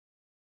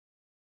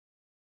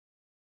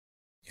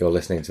You're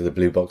listening to the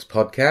Blue Box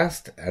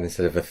podcast, and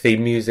instead of a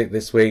theme music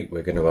this week,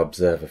 we're going to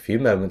observe a few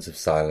moments of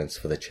silence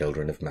for the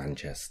children of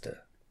Manchester.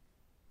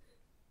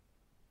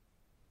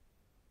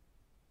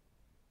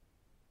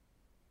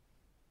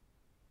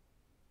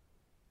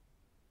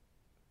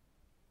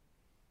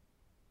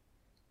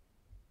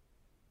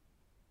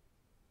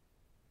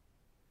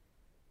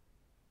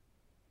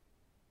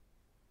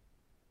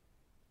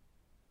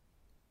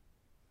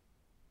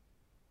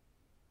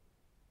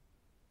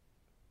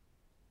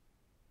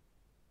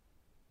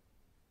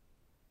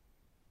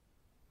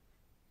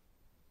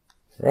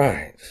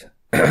 Right.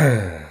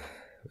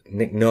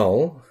 Nick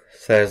Knoll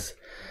says,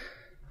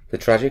 the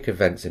tragic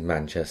events in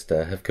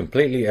Manchester have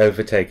completely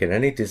overtaken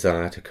any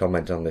desire to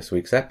comment on this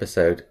week's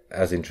episode,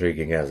 as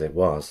intriguing as it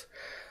was.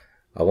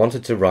 I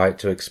wanted to write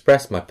to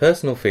express my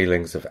personal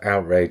feelings of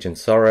outrage and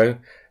sorrow,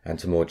 and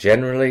to more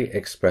generally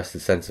express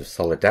the sense of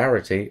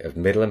solidarity of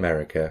Middle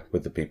America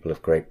with the people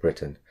of Great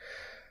Britain.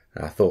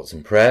 Our thoughts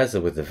and prayers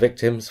are with the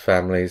victims,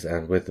 families,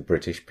 and with the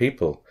British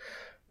people.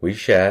 We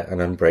share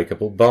an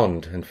unbreakable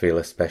bond and feel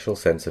a special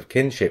sense of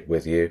kinship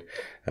with you,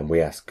 and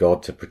we ask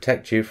God to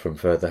protect you from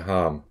further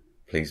harm.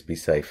 Please be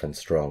safe and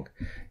strong.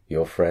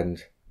 Your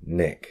friend,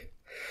 Nick.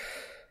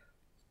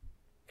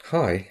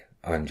 Hi,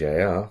 I'm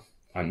JR.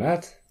 I'm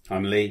Matt.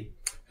 I'm Lee.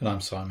 And I'm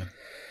Simon.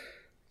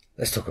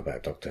 Let's talk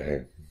about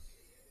Doctor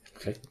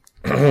Okay.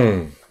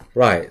 Who.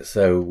 Right,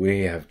 so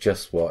we have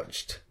just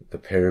watched The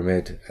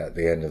Pyramid at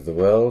the End of the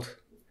World.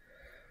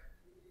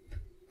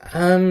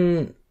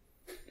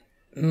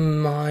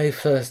 My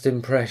first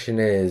impression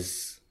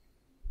is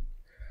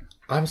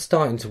I'm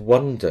starting to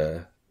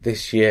wonder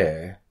this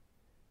year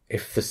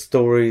if the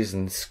stories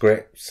and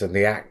scripts and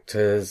the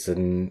actors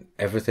and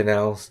everything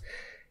else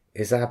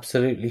is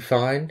absolutely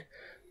fine,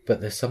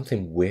 but there's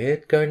something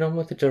weird going on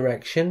with the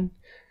direction,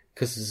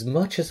 because as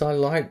much as I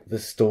like the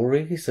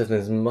stories and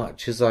as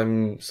much as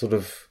I'm sort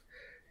of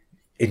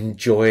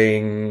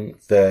enjoying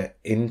the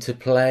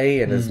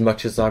interplay and as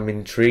much as I'm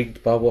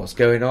intrigued by what's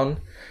going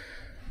on,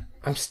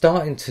 I'm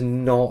starting to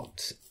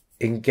not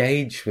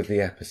engage with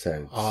the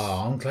episodes.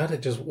 Oh, I'm glad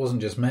it just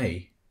wasn't just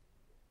me.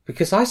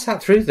 Because I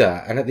sat through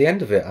that, and at the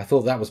end of it, I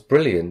thought that was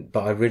brilliant,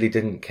 but I really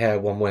didn't care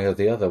one way or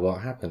the other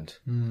what happened.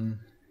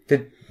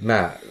 Did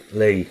Matt,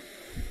 Lee?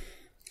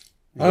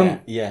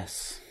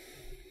 Yes.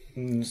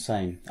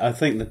 Same. I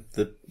think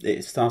that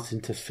it's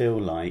starting to feel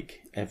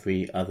like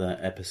every other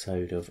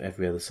episode of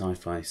every other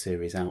sci-fi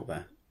series out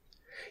there.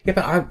 Yeah,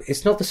 but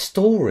it's not the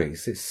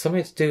stories. It's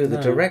something to do with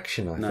the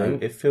direction, I think. No,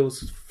 it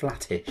feels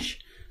flattish.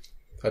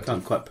 I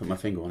can't quite put my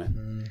finger on it.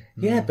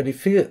 Yeah, but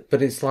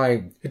it's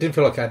like... It didn't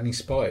feel like it had any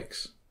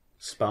spikes.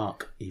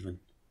 Spark, even.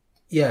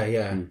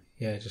 Yeah,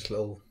 just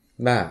little...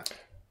 Matt?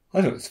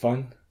 I thought it's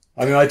fine.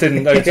 I mean, I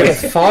didn't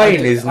notice. But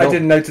fine is not... I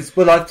didn't notice.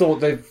 Well, I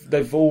thought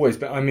they've always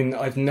been... I mean,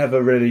 I've never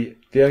really...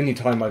 The only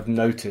time I've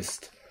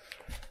noticed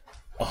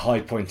a high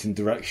point in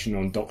direction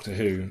on Doctor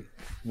Who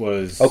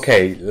was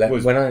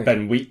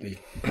Ben Wheatley.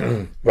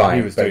 Right.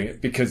 He was doing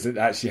it, because it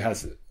actually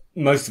has...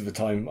 Most of the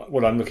time,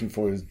 what I'm looking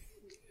for is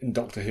in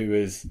Doctor Who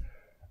is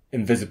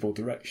invisible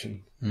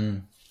direction.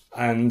 And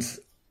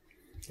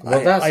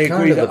well, that's I agree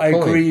kind of the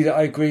point.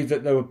 I agree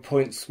that there were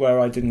points where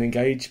I didn't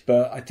engage,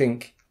 but I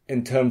think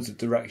in terms of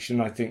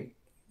direction, I think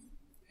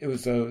it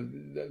was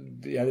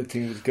the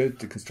editing was good,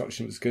 the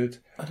construction was good.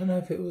 I don't know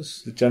if it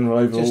was the general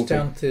overall just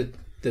down to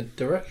the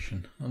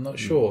direction. I'm not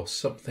sure.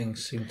 Something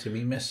seemed to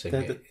be missing.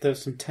 There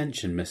was some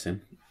tension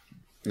missing.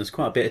 There's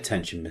quite a bit of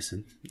tension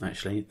missing,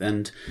 actually.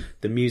 And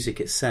the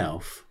music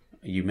itself,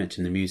 you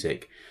mentioned the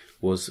music,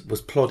 was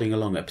plodding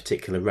along at a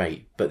particular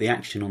rate, but the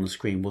action on the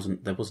screen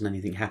there wasn't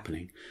anything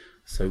happening.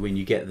 So when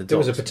you get the there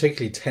was a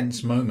particularly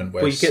tense moment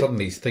where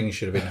suddenly things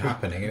should have been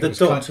happening. The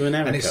Doctor in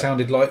America. And it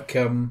sounded like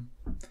I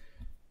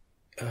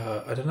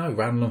don't know,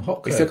 Random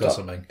Hopkirk or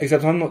something.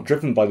 Except I'm not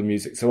driven by the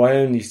music, so I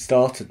only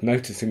started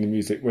noticing the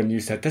music when you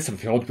said there's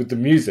something odd with the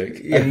music.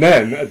 Yeah. And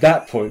then, at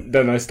that point,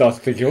 I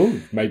started thinking, oh,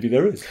 maybe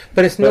there is.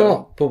 But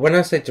But when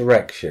I say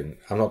direction,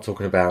 I'm not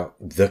talking about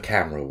the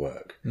camera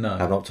work. No.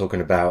 I'm not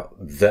talking about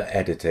the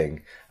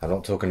editing. I'm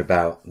not talking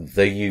about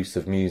the use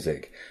of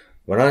music.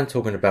 When I'm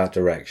talking about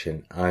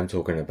direction, I'm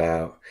talking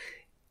about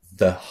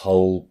the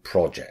whole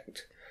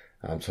project.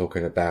 I'm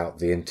talking about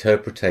the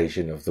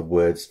interpretation of the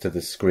words to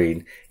the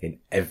screen in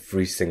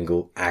every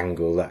single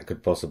angle that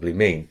could possibly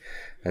mean.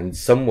 And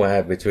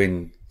somewhere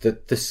between the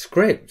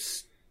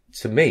scripts,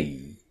 to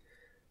me,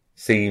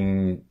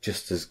 seem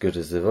just as good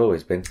as they've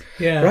always been.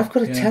 Yeah, but I've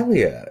got to tell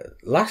you,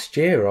 last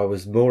year I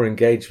was more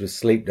engaged with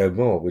Sleep No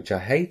More, which I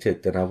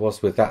hated, than I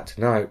was with That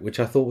Tonight, which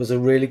I thought was a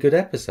really good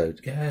episode.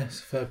 Yeah,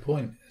 it's a fair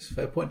point.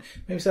 Maybe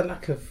it's a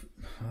lack of...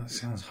 that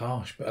sounds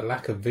harsh, but a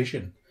lack of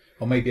vision.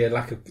 Or maybe a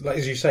lack of, like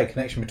as you say,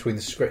 connection between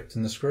the script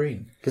and the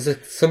screen. Because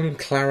some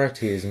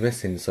clarity is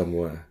missing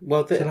somewhere.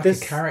 Well,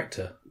 this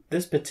character.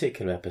 This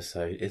particular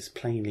episode is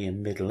plainly a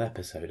middle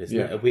episode, isn't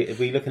it? Are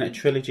we looking at a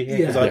trilogy here?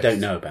 Because Yeah. I don't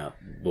know about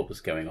what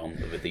was going on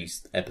with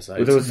these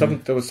episodes. Well,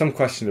 there was some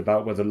question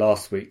about whether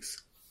last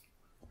week's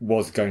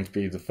was going to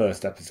be the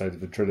first episode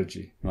of a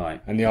trilogy. Right.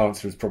 And the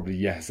answer is probably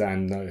yes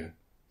and no.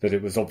 that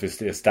it was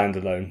obviously a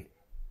standalone,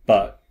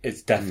 but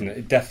it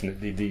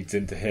definitely leads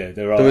into here.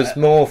 There was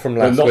more from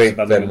last week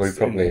than we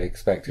probably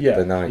expected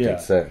the night,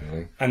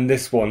 certainly. And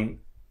this one,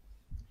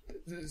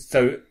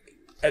 so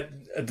at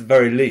the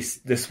very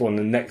least, this one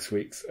and next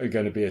week's are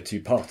going to be a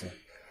two-parter.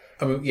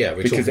 I mean, we're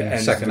because talking it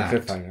ends second with a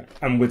act. cliffhanger.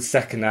 And with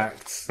second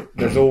acts,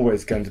 there's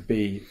always going to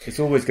be. It's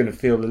always going to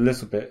feel a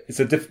little bit. It's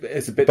a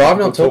bit. But I'm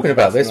not talking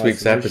about this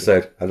week's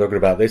episode. I'm talking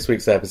about this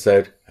week's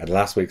episode and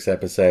last week's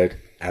episode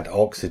and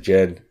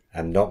Oxygen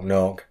and Knock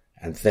Knock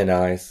and Thin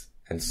Ice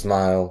and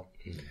Smile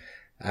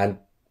and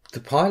the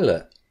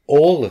pilot.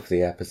 All of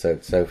the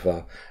episodes so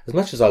far. As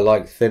much as I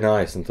liked Thin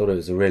Ice and thought it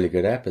was a really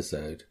good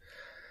episode,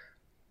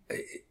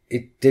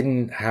 it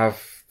didn't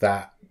have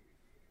that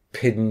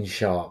pin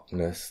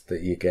sharpness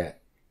that you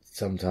get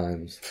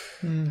sometimes.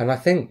 And I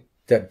think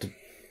that,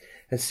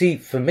 and see,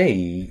 for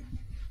me,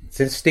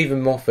 since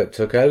Stephen Moffat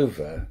took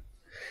over,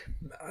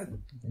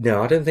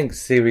 no, I don't think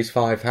Series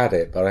 5 had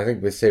it, but I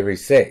think with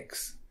Series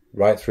 6,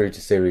 right through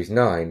to Series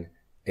 9,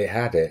 it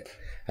had it,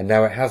 and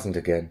now it hasn't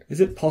again. Is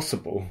it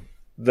possible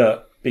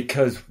that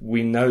because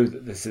we know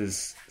that this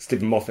is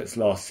Stephen Moffat's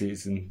last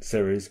season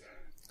series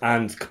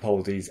and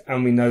Capaldi's,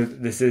 and we know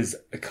that this is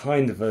a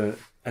kind of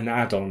an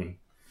add-on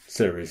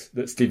series,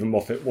 that Stephen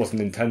Moffat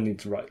wasn't intending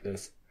to write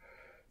this.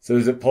 So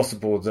is it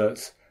possible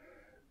that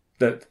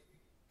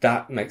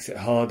makes it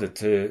harder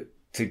to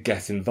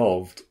get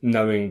involved,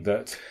 knowing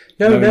that...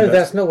 No,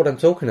 that's not what I'm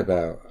talking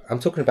about. I'm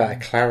talking about a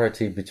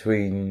clarity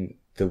between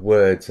the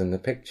words and the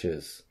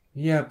pictures.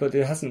 Yeah, but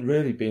it hasn't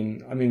really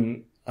been... I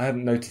mean, I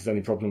haven't noticed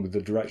any problem with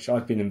the direction.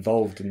 I've been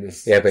involved in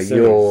this but series.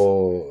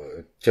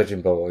 You're,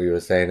 judging by what you were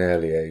saying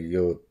earlier,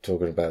 you're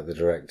talking about the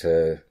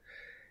director...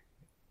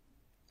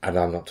 And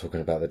I'm not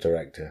talking about the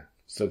director.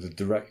 So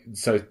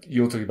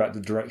you're talking about the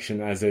direction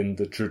as in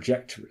the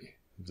trajectory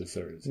of the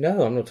series?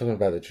 No, I'm not talking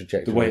about the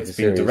trajectory. The way it's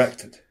been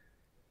directed.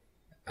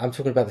 I'm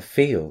talking about the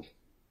feel.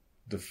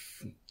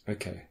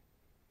 Okay.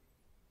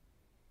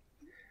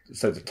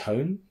 So the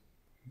tone?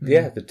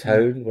 Yeah, the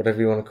tone, whatever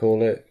you want to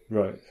call it.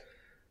 Right.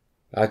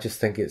 I just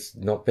think it's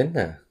not been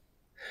there.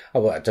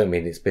 Oh, well, I don't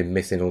mean it's been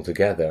missing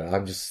altogether.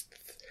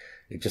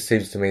 It just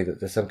seems to me that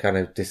there's some kind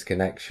of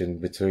disconnection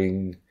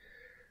between...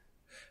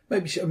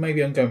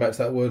 Maybe I'm going back to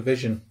that word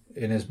vision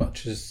in as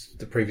much as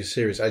the previous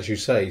series. As you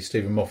say,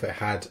 Stephen Moffat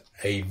had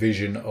a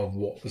vision of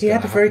what was going to happen. He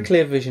had a very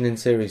clear vision in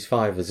Series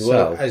 5 as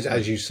well.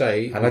 As you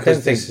say, and I don't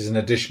think this is an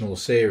additional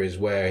series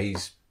where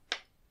he's...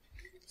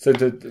 So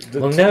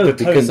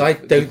because I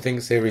don't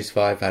think Series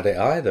 5 had it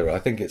either. I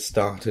think it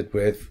started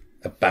with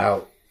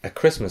about A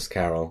Christmas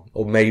Carol,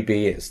 or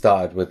maybe it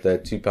started with the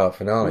two-part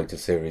finale to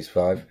Series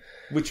 5.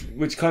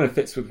 Which kind of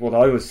fits with what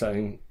I was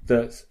saying,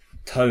 that...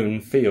 tone,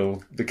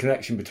 feel, the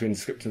connection between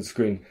script and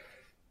screen.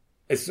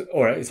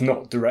 It's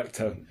not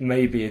director.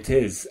 Maybe it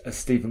is a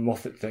Stephen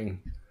Moffat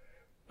thing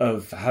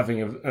of having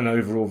an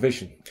overall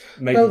vision.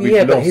 But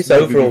his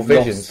overall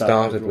vision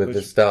started with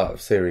the start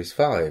of Series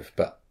 5,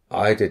 but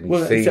I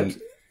didn't see...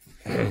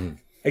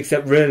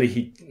 Except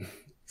really,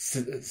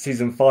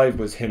 Season 5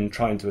 was him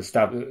trying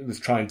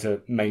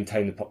to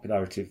maintain the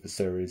popularity of the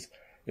series.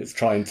 It's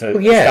trying to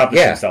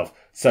establish himself.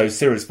 So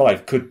Series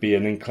 5 could be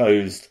an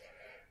enclosed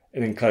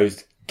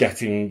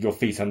getting your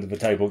feet under the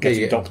table,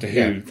 getting Doctor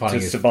Who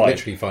to survive.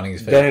 Literally finding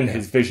his feet. Then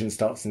his vision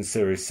starts in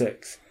Series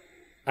 6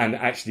 and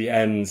actually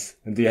ends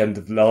at the end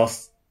of the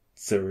last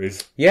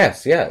series.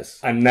 Yes.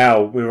 And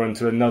now we're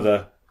onto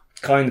another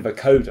kind of a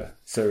coda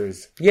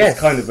series. Yes.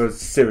 It's kind of a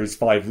Series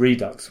 5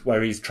 redux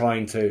where he's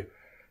trying to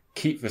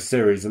keep the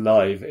series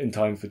alive in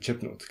time for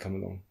Chibnall to come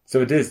along.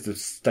 So it is the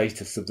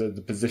status of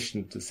the position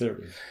of the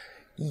series.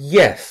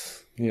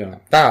 Yes. Yeah.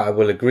 That I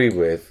will agree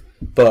with.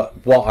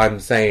 But what I'm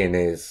saying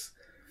is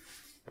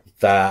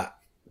that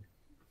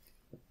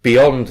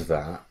beyond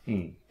that,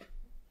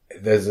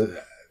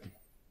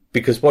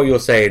 because what you're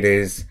saying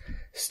is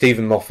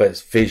Stephen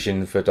Moffat's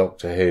vision for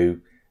Doctor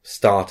Who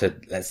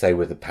started, let's say,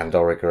 with the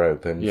Pandorica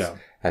Opens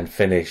and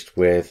finished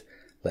with,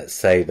 let's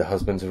say, The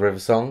Husbands of River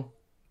Song.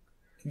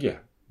 Yeah.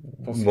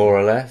 Possibly. More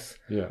or less.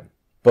 Yeah.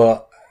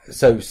 But,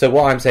 so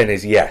what I'm saying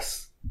is,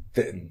 yes,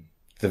 the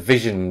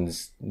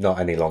vision's not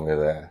any longer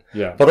there.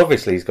 Yeah. But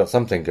obviously he's got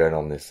something going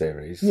on this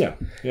series. Yeah.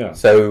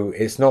 So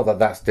it's not that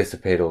that's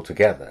disappeared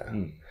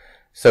altogether.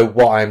 So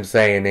what I'm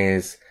saying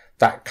is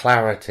that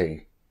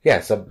clarity,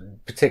 yes,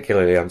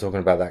 particularly I'm talking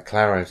about that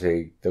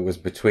clarity that was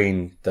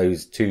between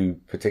those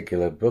two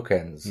particular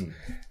bookends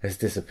has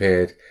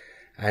disappeared.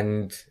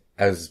 And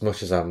as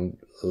much as I'm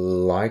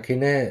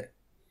liking it,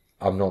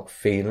 I'm not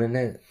feeling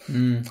it.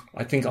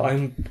 I think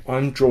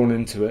I'm drawn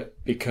into it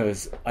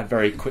because I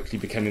very quickly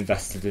became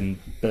invested in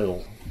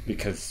Bill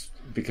because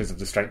of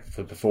the strength of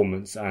the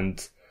performance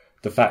and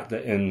the fact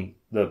that in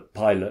the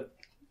pilot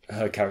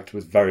her character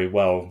was very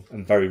well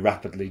and very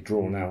rapidly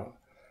drawn out.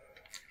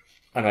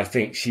 And I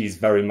think she's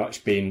very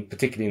much been,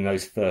 particularly in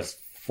those first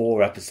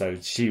 4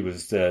 episodes, she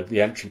was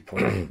the entry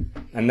point.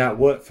 And that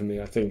worked for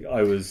me. I think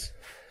I was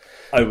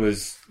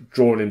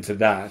drawn into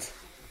that.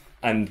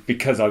 And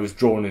because I was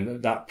drawn in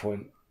at that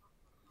point,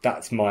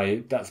 that's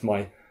my.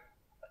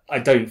 I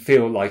don't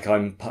feel like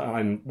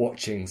I'm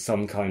watching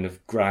some kind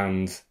of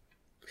ground.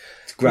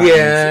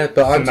 Yeah,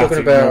 but I'm talking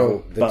about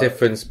novel, the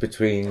difference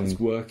between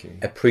working.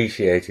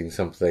 Appreciating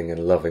something and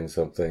loving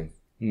something.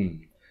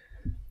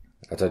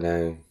 I don't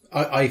know.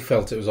 I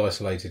felt it was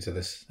isolated to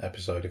this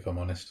episode, if I'm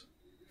honest.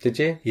 Did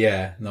you?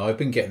 Yeah. No, I've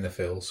been getting the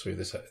feels through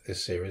this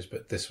series,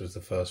 but this was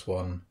the first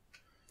one.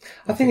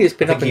 I think it's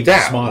been up and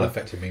down. Smile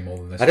affected me more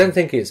than this. I don't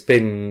think it's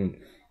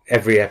been...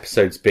 Every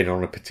episode's been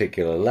on a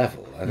particular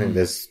level. I think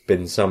there's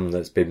been some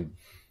that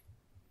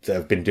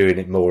have been doing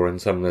it more and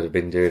some that have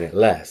been doing it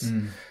less.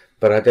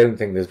 But I don't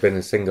think there's been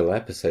a single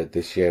episode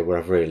this year where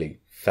I've really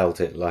felt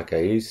it like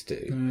I used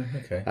to.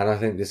 Okay. And I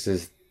think this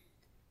is,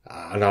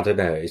 and I don't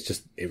know,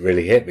 it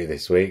really hit me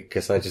this week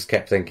because I just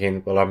kept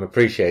thinking, well, I'm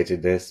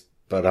appreciating this,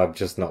 but I'm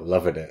just not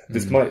loving it.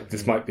 This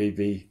might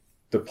be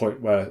the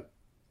point where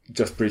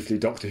just briefly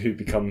Doctor Who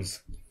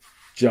becomes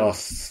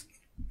just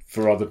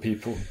for other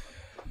people.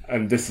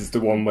 And this is the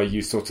one where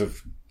you sort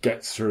of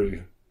get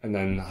through and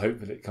then hope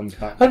that it comes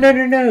back. Oh,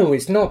 no,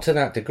 it's not to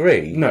that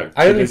degree. No.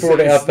 I only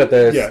brought it up at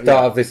the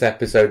start of this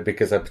episode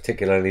because I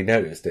particularly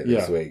noticed it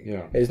this week.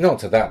 Yeah. It's not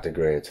to that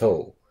degree at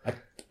all.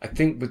 I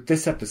think with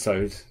this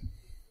episode,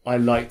 I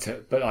liked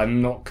it, but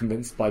I'm not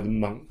convinced by the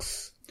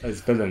monks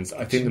as villains.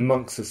 I think the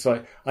monks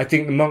are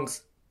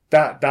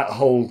that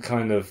whole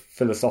kind of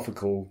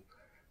philosophical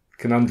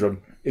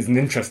conundrum is an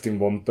interesting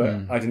one, but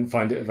I didn't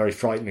find it a very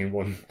frightening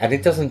one. And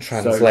it doesn't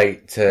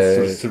translate to...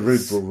 Sort of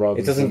cerebral rather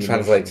It doesn't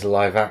translate to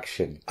live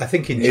action. I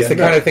think it's the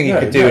kind of thing you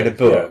could do in a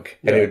book,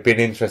 and it would be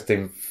an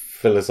interesting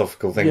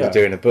philosophical thing to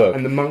do in a book.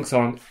 And the monks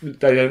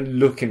they don't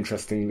look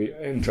interesting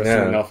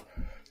enough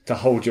to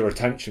hold your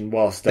attention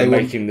whilst they're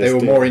making this. They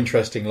were more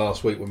interesting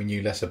last week when we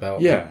knew less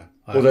about them.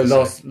 Although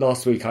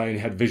last week I only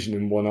had vision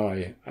in one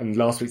eye, and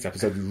last week's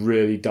episode was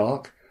really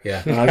dark.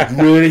 Yeah. And I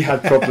really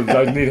had problems.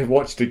 I needed to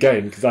watch it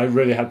again because I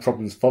really had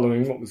problems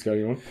following what was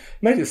going on. It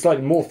made it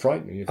slightly more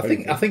frightening.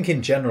 I think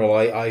in general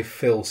I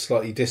feel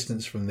slightly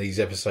distanced from these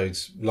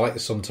episodes like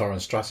the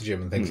Sontaran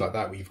Stratagem and things like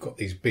that, where you've got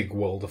these big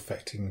world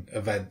affecting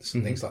events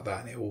and things like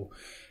that, and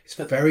it's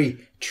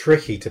very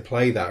tricky to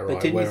play that right.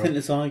 But didn't you think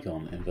the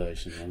Zygon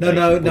inversion? No.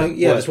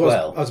 Yeah, I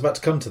was about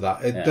to come to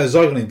that. The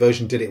Zygon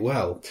inversion did it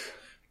well,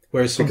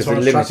 whereas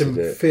Sontaran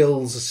Stratagem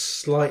feels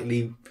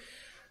slightly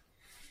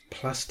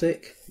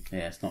plastic.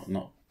 Yeah, it's not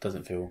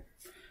doesn't feel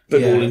all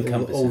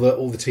encompassing.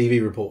 All the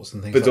TV reports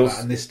and things like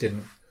that, and this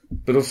didn't.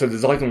 But also the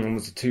Zygon one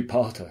was a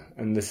two-parter,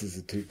 and this is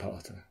a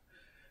two-parter.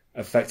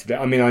 Affected it.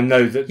 I mean, I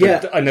know that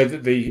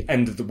the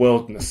end of the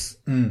worldness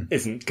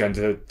isn't going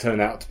to turn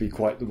out to be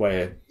quite the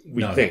way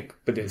we think,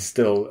 but it's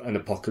still an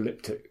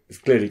apocalyptic. It's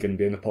clearly going to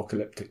be an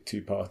apocalyptic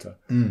two-parter,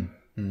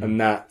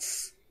 and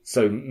that's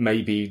so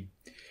maybe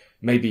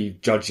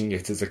judging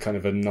it as a kind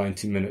of a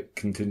 90-minute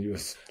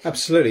continuous.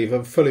 Absolutely, if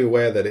I'm fully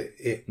aware that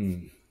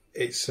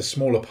it's a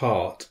smaller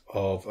part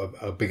of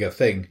a bigger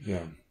thing.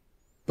 Yeah.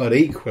 But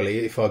equally,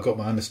 if I got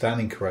my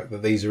understanding correct,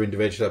 that these are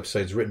individual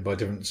episodes written by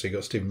different... So you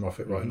got Stephen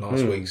Moffat writing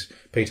last week's,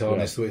 Peter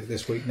Harness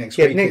this week, next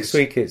week... next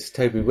week it's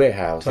Toby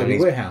Whithouse.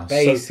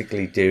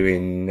 Basically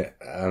doing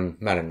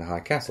Man in the High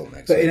Castle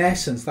next week. But in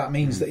essence, that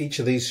means that each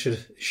of these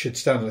should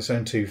stand on its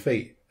own 2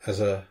 feet as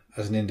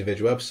an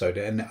individual episode.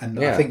 And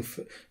I think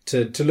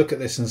to look at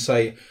this and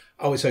say,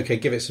 oh, it's okay,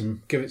 give it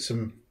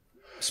some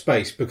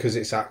space because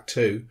it's Act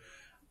 2...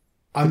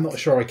 I'm not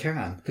sure I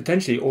can.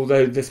 Potentially,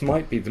 although this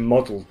might be the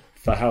model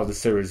for how the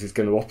series is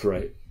going to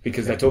operate,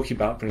 because they're talking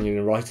about bringing in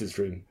a writer's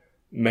room.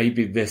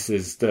 Maybe this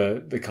is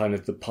the kind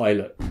of the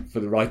pilot for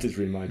the writer's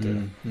room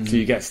idea. So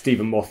you get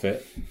Stephen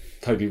Moffat,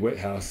 Toby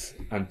Whithouse,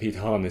 and Peter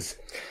Harness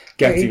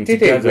getting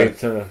together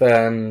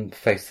with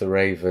Face the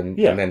Raven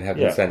and then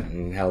Heaven Sent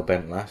and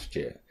Hellbent last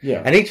year.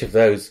 Yeah. And each of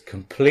those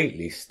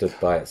completely stood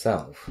by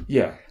itself.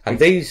 Yeah. And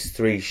these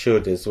 3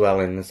 should as well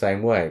in the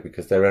same way,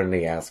 because they're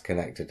only as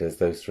connected as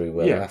those 3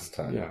 were last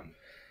time. Yeah.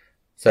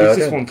 So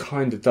this one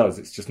kind of does.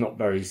 It's just not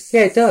very...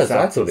 Yeah, it does.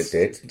 I thought it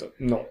did.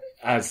 Not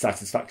as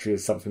satisfactory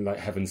as something like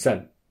Heaven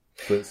Sent,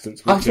 for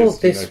instance. I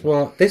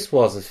thought this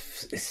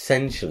was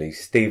essentially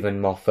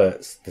Stephen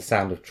Moffat's The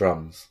Sound of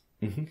Drums.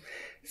 Mm-hmm.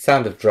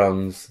 Sound of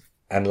Drums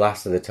and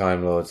Last of the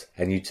Time Lords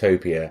and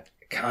Utopia,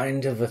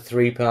 kind of a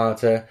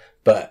 3-parter,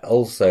 but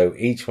also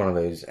each one of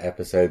those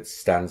episodes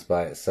stands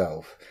by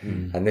itself.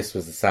 And this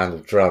was The Sound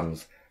of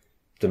Drums.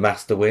 The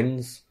Master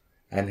wins,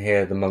 and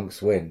here the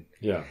monks win.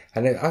 Yeah.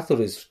 And I thought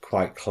it was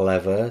quite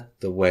clever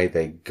the way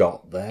they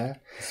got there.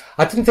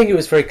 I didn't think it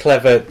was very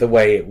clever the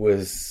way it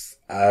was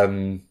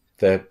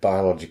the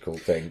biological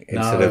thing.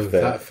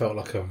 That felt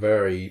like a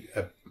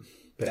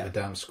bit of a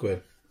damn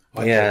squib.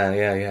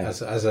 Yeah.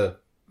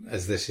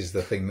 As this is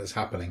the thing that's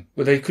happening.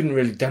 Well, they couldn't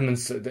really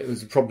demonstrate. There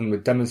was a problem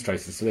with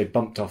demonstrators, so they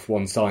bumped off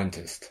one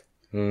scientist.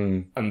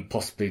 And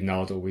possibly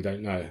Nardal, we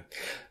don't know.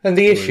 And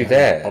the issue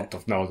there... Bumped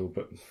off Nardal,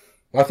 but...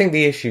 I think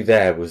the issue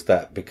there was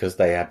that because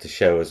they had to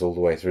show us all the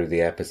way through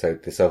the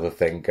episode this other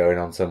thing going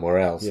on somewhere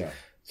else,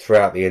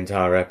 throughout the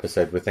entire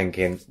episode we're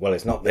thinking, well,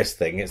 it's not this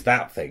thing, it's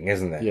that thing,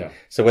 isn't it? Yeah.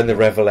 So when the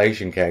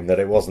revelation came that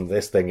it wasn't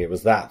this thing, it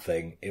was that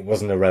thing, it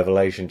wasn't a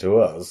revelation to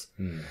us.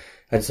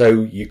 And so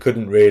you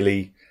couldn't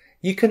really...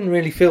 you couldn't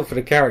really feel for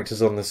the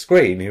characters on the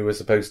screen who were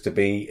supposed to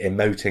be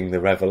emoting the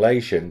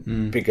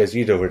revelation because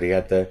you'd already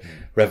had the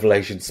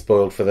revelation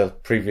spoiled for the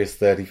previous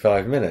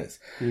 35 minutes.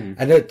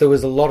 And there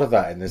was a lot of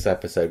that in this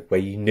episode where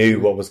you knew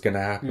what was going to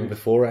happen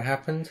before it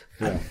happened.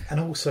 And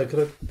also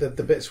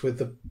the bits with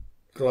the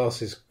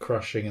glasses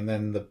crushing and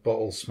then the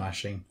bottle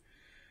smashing.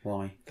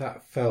 Why?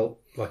 That felt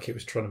like it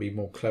was trying to be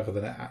more clever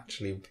than it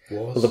actually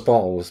was. Well, the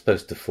bottle was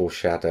supposed to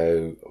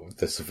foreshadow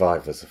the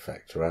survivor's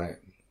effect, right?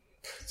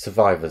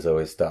 Survivors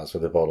always starts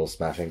with the bottle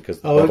smashing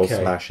because the bottle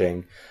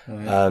smashing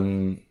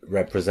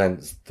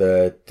represents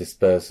the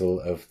dispersal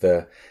of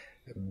the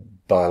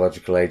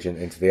biological agent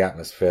into the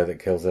atmosphere that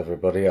kills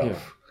everybody off. Yeah.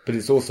 But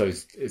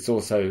it's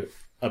also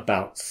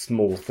about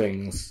small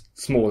things,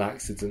 small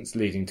accidents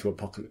leading to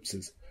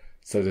apocalypses.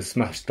 So the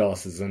smashed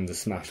glasses and the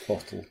smashed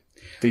bottle.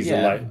 These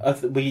are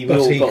like... we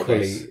all got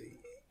this,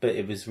 but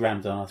it was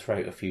rammed down our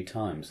throat a few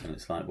times, and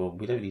it's like, well,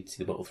 we don't need to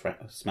see the bottle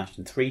smashed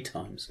in 3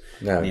 times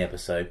in the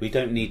episode. We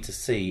don't need to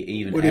see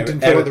even... Well, it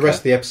didn't feel like the rest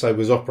of the episode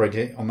was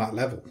operating on that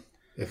level,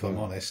 if I'm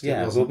honest.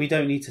 Yeah, well, we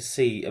don't need to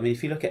see... I mean,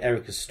 if you look at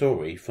Erica's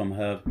story from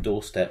her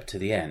doorstep to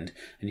the end,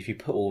 and if you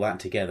put all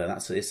that together,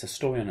 it's a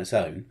story on its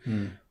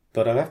own.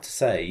 But I have to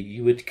say,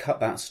 you would cut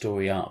that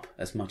story up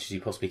as much as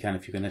you possibly can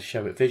if you're going to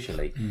show it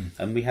visually.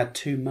 And we had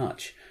too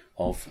much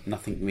of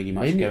nothing really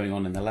much going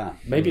on in the lab.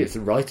 Maybe it's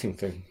a writing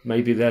thing.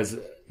 Maybe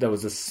there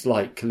was a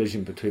slight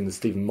collision between the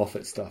Stephen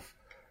Moffat stuff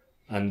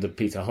and the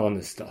Peter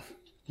Harness stuff.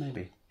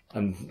 Maybe.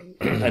 And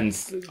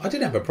I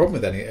didn't have a problem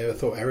with any. I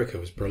thought Erica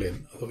was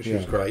brilliant. I thought she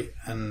was great.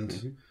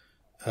 And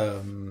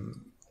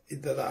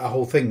that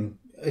whole thing,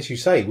 as you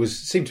say,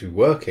 seemed to be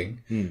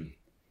working.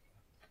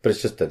 But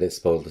it's just that it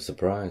spoiled the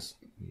surprise.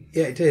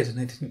 Yeah, it did, and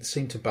it didn't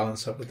seem to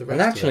balance up with the rest.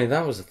 And actually,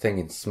 that was a thing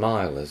in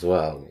Smile as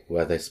well,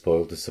 where they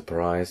spoiled the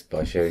surprise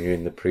by showing you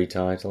in the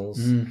pre-titles.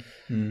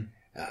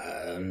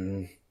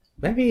 Maybe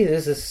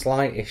there's a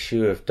slight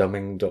issue of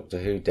dumbing Doctor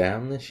Who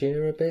down this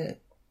year a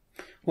bit.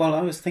 Well,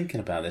 I was thinking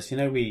about this. You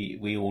know,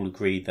 we all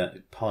agreed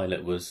that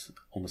pilot was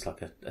almost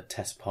like a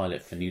test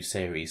pilot for a new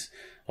series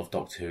of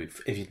Doctor Who.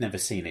 If you'd never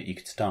seen it, you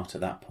could start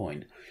at that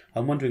point.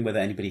 I'm wondering whether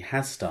anybody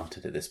has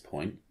started at this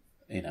point,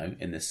 you know,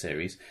 in this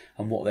series,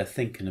 and what they're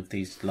thinking of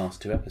these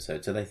last 2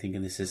 episodes. Are they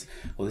thinking this is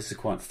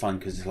quite fun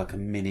because it's like a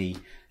mini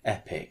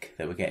epic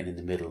that we're getting in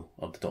the middle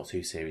of the Doctor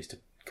Who series to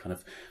kind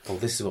of,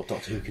 this is what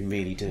Doctor Who can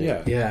really do.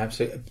 Yeah,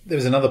 absolutely. There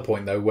was another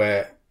point though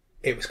where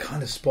it was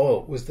kind of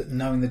spoiled, was that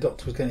knowing the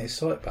Doctor was getting his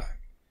sight back,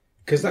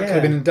 because that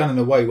could have been done in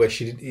a way where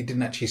he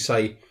didn't actually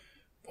say,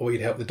 "Oh,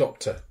 you'd help the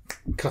Doctor,"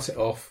 cut it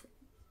off.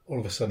 All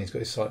of a sudden, he's got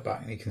his sight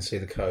back and he can see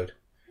the code.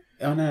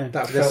 Oh no,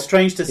 that's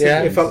strange to see.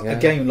 Yeah, it felt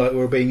again like we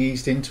were being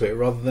eased into it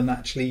rather than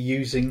actually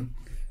using.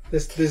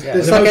 There's it's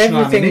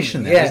emotional like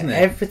ammunition there, isn't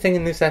there? Everything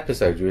in this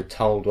episode, you were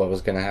told what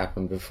was going to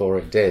happen before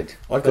it did.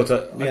 We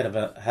had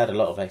a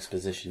lot of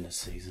exposition this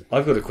season.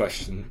 I've got a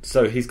question.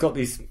 So he's got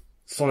these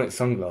sonic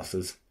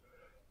sunglasses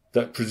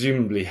that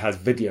presumably has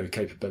video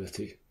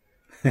capability.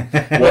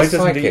 Why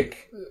doesn't he?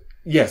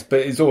 Yes, but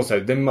it's also,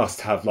 they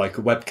must have like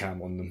a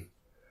webcam on them.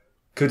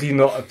 Could he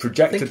not have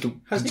projected the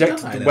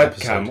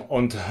webcam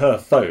onto her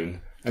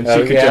phone, and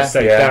she could just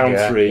say down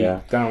 3,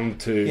 down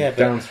 2,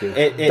 down 3?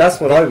 That's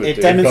what I would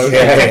do.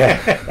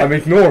 I'm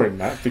ignoring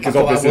that because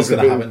obviously was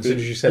going to happen as soon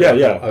as you said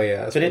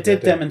that. But it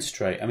did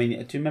demonstrate. I mean,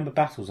 do you remember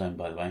Battlezone,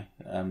 by the way?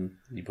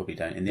 You probably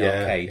don't. In the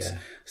arcades,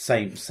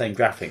 same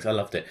graphics. I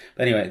loved it.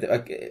 But anyway,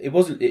 it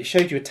wasn't. It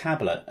showed you a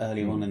tablet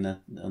early on in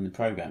the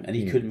program, and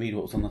he couldn't read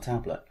what was on the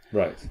tablet.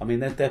 Right. I mean,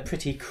 they're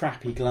pretty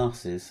crappy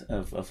glasses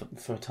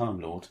for a Time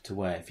Lord to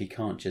wear if he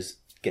can't just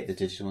get the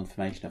digital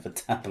information of a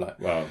tablet.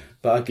 Wow.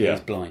 But he's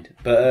blind.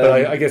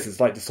 But I guess it's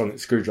like the sonic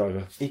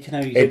screwdriver. He can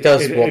only. It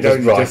does what the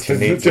writer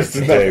needs it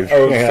to do.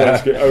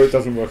 It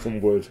doesn't work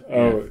on wood.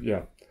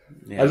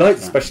 I like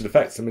the special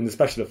effects. I mean, the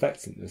special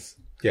effects in this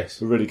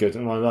were really good,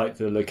 and I like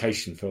the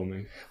location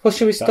filming. Well,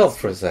 should we stop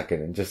for a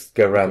second and just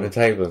go around the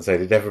table and say,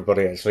 did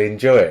everybody actually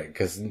enjoy it?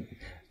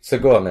 So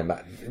go on then,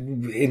 Matt.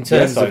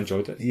 I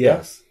enjoyed it.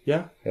 Yes.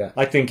 Yeah.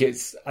 I think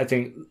as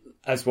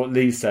what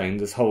Lee's saying,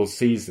 this whole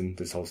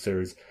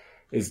series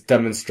is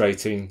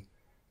demonstrating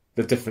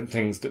the different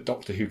things that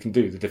Doctor Who can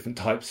do, the different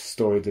types of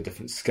story, the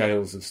different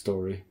scales of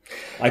story.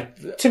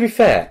 To be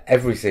fair,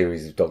 every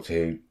series of Doctor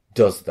Who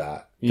does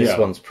that. This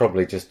one's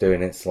probably just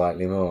doing it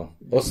slightly more.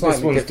 Or slightly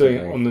this one's doing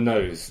it on the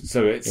nose.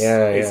 So it's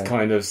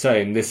kind of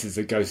saying this is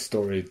a ghost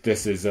story,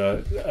 this is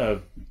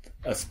a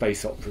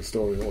space opera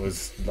story, or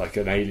is like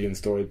an alien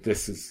story.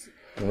 This is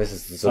the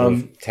sort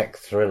of tech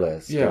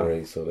thriller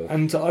story, sort of.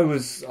 And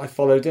I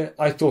followed it.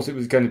 I thought it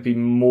was going to be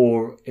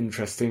more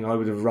interesting. I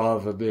would have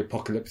rather the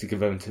apocalyptic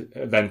event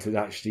had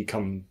actually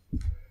come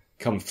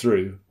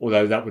through,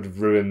 although that would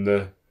have ruined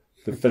the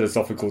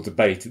philosophical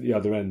debate at the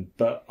other end.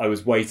 But I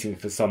was waiting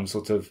for some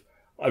sort of.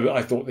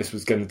 I thought this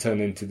was going to turn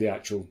into the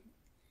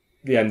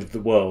end of the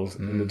world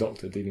and the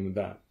Doctor dealing with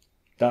that.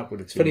 That would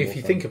have been funny more if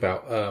you fun. think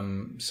about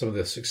some of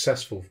the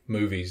successful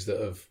movies that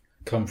have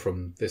come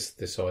from this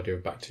idea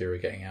of bacteria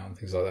getting out and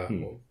things like that,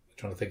 or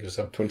trying to think of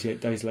some. 28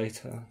 Days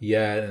Later.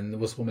 Yeah, and there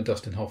was one with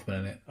Dustin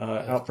Hoffman in it.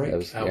 Outbreak.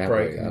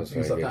 Outbreak. That was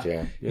very like good,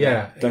 that.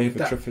 Yeah.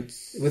 David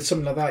Trifford's. With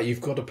something like that,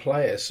 you've got to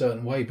play it a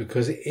certain way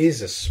because it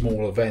is a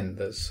small event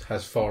that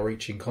has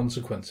far-reaching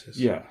consequences.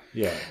 Yeah.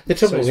 The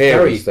trouble it's here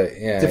very is that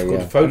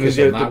difficult to focus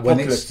on that when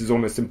it's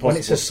almost impossible when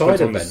it's a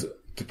side event.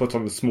 To put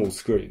on the small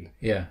screen.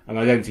 Yeah. And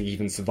I don't think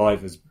even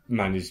Survivors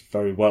managed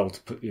very well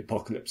to put the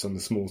apocalypse on the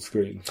small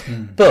screen.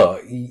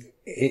 But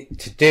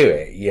to do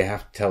it, you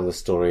have to tell the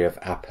story of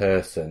a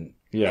person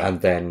and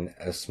then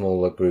a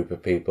smaller group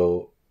of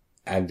people,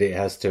 and it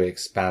has to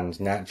expand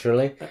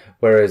naturally.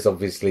 Whereas,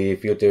 obviously,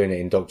 if you're doing it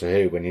in Doctor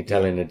Who, when you're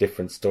telling a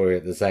different story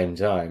at the same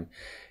time,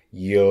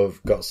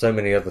 you've got so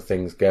many other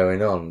things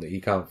going on that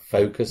you can't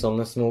focus on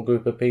the small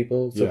group of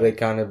people. So they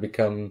kind of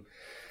become...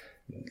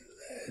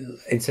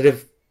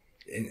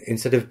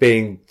 Instead of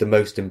being the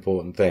most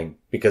important thing,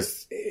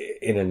 because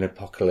in an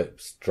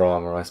apocalypse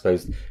drama, I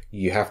suppose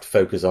you have to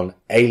focus on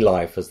a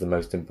life as the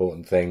most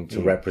important thing to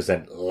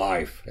represent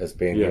life as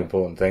being the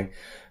important thing.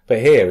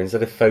 But here,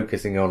 instead of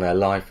focusing on a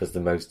life as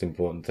the most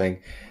important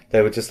thing,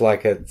 they were just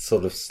like a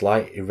sort of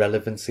slight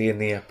irrelevancy in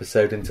the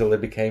episode until they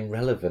became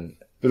relevant.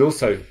 But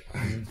also,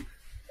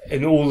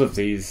 in all of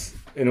these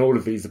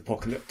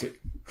apocalyptic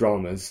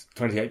dramas,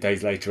 28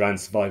 Days Later and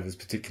Survivors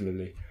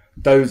particularly,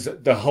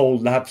 the whole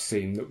lab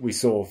scene that we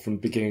saw from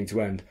beginning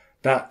to end,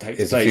 that takes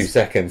place a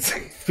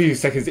few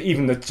seconds.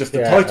 Even the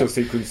title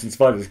sequence in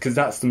Survivors, because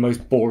that's the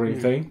most boring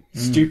thing.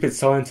 Stupid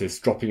scientists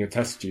dropping a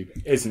test tube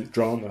isn't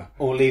drama.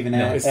 Or leaving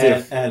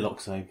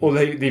airlocks open. Or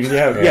leaving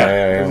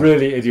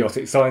really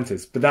idiotic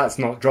scientists. But that's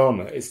not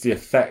drama. It's the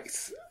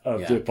effects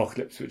of the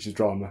apocalypse which is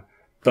drama.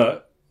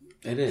 But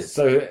it is.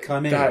 So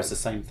Chimera was the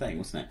same thing,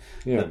 wasn't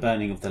it? Yeah. The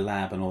burning of the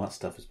lab and all that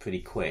stuff was pretty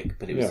quick,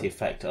 but it was the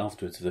effect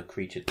afterwards of the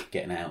creature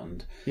getting out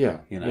and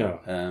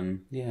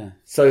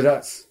So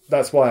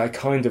that's why I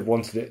kind of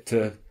wanted it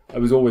to. I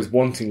was always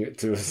wanting it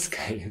to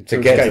escape to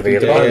get to the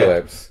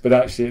apocalypse, but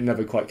actually it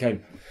never quite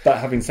came. But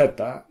having said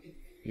that,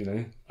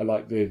 I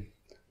like the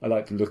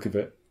look of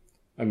it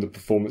and the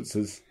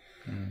performances.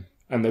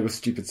 And they were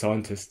stupid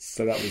scientists,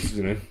 so that was,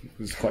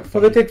 was quite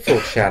funny. Well, they did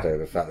foreshadow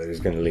the fact that he was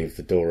going to leave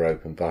the door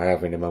open by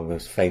having him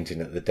almost fainting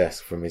at the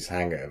desk from his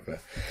hangover.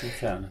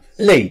 Fair enough.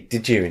 Lee,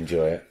 did you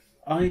enjoy it?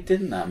 I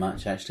didn't that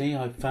much, actually.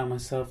 I found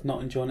myself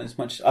not enjoying it as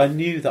much. I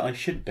knew that I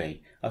should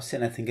be. I was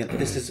sitting there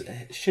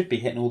thinking, should be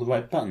hitting all the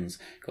right buttons.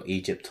 You've got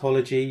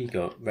Egyptology, you've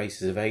got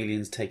races of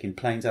aliens taking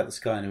planes out of the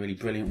sky in a really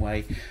brilliant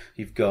way.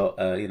 You've got,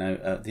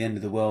 the end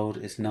of the world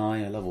is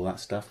nigh. I love all that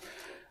stuff.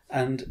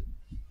 And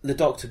the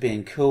Doctor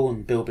being cool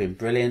and Bill being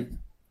brilliant,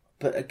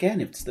 but again,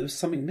 there was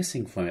something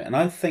missing from it, and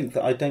I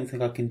don't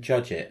think I can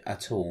judge it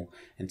at all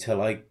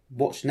until I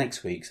watch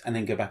next week's and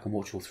then go back and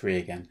watch all three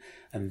again,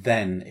 and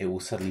then it will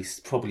suddenly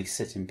probably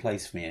sit in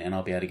place for me, and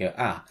I'll be able to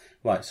go,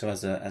 right. So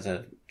as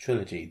a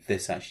trilogy,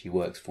 this actually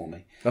works for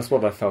me. That's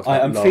what I felt.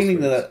 I'm feeling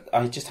that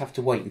I just have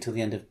to wait until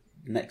the end of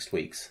next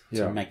week's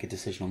to make a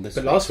decision on this.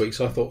 But last week's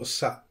I thought was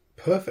sat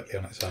perfectly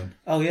on its own.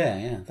 Oh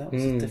yeah, that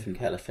was a different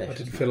kettle of fish. I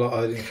didn't feel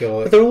like.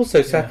 But they're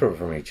also separate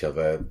from each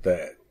other.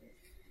 That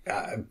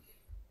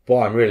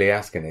what I'm really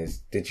asking is,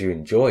 did you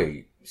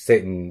enjoy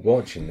sitting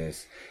watching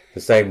this the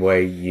same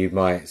way you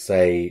might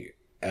say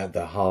at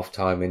the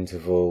half-time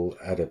interval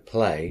at a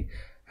play?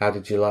 How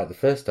did you like the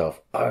first half?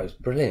 Oh, it was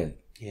brilliant.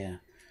 Yeah,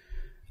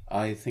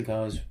 I think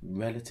I was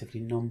relatively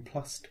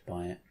nonplussed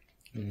by it.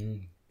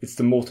 It's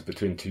the mortar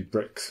between two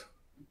bricks.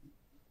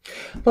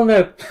 Well,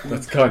 no,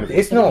 that's kind of.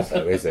 It's not,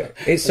 though, is it?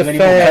 It's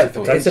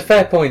a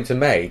fair point to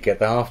make at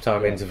the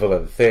half-time interval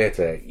at the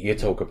theatre. You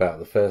talk about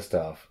the first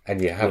half,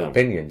 and you have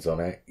opinions on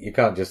it. You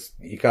can't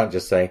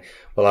just say,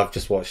 "Well, I've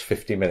just watched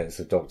 50 minutes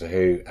of Doctor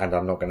Who, and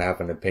I'm not going to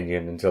have an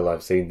opinion until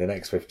I've seen the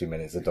next 50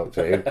 minutes of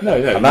Doctor Who."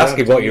 I'm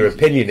asking what your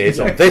opinion is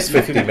on this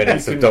 50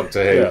 minutes of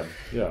Doctor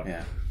Who.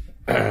 Yeah.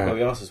 Well,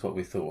 we asked us what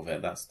we thought of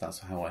it. That's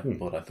how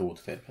what I thought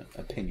of it. But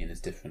opinion is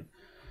different,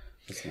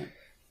 isn't it?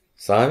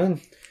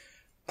 Simon.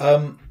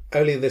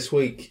 Earlier this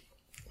week,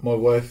 my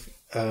wife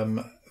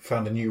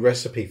found a new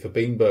recipe for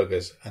bean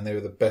burgers, and they were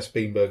the best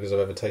bean burgers I've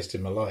ever tasted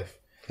in my life.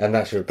 And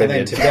that's your opinion.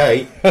 And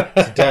then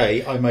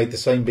today I made the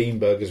same bean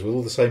burgers with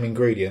all the same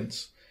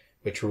ingredients,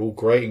 which were all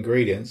great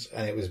ingredients,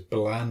 and it was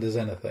bland as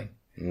anything.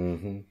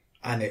 Mm-hmm.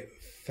 And it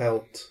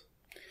felt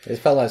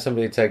like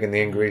somebody had taken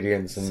the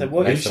ingredients and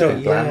made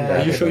something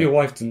bland. Are you sure your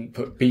wife didn't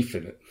put beef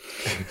in it?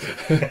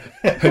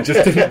 I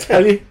just didn't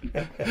tell you.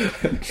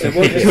 So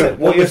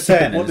what you're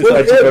saying is...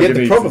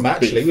 the problem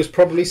actually was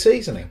probably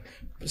seasoning.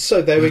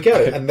 So there we go.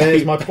 And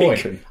there's my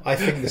point. I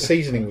think the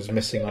seasoning was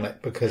missing on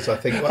it because I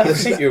think... I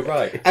think you're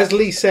right. As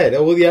Lee said,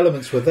 all the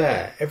elements were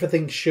there.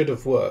 Everything should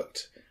have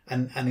worked.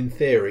 And in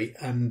theory,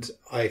 and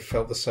I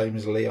felt the same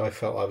as Lee. I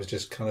felt I was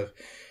just kind of...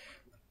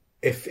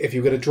 If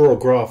you're going to draw a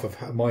graph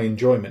of my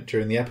enjoyment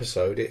during the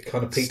episode, it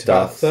kind of peaked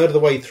about a third of the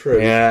way through.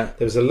 Yeah.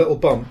 There was a little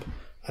bump,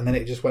 and then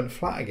it just went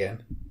flat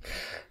again.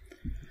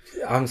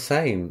 I'm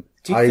saying...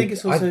 Do you think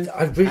it's also...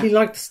 I really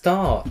liked the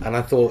start, and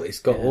I thought it's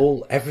got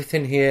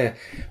everything here.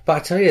 But I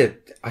tell you,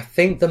 I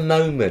think the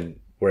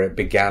moment where it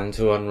began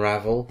to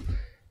unravel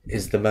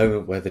is the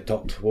moment where the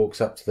Doctor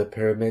walks up to the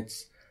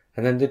pyramids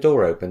and then the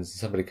door opens and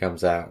somebody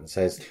comes out and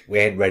says, "We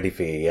ain't ready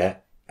for you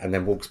yet," and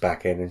then walks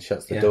back in and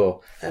shuts the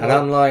door. And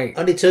I'm like...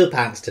 Only 2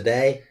 pants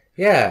today.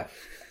 Yeah.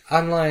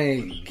 I'm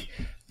like...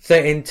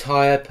 The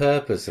entire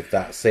purpose of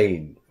that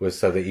scene was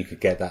so that you could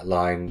get that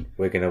line,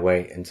 "We're going to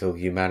wait until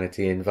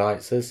humanity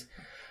invites us."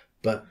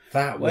 But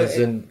that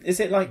wasn't...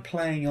 Is it like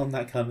playing on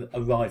that kind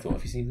of Arrival?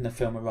 Have you seen the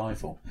film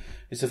Arrival?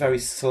 It's a very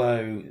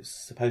slow,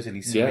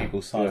 supposedly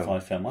cerebral sci-fi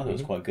film. I thought it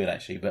was quite good,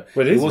 actually. But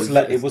it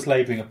was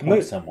labouring a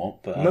point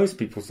somewhat. But most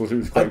people thought it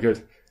was quite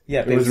good.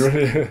 Yeah, but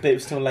it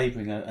was still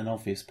labouring an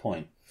obvious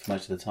point for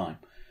most of the time.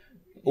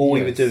 All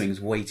we were doing was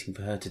waiting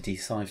for her to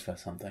decipher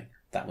something.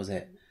 That was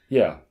it.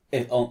 Yeah.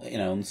 On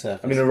the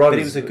surface. I mean, Arrival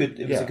was a good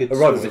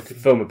Arrival is a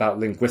film about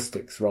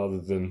linguistics rather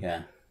than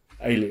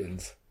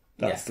aliens.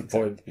 That's the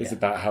point. It's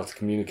about how to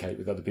communicate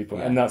with other people.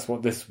 Yeah. And that's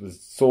what this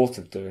was sort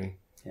of doing.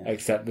 Yeah.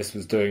 Except this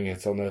was doing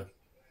it on a...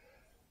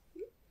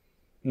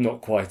 not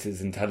quite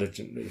as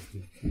intelligently.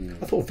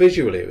 I thought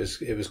visually it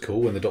was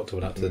cool when the Doctor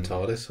went up to the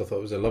TARDIS. I thought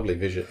it was a lovely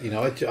vision. You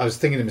know, I was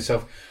thinking to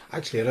myself,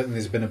 actually, I don't think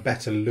there's been a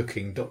better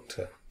looking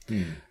Doctor.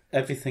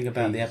 Everything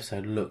about the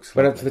episode looks...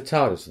 Went up to the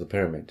TARDIS or the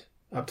pyramid?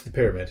 Up to the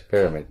pyramid.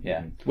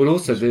 Yeah. Well,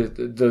 also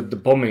the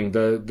bombing,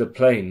 the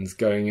planes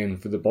going in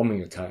for the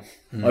bombing attack.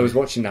 I was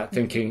watching that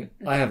thinking,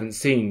 I haven't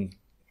seen...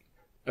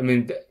 I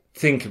mean,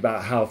 think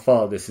about how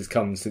far this has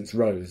come since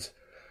Rose.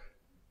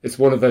 It's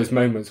one of those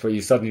moments where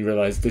you suddenly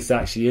realise this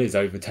actually is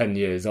over 10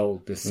 years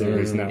old, this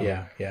series now.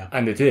 Yeah.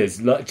 And it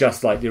is,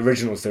 just like the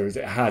original series,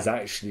 it has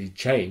actually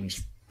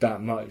changed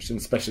that much,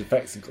 and special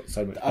effects have got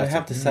so much better. I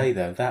have to say,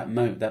 though, that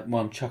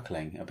I'm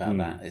chuckling about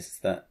that is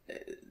that,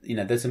 you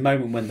know, there's a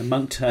moment when the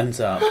monk turns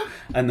up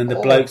and then the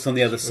bloke's on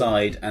the other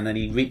side and then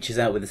he reaches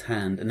out with his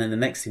hand and then the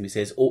next thing he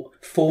says,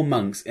 4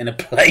 monks in a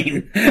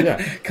plane.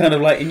 Kind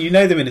of like, and you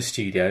know they're in a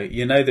studio,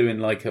 you know they're in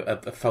like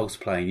a false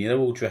plane, you know,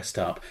 all dressed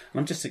up. And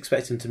I'm just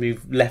expecting them to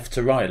move left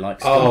to right like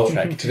Star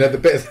Trek. Do you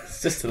know,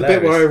 it's just the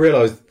bit where I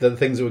realised that the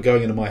things that were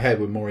going into my head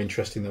were more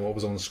interesting than what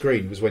was on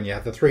screen was when you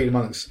had the 3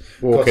 monks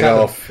walking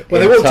off. When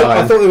they walked up,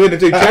 I thought they were going to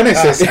do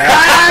Genesis.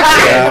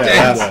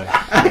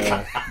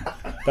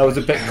 That was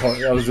a bit.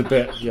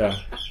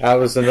 That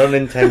was an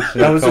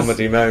unintentional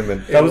comedy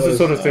moment. That was the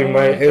sort of thing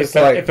where if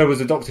there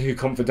was a Doctor Who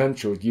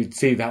Confidential, you'd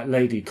see that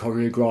lady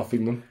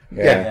choreographing them.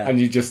 Yeah. And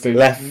you just think,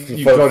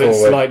 you've got it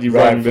slightly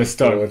wrong this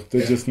time.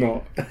 They're just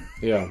not.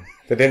 Yeah.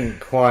 They didn't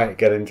quite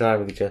get in time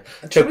with each other.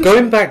 So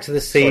going back to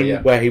the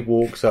scene where he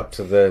walks up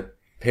to the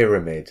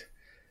pyramid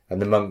and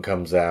the monk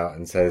comes out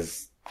and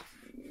says,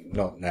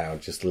 "Not now,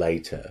 just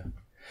later."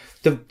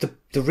 The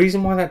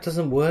reason why that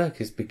doesn't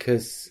work is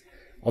because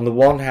on the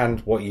one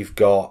hand, what you've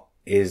got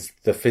is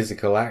the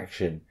physical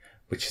action,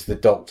 which is the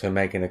Doctor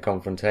making a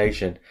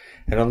confrontation.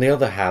 And on the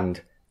other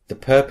hand, the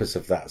purpose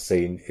of that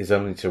scene is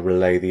only to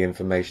relay the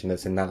information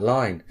that's in that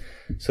line.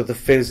 So the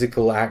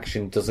physical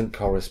action doesn't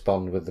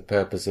correspond with the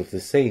purpose of the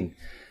scene.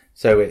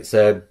 So it's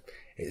a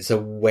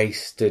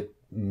wasted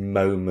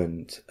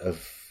moment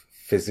of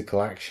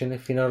physical action,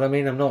 if you know what I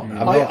mean. I'm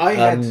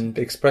not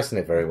expressing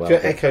it very well.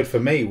 What echoed for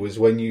me was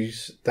when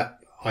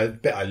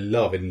I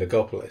love in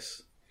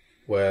Legopolis,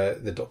 where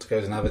the Doctor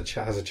goes and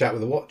has a chat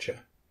with the Watcher.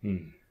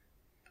 And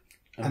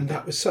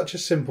that was such a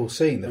simple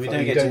scene. We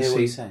don't get to hear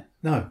what you say.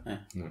 No.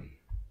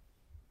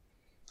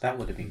 That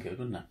would have been good,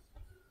 wouldn't it?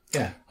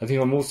 Yeah. I think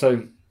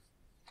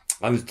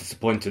I was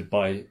disappointed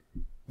by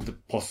the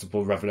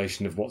possible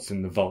revelation of what's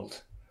in the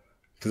vault.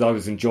 Because I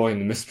was enjoying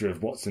the mystery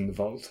of what's in the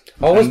vault.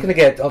 I was going to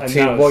get up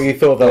to what you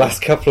thought the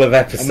last couple of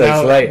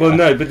episodes later. Well,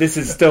 no, but this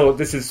is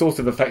sort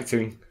of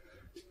affecting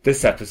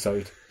this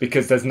episode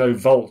because there's no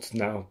vault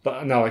now.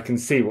 But now I can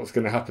see what's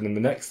going to happen in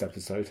the next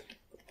episode.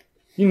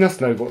 You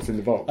must know what's in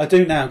the vault. I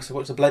do now because I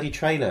watched a bloody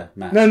trailer,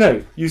 Matt.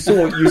 No, you saw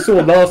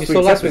last week's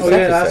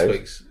episode. Last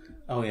week's.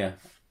 Oh yeah.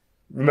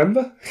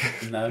 Remember?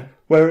 No.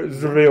 Where it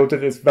was revealed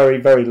that it's very,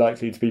 very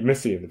likely to be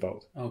Missy in the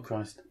vault. Oh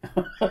Christ!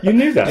 You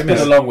knew that. It's been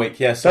a long week.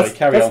 Yeah, sorry.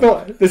 Carry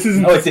on. This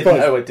isn't. I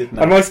didn't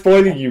know. Am I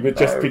spoiling you? But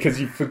just because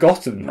you've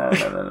forgotten? No,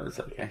 it's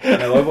okay.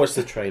 No, I watched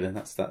the trailer.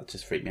 That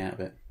just freaked me out a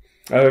bit.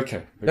 Oh,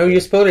 okay. No,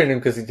 you're spoiling him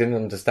because he didn't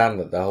understand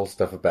that the whole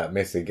stuff about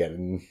Missy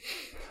getting.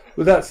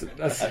 Well, that's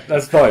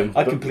fine.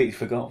 I completely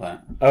forgot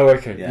that. Oh,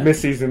 okay. Yeah.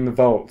 Missy's in the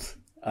vault.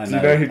 I know. Do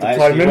you know who the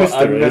Prime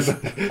Minister is?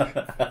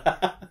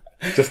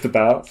 Just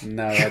about.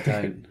 No, I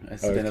don't.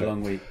 It's been a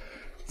long week.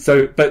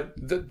 So, but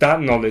that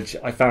knowledge,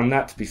 I found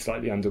that to be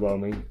slightly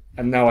underwhelming.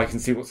 And now I can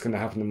see what's going to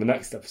happen in the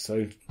next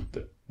episode.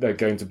 They're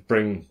going to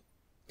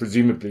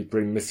presumably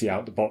bring Missy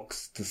out the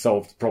box to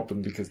solve the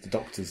problem because the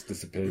Doctor's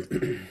disappeared.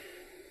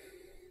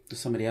 There's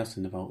somebody else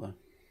in the vault, though.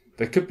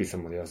 There could be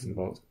somebody else in the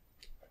vault.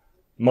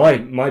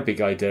 My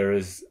big idea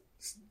is,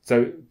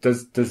 so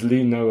does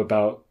Lee know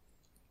about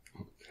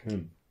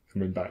him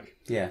coming back?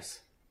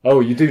 Yes. Oh,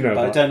 you do know.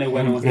 But I don't know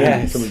when or how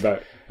he's coming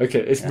back.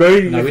 Okay, it's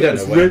very. No, we don't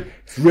know when.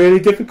 It's really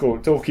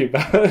difficult talking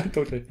about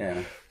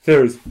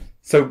theories.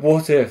 So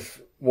what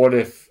if?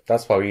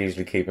 That's why we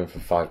usually keep him for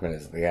 5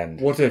 minutes at the end.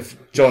 What if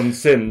John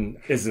Sin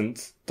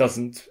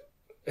doesn't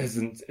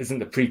isn't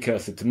the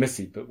precursor to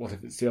Missy, but what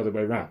if it's the other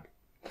way around?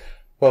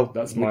 Well,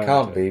 that's my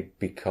can't idea. Be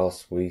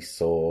because we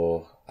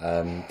saw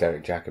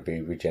Derek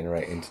Jacobi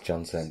regenerate into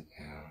Johnson.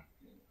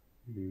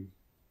 Yeah. Mm.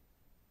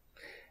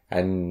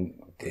 And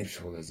I'm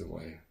sure there's a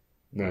way.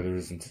 No, there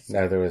isn't.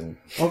 No, there isn't.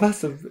 Oh,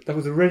 that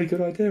was a really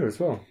good idea as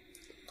well.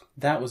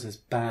 That was as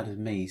bad as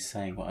me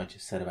saying what I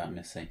just said about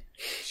Missy.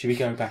 Should we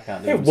go back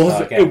out there? It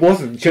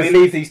wasn't. Should we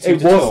leave these two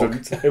to talk?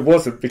 It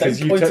wasn't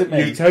because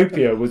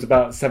Utopia was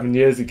about 7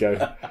 years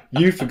ago.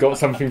 You forgot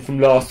something from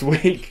last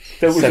week.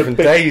 There was 7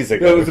 days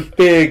ago. There was a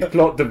big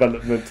plot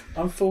development.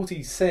 I'm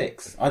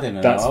 46. I don't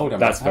know how old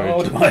am I. How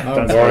old am I?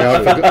 Don't worry,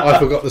 I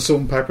forgot the salt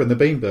and pepper and the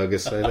bean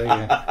burgers. So there you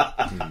go.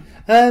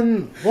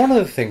 One of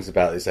the things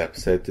about this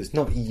episode that's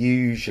not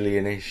usually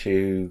an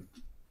issue,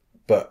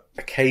 but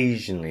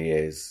occasionally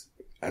is.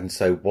 And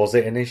so, was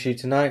it an issue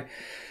tonight?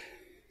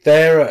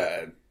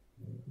 In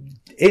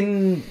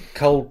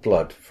Cold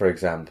Blood, for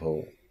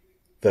example,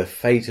 the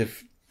fate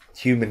of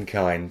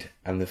humankind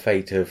and the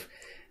fate of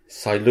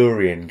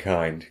Silurian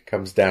kind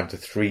comes down to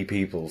 3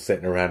 people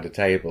sitting around a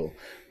table,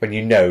 when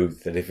you know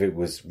that if it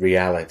was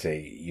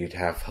reality, you'd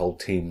have whole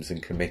teams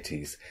and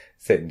committees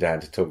sitting down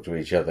to talk to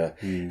each other.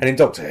 And in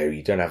Doctor Who,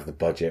 you don't have the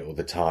budget or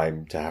the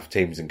time to have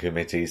teams and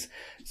committees.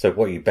 So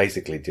what you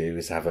basically do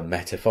is have a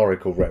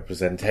metaphorical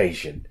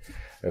representation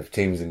of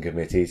teams and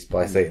committees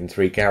by sitting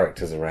 3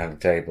 characters around a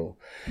table.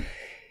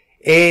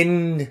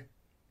 In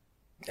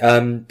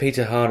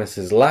Peter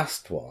Harness's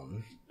last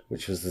one,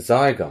 which was the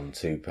Zygon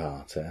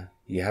 2-parter,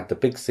 you had the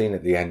big scene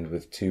at the end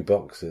with 2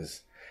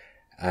 boxes,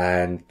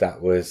 and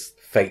that was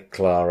fake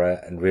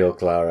Clara and real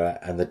Clara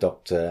and the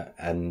Doctor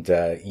and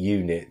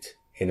Unit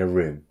in a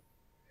room.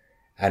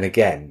 And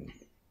again,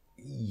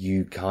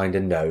 you kind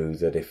of know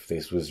that if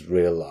this was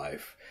real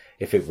life,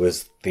 if it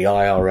was the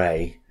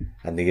IRA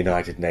and the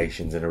United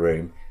Nations in a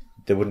room,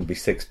 there wouldn't be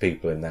 6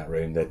 people in that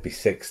room, there'd be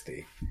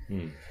 60.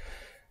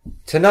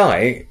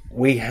 Tonight,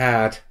 we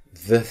had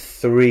the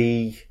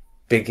 3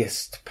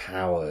 biggest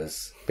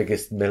powers,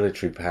 biggest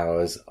military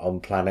powers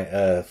on planet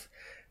Earth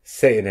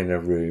sitting in a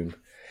room.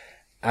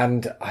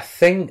 And I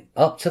think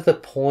up to the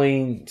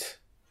point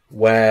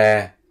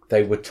where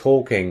they were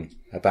talking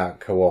about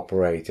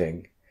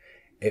cooperating,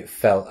 it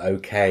felt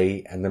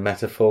okay and the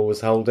metaphor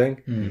was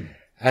holding.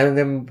 And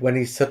then when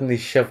he suddenly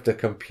shoved a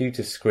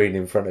computer screen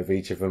in front of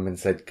each of them and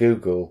said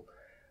Google,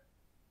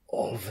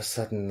 all of a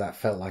sudden that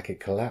felt like it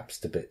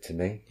collapsed a bit to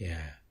me.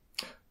 Yeah.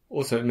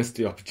 Also, it missed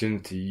the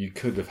opportunity. You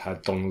could have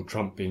had Donald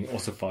Trump being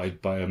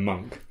ossified by a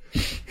monk.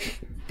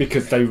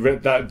 Because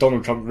that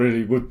Donald Trump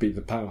really would be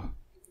the power.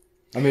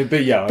 I mean,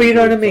 but yeah. But you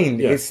know what I mean?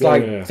 It's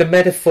the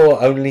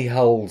metaphor only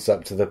holds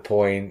up to the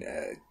point,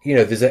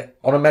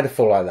 on a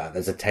metaphor like that,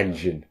 there's a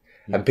tension.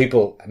 And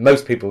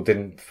most people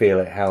didn't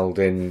feel it held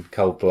in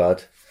Cold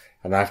Blood.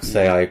 And I have to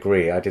say, I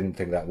agree. I didn't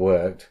think that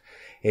worked.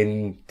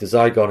 In the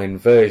Zygon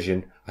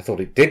inversion, I thought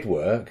it did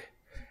work.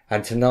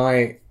 And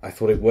tonight, I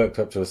thought it worked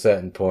up to a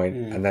certain point,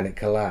 and then it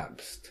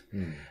collapsed.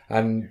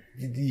 And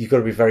you've got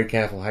to be very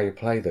careful how you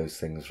play those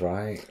things,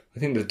 right? I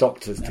think the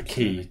Doctor's the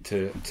key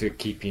to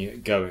keeping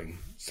it going.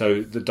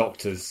 So the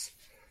Doctor's,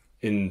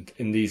 in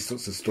these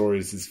sorts of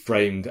stories, is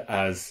framed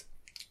as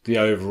the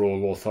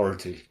overall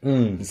authority.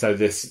 And so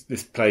this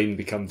plane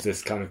becomes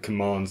this kind of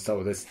command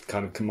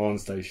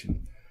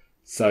station.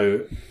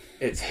 So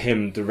it's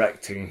him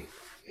directing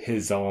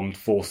his armed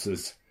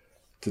forces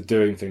to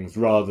doing things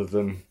rather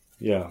than,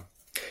 But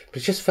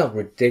it just felt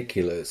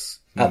ridiculous.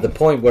 At the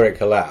point where it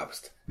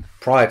collapsed,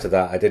 prior to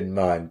that I didn't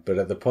mind, but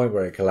at the point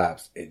where it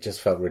collapsed, it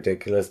just felt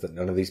ridiculous that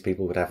none of these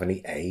people would have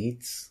any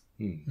aids.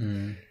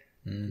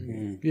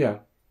 Yeah.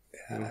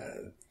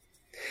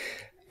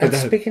 And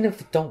speaking of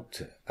the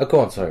Doctor... Oh, go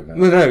on, sorry, man.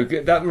 No,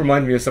 that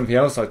reminded me of something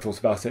else I thought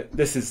about it.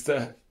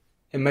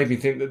 It made me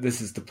think that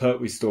this is the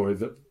Pertwee story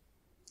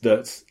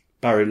that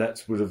Barry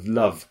Letts would have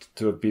loved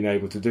to have been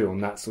able to do on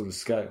that sort of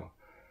scale.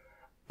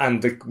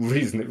 And the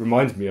reason it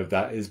reminded me of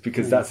that is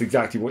because that's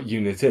exactly what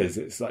UNIT is.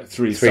 It's like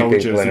 3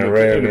 soldiers in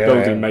a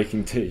building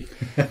making tea.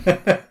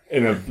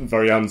 In a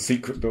very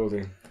unsecret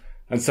building.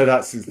 And so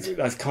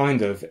that's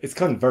kind of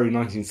very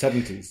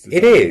 1970s.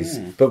 It is,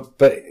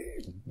 but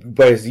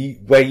whereas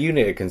where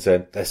UNIT are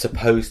concerned, they're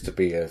supposed to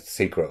be a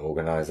secret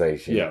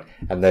organisation,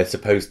 and they're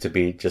supposed to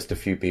be just a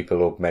few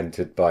people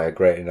augmented by a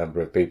greater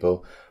number of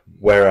people.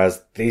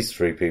 Whereas these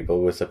 3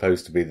 people were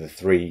supposed to be the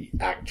 3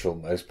 actual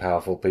most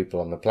powerful people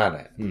on the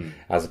planet,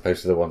 as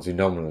opposed to the ones who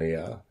nominally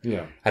are.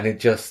 Yeah, and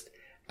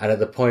at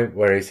the point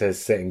where he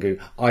says sit and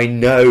Google, I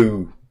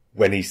know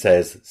when he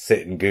says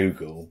sit and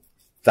Google,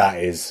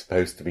 that is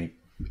supposed to be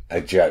a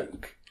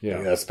joke.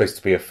 Yeah, that's supposed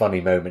to be a funny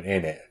moment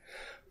in it.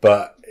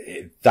 But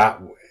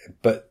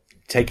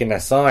taking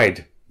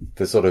aside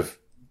the sort of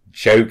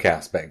joke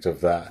aspect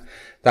of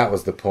that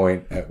was the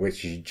point at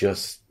which you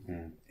just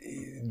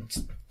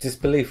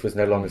disbelief was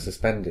no longer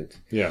suspended.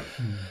 Yeah.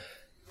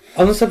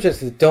 On the subject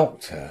of the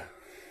Doctor,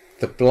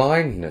 the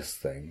blindness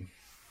thing,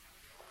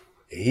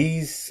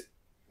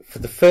 for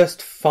the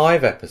first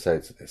 5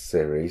 episodes of this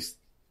series,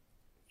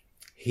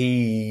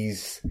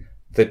 he's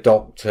the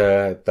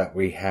Doctor that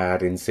we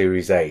had in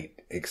Series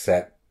 8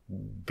 except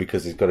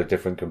because he's got a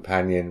different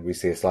companion, we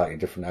see a slightly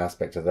different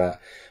aspect of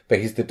that. But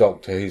he's the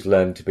Doctor who's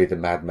learned to be the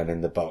madman in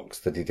the box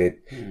that he did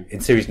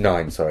in Series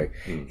 9,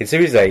 In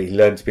Series 8, he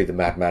learned to be the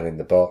madman in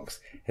the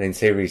box, and in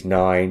Series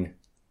 9,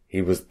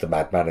 he was the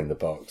madman in the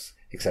box,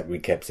 except we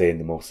kept seeing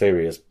the more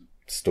serious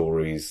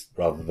stories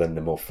rather than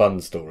the more fun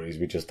stories.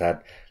 We just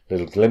had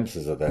little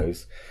glimpses of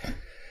those.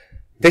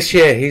 This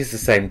year, he's the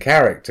same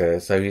character,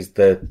 so he's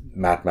the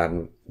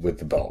madman with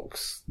the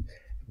box.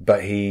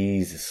 But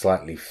he's a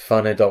slightly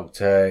funner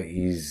Doctor.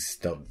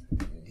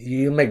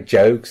 He'll make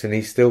jokes, and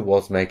he still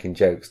was making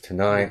jokes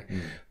tonight.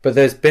 But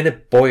there's been a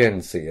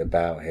buoyancy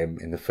about him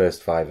in the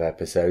first 5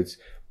 episodes,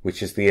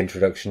 which is the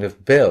introduction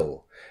of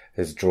Bill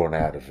has drawn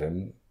out of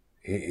him.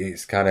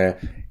 It's kind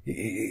of,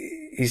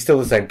 he's still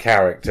the same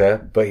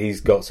character, but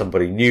he's got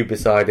somebody new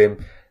beside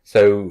him.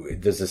 So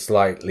there's a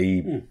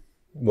slightly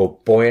more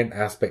buoyant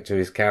aspect to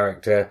his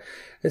character.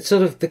 It's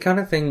sort of the kind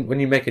of thing, when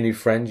you make a new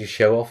friend, you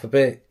show off a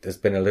bit. There's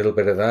been a little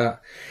bit of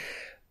that.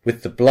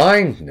 With the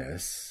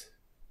blindness,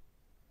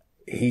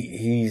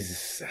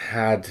 he's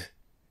had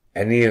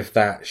any of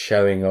that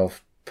showing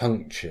off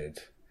punctured.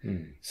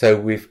 So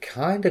we've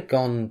kind of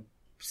gone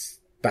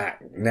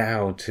back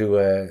now to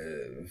a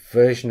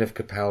version of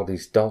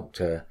Capaldi's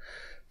Doctor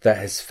that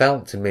has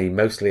felt to me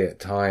mostly at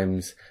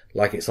times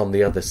like it's on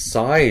the other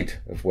side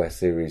of where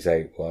Series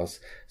 8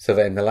 was. So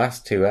that in the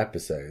last 2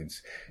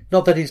 episodes,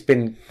 not that he's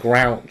been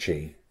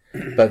grouchy,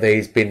 but that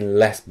he's been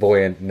less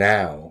buoyant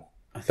now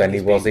than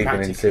he was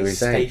even in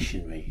Series 8.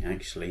 Stationary,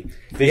 actually.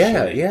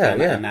 Visually,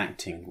 an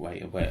acting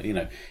way, where, you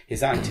know,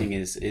 his acting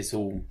is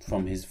all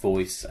from his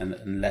voice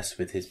and less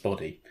with his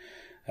body.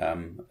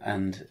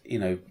 And, you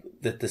know,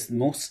 the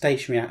more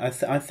stationary,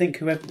 I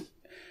think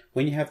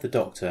when you have the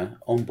Doctor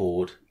on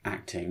board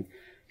acting,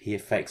 he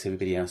affects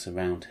everybody else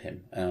around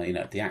him. You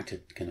know, the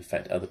actor can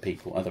affect other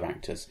people, other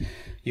actors.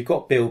 You've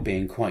got Bill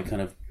being quite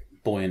kind of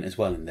buoyant as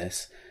well in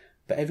this,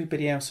 but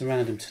everybody else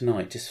around him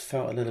tonight just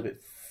felt a little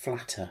bit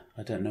flatter.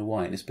 I don't know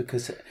why. And it's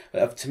because,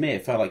 to me,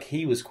 it felt like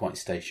he was quite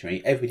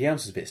stationary. Everybody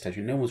else was a bit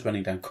stationary. No one was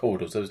running down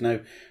corridors. There was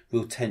no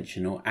real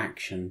tension or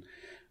action,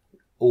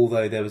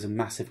 although there was a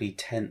massively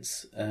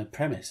tense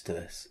premise to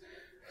this.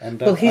 And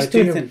he's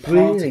doing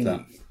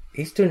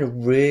a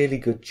really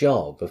good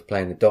job of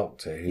playing a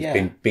Doctor who's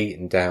been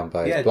beaten down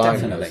by his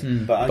blindness.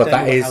 But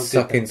that is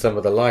sucking some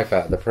of the life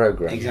out of the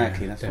programme.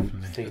 Exactly, that's what I'm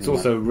thinking. It's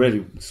also a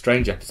really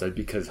strange episode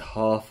because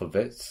half of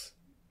it,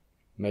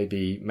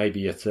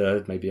 maybe a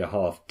third, maybe a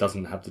half,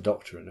 doesn't have the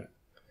Doctor in it.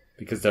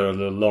 Because there are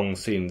the long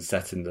scenes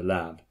set in the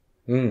lab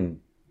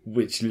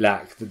which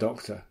lack the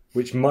Doctor,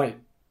 which might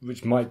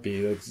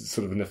be a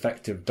sort of an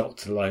effective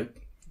Doctor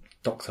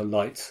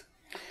Light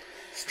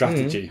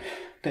strategy.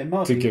 But it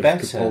might be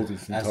better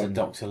as a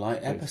Doctor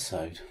Light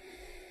episode,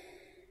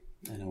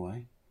 in a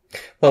way.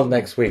 Well,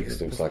 next week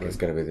it looks like it's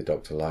going to be the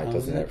Doctor Light,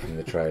 doesn't it, from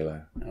the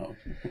trailer?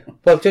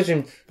 Well,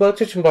 judging by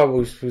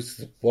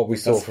what we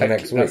saw from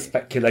next week, that's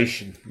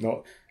speculation,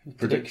 not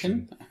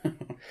prediction.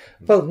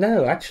 Well,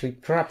 no, actually,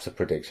 perhaps a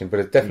prediction,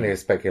 but it's definitely a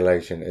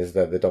speculation. Is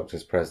that the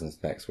Doctor's presence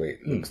next week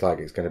looks like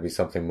it's going to be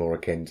something more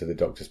akin to the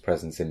Doctor's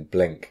presence in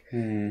Blink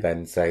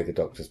than, say, the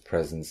Doctor's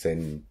presence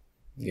in,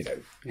 you know,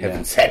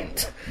 Heaven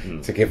Sent,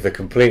 to give the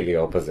completely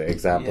opposite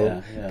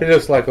example. But it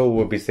looks like all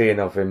we'll be seeing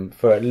of him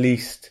for at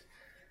least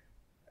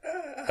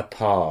a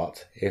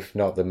part, if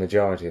not the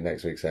majority of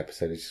next week's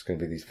episode, is just going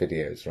to be these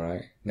videos,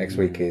 right? Next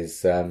week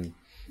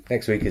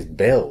is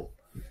Bill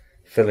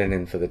filling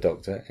in for the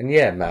Doctor. And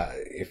yeah, Matt,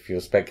 if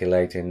you're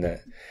speculating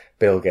that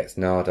Bill gets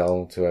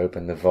Nardole to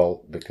open the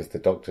vault because the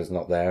Doctor's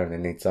not there and they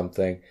need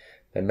something,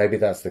 then maybe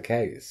that's the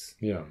case.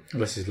 Yeah.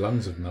 Unless his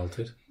lungs have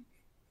melted.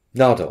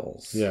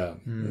 Nardoles. Yeah,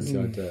 that's the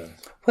idea.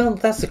 Well,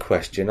 that's a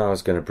question I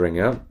was going to bring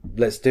up.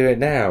 Let's do it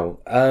now.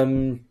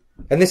 And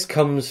this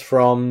comes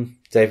from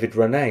David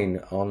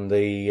Ronayne on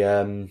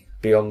the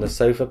Beyond the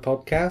Sofa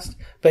podcast.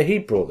 But he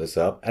brought this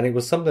up, and it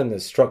was something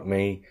that struck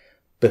me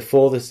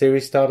before the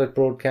series started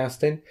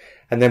broadcasting.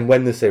 And then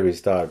when the series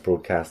started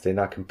broadcasting,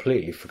 I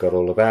completely forgot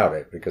all about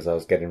it because I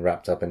was getting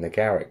wrapped up in the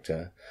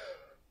character.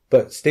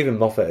 But Stephen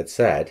Moffat had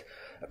said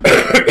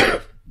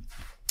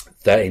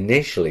that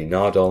initially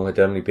Nardole had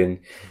only been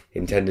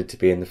intended to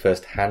be in the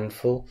first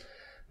handful.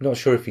 I'm not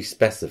sure if he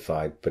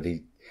specified, but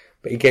he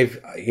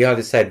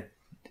either said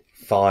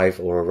 5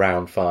 or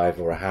around 5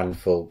 or a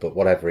handful, but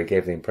whatever, he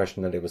gave the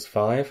impression that it was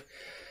 5.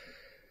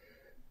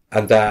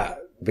 And that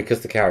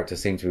because the character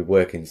seemed to be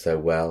working so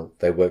well,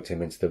 they worked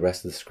him into the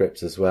rest of the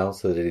scripts as well,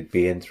 so that he'd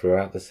be in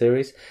throughout the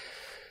series.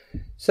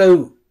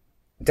 So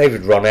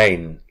David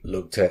Ronayne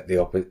looked at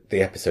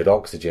the episode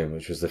Oxygen,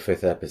 which was the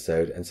 5th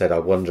episode, and said, I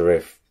wonder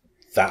if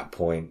that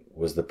point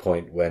was the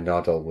point where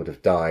Nardole would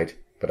have died,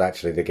 but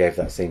actually they gave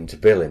that scene to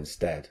Bill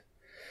instead.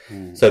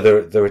 So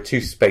there are 2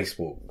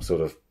 spacewalk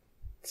sort of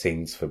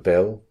scenes for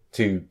Bill,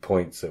 2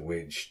 points at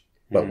which,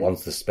 well,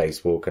 one's the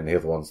spacewalk and the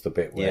other one's the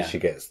bit where she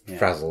gets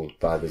frazzled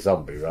by the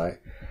zombie, right?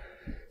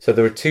 So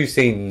there are 2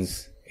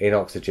 scenes in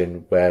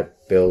Oxygen where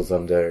Bill's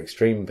under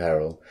extreme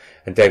peril,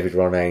 and David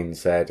Ronayne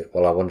said,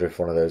 well, I wonder if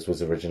one of those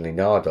was originally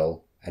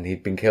Nardole and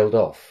he'd been killed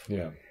off.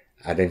 Yeah.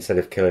 And instead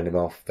of killing him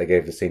off, they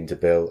gave the scene to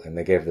Bill, and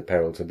they gave the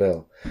peril to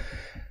Bill.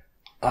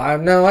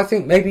 No, I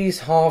think maybe he's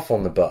half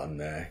on the button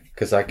there,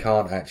 because I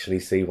can't actually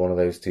see one of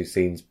those two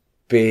scenes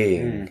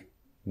being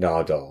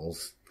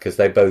Nardol's, because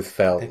they both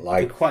felt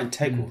they're quite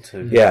integral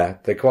to... Yeah,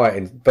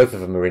 both of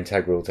them are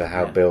integral to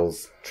how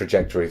Bill's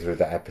trajectory through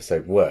that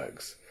episode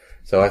works.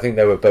 So I think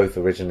they were both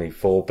originally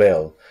for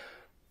Bill.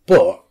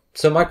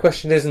 So my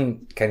question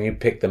isn't, can you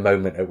pick the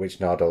moment at which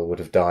Nardole would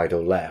have died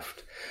or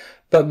left?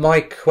 But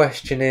my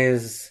question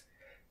is,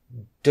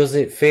 does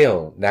it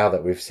feel, now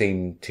that we've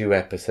seen 2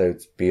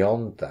 episodes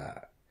beyond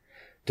that,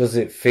 does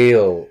it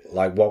feel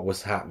like what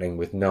was happening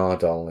with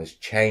Nardole has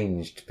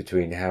changed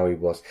between how he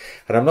was?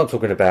 And I'm not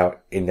talking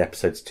about in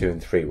episodes 2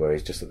 and 3 where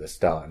he's just at the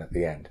start and at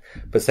the end.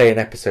 But say in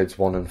episodes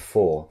 1 and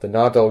 4, the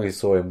Nardole you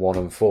saw in 1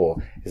 and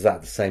 4, is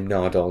that the same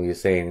Nardole you're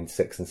seeing in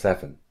 6 and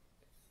 7?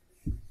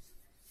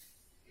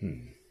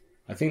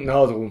 I think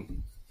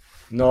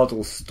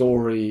Nardol's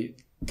story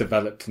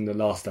developed in the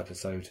last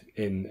episode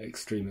in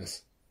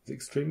Extremis. Is it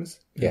Extremis?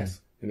 Yes.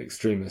 In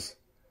Extremis.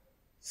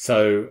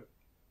 So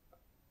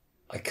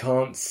I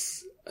can't...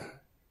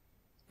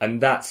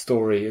 And that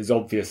story is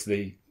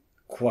obviously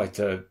quite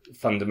a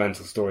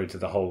fundamental story to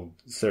the whole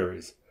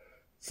series.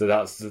 So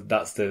that's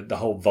the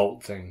whole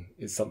Vault thing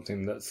is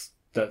something that's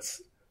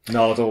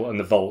Nardole and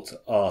the Vault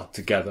are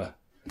together.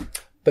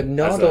 But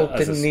Nardole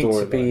didn't need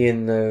to be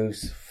in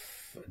those...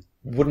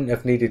 Wouldn't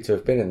have needed to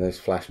have been in those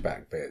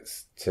flashback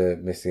bits to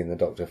Missy and the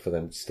Doctor for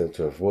them still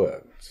to have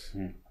worked.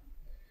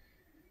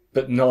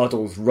 But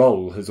Nardole's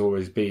role has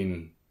always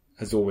been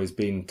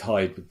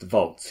tied with the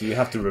Vault, so you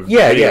have to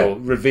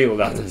reveal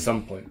that at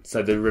some point.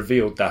 So they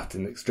revealed that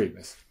in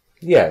Extremis.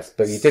 Yes,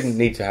 but you didn't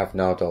need to have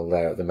Nardole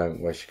there at the moment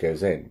where she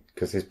goes in,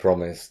 because his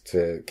promise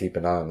to keep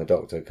an eye on the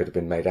Doctor could have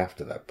been made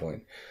after that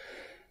point.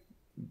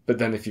 But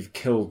then if you've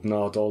killed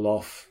Nardole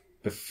off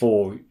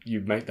before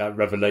you make that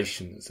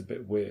revelation, it's a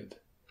bit weird.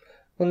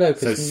 Well, no,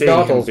 because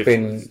Nardole's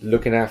been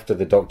looking after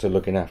the Doctor,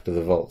 looking after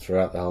the Vault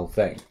throughout the whole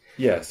thing.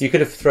 Yes. You could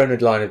have thrown a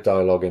line of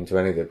dialogue into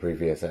any of the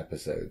previous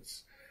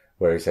episodes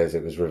where he says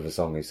it was River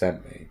Song who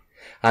sent me.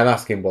 I'm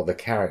asking what the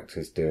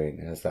character's doing.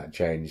 Has that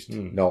changed?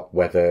 Not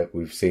whether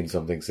we've seen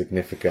something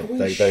significant.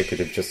 They could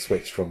have just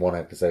switched from one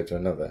episode to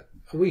another.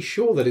 Are we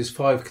sure that it's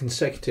 5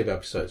 consecutive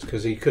episodes?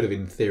 Because he could have,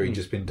 in theory,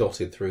 just been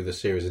dotted through the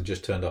series and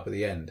just turned up at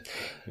the end.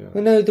 Yeah.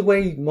 Well, no, the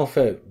way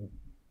Moffat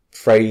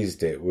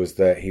phrased it was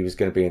that he was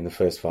going to be in the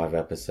first 5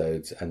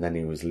 episodes and then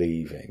he was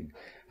leaving,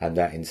 and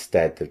that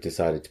instead they've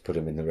decided to put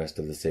him in the rest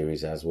of the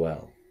series as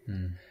well.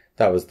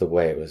 That was the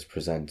way it was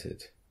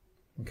presented.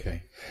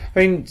 Okay. I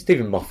mean,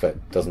 Stephen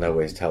Moffat doesn't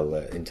always tell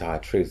the entire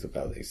truth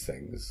about these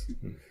things,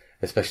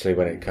 especially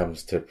when it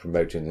comes to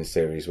promoting the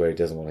series where he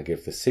doesn't want to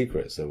give the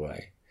secrets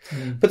away.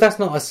 But that's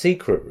not a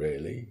secret,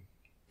 really.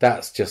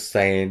 That's just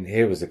saying,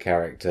 here was a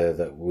character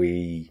that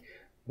we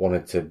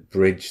wanted to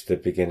bridge the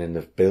beginning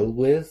of Bill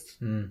with,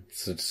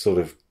 so to sort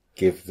of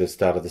give the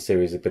start of the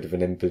series a bit of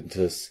an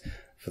impetus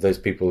for those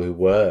people who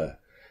were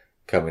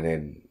coming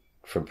in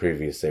from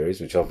previous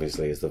series, which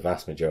obviously is the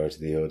vast majority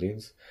of the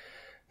audience.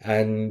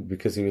 And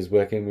because he was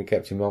working, we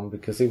kept him on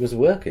because he was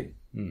working.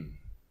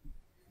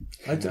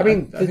 I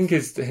think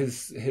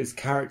his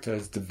character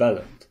has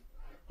developed.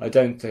 I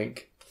don't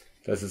think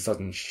there's a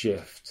sudden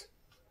shift.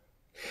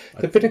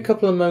 There've been a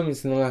couple of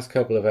moments in the last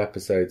couple of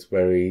episodes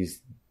where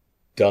he's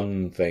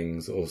done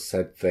things or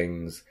said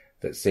things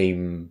that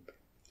seem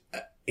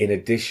in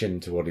addition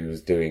to what he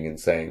was doing and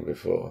saying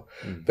before.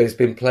 But it's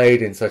been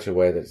played in such a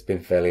way that it's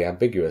been fairly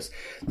ambiguous.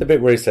 The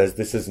bit where he says,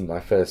 "This isn't my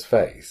first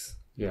face."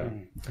 Yeah.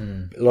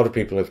 A lot of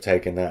people have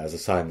taken that as a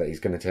sign that he's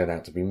going to turn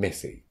out to be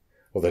Missy,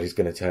 or that he's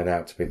going to turn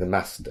out to be the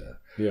Master,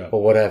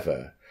 or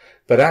whatever.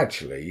 But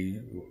actually,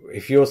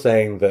 if you're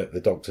saying that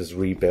the Doctor's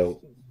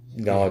rebuilt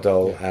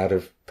Nardole out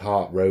of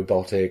part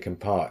robotic and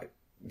part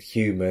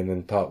human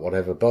and part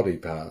whatever body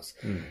parts,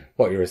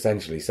 what you're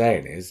essentially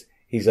saying is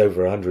he's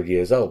over 100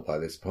 years old by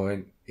this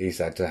point. He's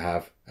had to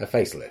have a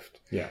facelift.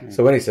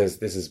 So when he says,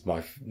 "This is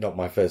not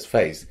my first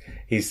face,"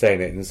 he's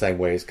saying it in the same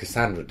way as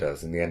Cassandra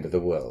does in The End of the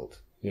World.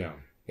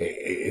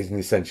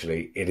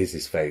 Essentially, it is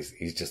his face.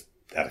 He's just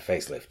had a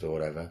facelift or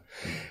whatever.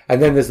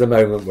 And then there's the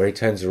moment where he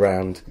turns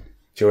around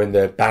during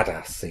the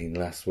badass scene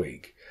last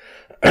week,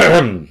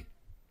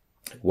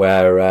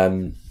 where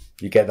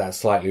you get that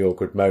slightly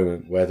awkward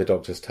moment where the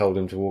Doctor's told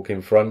him to walk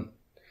in front,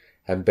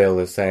 and Bill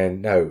is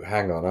saying, "No,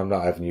 hang on, I'm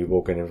not having you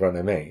walking in front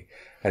of me."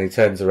 And he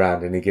turns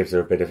around and he gives her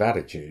a bit of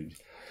attitude.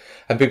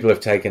 And people have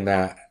taken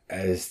that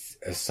as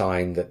a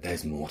sign that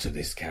there's more to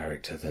this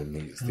character than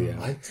meets the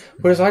eye.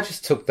 Whereas I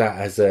just took that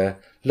as a,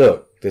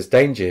 look, there's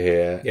danger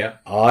here.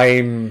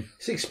 I'm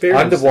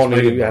the one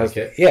who has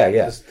it.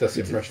 That's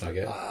the impression I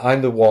get.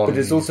 I'm the one. But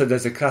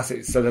there's a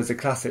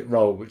classic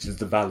role, which is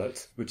the valet,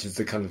 which is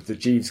the kind of the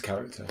Jeeves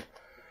character.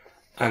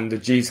 And the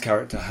Jeeves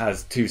character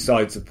has 2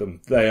 sides of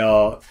them. They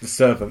are the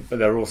servant, but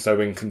they're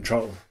also in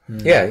control.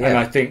 And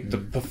I think the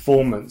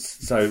performance,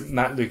 so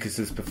Matt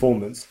Lucas's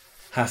performance,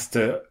 has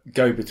to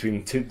go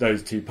between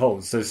those 2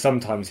 poles. So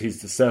sometimes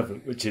he's the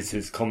servant, which is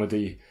his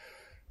comedy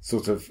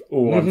sort of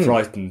I'm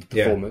frightened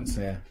performance.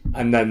 Yeah.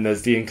 And then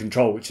there's the In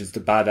Control, which is the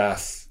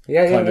badass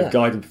kind of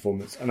guiding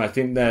performance. And I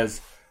think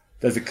there's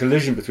a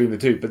collision between the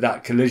two, but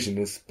that collision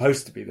is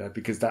supposed to be there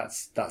because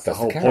that's the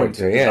whole point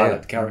of the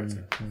ballad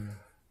character.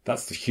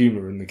 That's the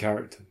humour in the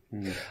character.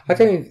 I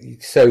don't.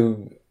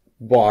 So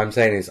what I'm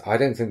saying is, I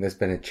don't think there's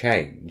been a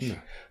change.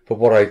 But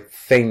what I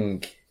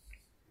think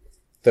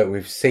that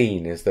we've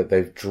seen is that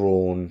they've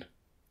drawn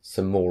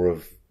some more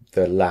of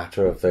the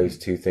latter of those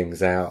two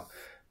things out,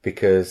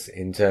 because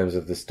in terms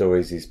of the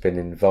stories he's been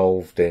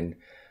involved in,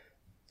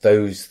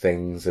 those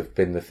things have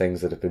been the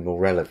things that have been more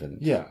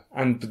relevant. Yeah,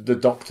 and the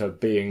Doctor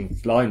being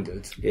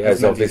blinded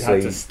has obviously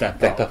had to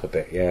step up a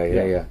bit.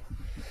 Yeah.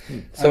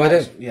 So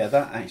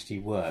that actually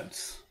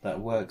works. That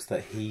works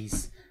that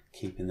he's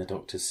keeping the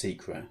Doctor's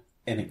secret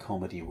in a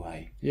comedy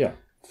way. Yeah.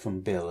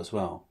 From Bill as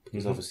well,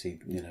 because obviously,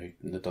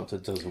 the Doctor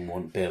doesn't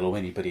want Bill or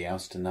anybody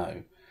else to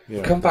know.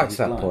 We'll come back to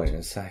that point in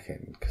a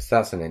second, because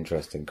that's an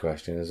interesting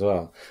question as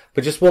well.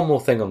 But just one more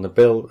thing on the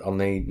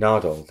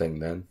Nardole thing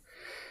then.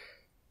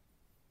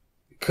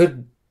 There's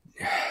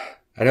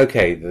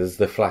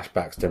the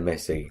flashbacks to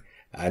Missy,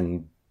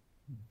 and,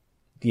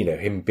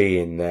 him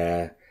being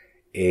there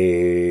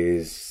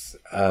is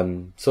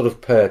sort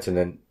of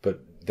pertinent, but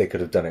they could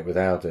have done it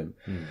without him.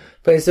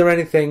 But is there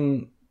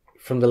anything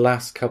from the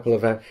last couple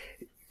of...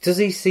 does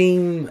he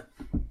seem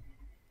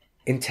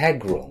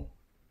integral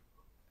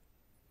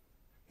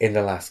in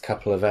the last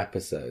couple of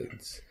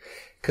episodes?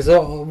 Because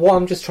what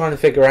I'm just trying to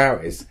figure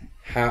out is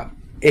how,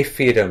 if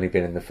he had only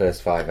been in the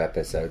first 5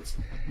 episodes,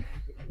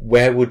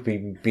 where would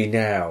we be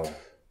now?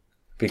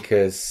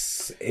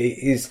 Because it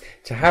is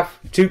to have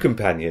 2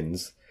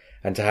 companions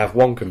and to have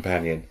 1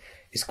 companion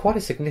is quite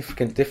a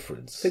significant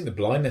difference. I think the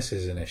blindness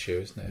is an issue,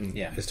 isn't it?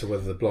 Yeah. As to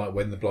whether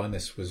when the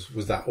blindness was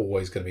that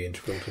always going to be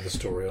integral to the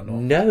story or not?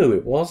 No,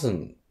 it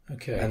wasn't.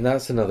 Okay. And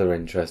that's another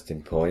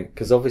interesting point,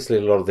 because obviously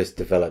a lot of this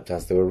developed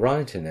as they were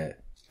writing it.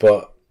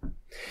 But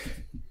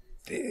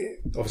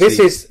this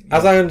is,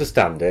 as I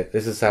understand it,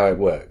 this is how it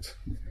worked.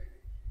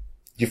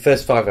 Your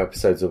first 5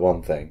 episodes are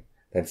one thing,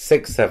 then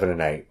 6, 7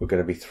 and 8 were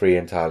going to be 3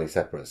 entirely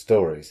separate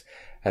stories.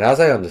 And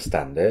as I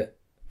understand it,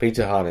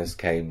 Peter Harness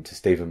came to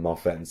Stephen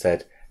Moffat and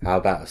said, how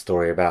about a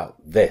story about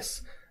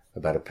this?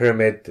 About a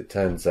pyramid that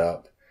turns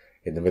up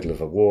in the middle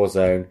of a war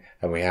zone,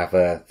 and we have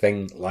a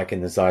thing like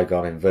in the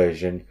Zygon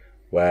inversion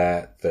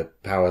where the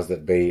powers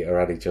that be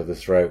are at each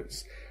other's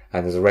throats,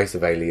 and there's a race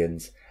of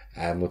aliens,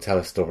 and we'll tell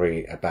a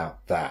story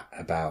about that,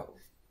 about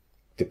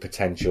the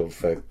potential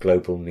for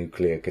global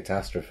nuclear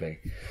catastrophe.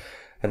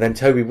 And then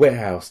Toby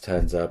Whithouse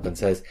turns up and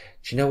says,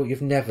 do you know what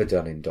you've never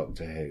done in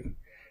Doctor Who?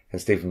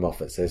 And Stephen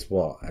Moffat says,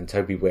 what? And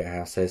Toby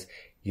Whithouse says,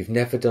 you've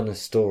never done a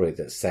story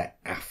that's set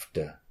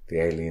after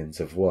the aliens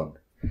have won.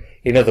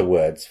 In other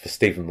words, for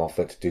Stephen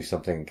Moffat to do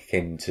something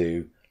akin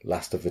to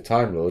Last of the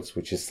Time Lords,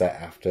 which is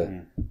set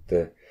after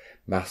the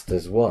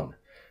Masters won.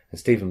 And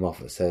Stephen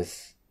Moffat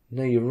says,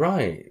 no, you're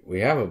right,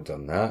 we haven't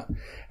done that.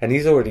 And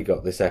he's already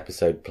got this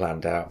episode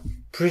planned out,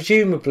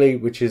 presumably,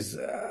 which is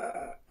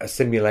a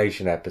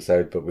simulation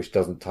episode, but which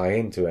doesn't tie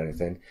into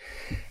anything.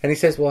 And he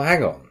says, well,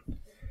 hang on.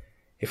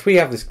 If we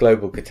have this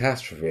global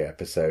catastrophe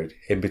episode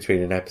in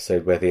between an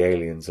episode where the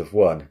aliens have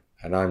won,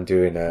 and I'm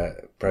doing a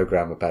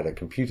program about a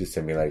computer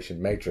simulation,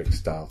 Matrix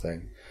style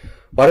thing,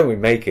 why don't we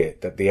make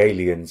it that the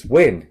aliens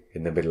win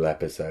in the middle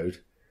episode,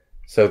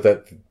 so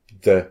that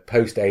the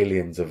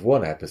post-aliens have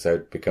won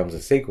episode becomes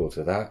a sequel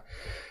to that?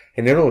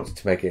 And in order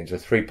to make it into a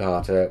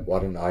 3-parter, why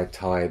don't I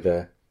tie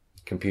the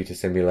computer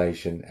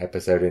simulation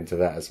episode into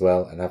that as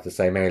well and have the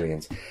same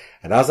aliens?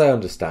 And as I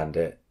understand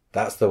it,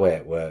 that's the way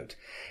it worked.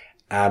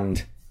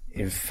 And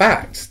in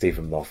fact,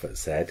 Stephen Moffat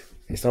said,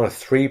 it's not a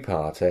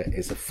 3-parter,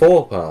 it's a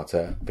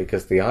 4-parter,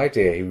 because the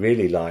idea he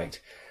really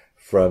liked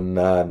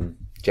from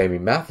Jamie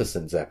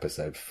Matheson's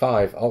episode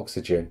 5,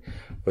 Oxygen,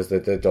 was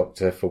that the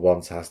Doctor for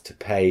once has to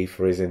pay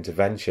for his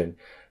intervention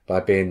by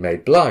being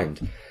made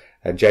blind.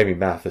 And Jamie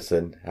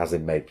Matheson has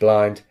him made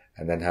blind,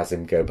 and then has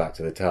him go back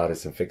to the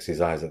TARDIS and fix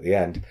his eyes at the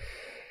end.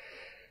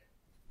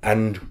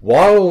 And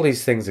while all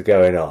these things are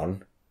going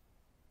on,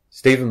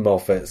 Stephen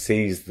Moffat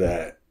sees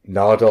that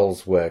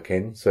Nardole's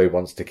working, so he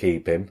wants to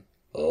keep him,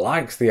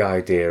 likes the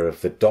idea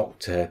of the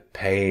Doctor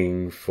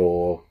paying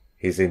for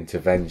his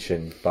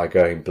intervention by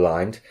going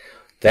blind,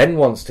 then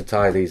wants to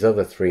tie these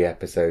other 3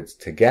 episodes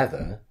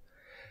together,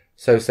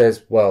 so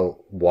says,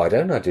 well, why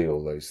don't I do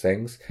all those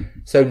things?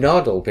 So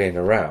Nardole being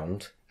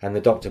around and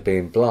the Doctor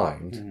being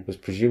blind was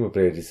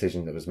presumably a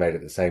decision that was made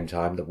at the same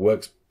time that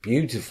works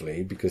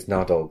beautifully, because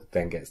Nardole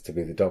then gets to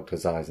be the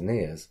Doctor's eyes and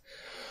ears.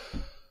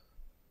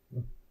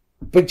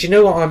 But do you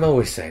know what I'm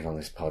always saying on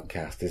this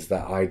podcast is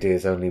that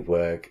ideas only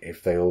work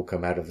if they all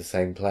come out of the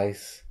same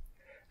place.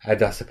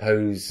 And I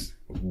suppose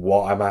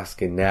what I'm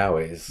asking now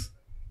is,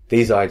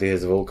 these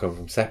ideas have all come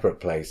from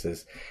separate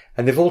places,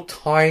 and they've all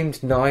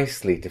timed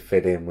nicely to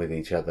fit in with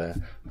each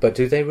other, but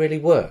do they really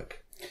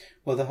work?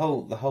 Well, the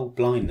whole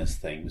blindness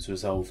thing was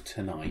resolved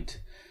tonight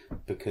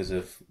because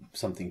of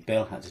something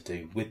Bill had to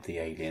do with the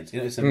aliens.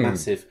 It's a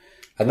massive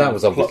And that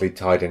was obviously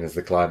tied in as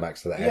the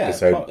climax of that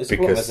episode. It's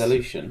because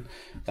resolution.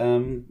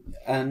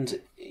 And,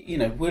 you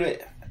know,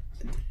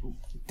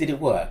 did it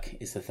work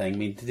is the thing. I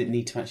mean, did he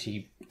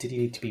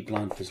need to be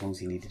blind for as long as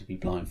he needed to be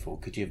blind for?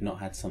 Could you have not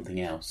had something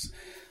else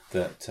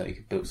that you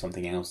could build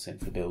something else in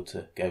for Bill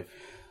to go...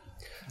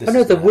 I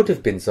know there would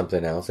have been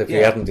something else if he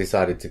hadn't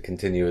decided to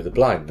continue with the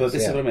blindness. But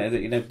this is what I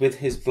mean. You know, with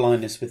his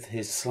blindness, with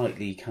his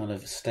slightly kind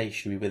of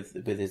stationary, with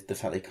the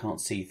fact that he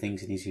can't see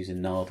things and he's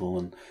using Nardal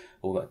and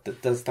all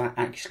that. Does that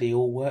actually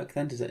all work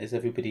then? Is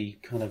everybody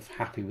kind of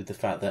happy with the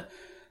fact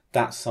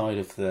that side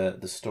of the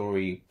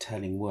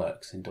storytelling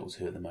works in Doctor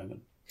Who at the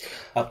moment?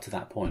 Up to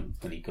that point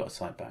when he got a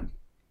sight back.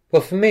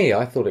 Well, for me,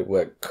 I thought it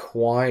worked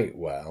quite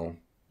well.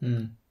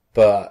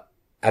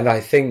 And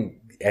I think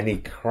any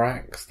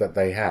cracks that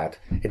they had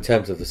in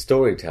terms of the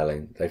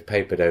storytelling, they've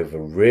papered over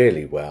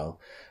really well,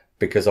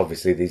 because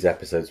obviously these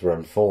episodes were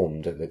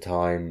unformed at the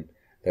time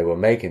they were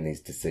making these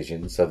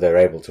decisions, so they're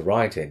able to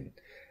write in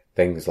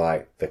things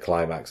like the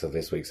climax of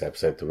this week's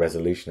episode, the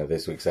resolution of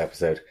this week's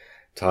episode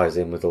ties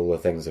in with all the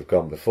things that have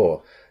gone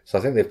before. So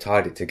I think they've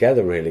tied it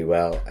together really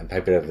well and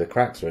papered over the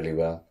cracks really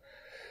well.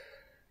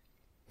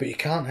 But I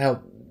can't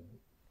help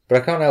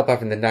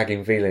having the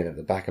nagging feeling at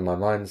the back of my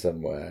mind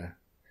somewhere.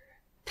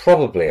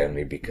 Probably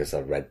only because I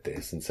read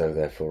this, and so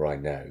therefore I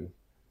know.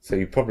 So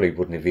you probably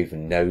wouldn't have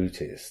even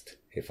noticed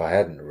if I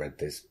hadn't read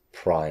this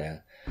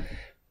prior.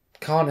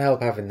 Can't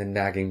help having the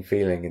nagging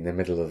feeling in the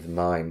middle of the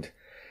mind,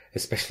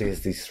 especially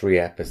as these 3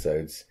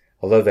 episodes,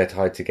 although they're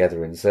tied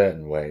together in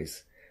certain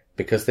ways,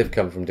 because they've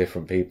come from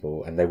different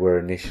people and they were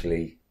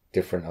initially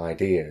different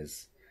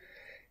ideas,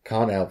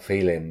 can't help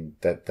feeling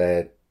that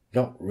they're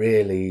not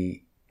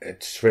really a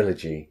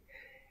trilogy.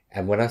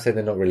 And when I say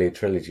they're not really a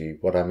trilogy,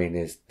 what I mean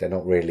is they're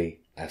not really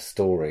a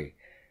story.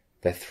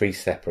 They're 3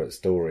 separate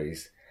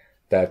stories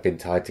that have been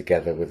tied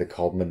together with a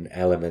common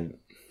element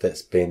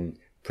that's been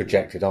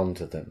projected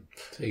onto them.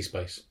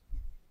 E-Space.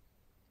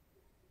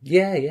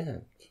 Yeah.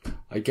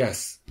 I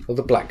guess. Or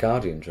the Black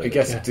Guardian trilogy.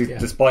 I guess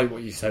despite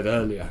what you said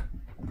earlier,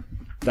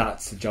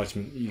 that's a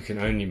judgment you can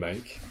only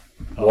make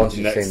once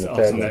after you've seen the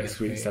third next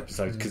week's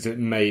episode, because it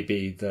may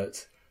be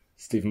that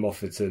Stephen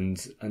Moffat and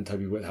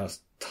Toby Whithouse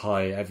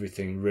tie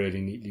everything really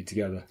neatly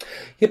together.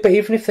 Yeah, but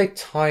even if they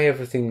tie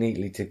everything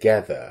neatly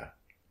together,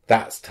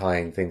 that's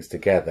tying things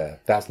together.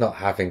 That's not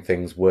having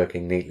things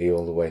working neatly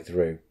all the way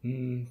through.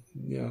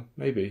 Yeah,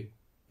 maybe.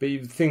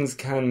 But things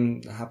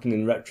can happen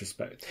in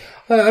retrospect.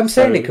 I'm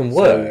saying it can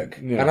work,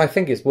 and I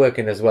think it's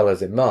working as well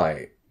as it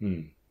might.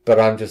 But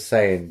I'm just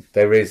saying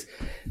there is...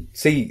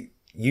 See,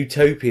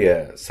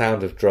 Utopia,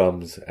 Sound of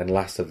Drums, and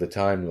Last of the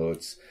Time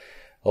Lords...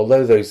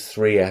 Although those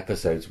 3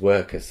 episodes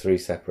work as 3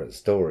 separate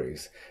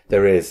stories,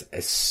 there is,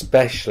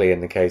 especially in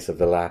the case of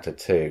the latter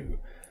 2,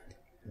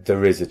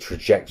 there is a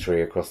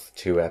trajectory across the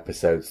 2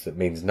 episodes that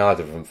means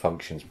neither of them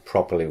functions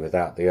properly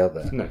without the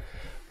other. No.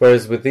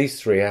 Whereas with these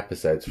 3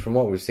 episodes, from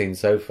what we've seen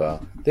so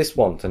far, this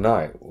one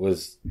tonight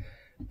was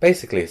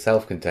basically a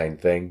self-contained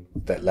thing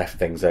that left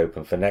things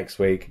open for next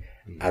week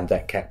and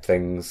that kept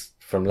things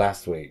from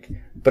last week.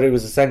 But it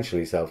was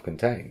essentially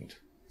self-contained.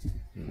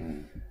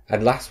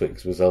 And last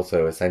week's was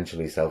also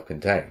essentially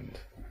self-contained.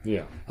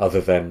 Yeah.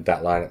 Other than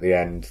that line at the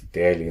end,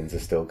 the aliens are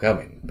still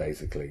coming,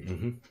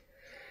 basically.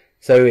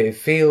 So it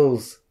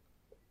feels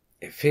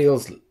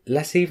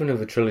less even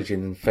of a trilogy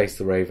than Face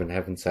the Raven,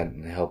 Heaven Sent,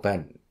 and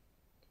Hellbent.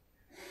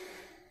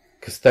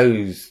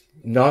 Because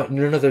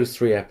none of those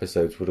 3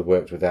 episodes would have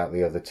worked without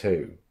the other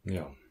 2.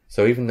 Yeah.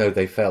 So even though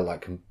they felt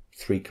like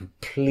 3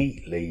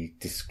 completely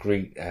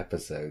discrete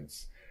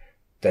episodes,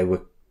 they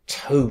were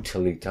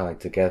totally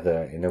tied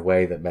together in a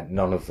way that meant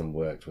none of them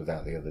worked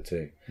without the other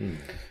 2.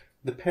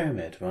 The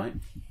pyramid, right?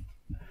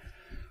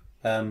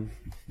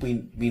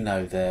 We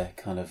know they're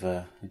kind of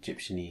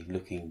Egyptian-y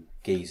looking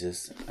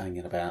geezers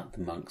hanging about,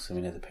 the monks, and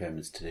we know the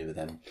pyramid's to do with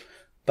them.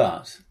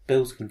 But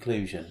Bill's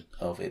conclusion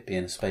of it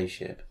being a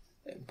spaceship,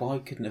 why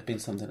couldn't it have been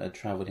something that had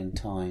travelled in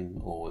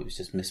time, or it was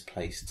just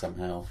misplaced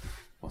somehow,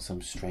 or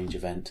some strange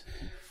event?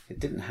 It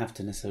didn't have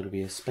to necessarily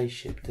be a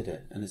spaceship, did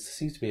it? And it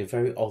seems to be a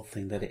very odd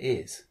thing that it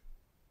is.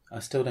 I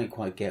still don't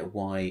quite get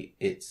why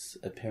it's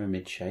a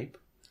pyramid shape.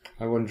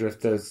 I wonder if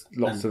there's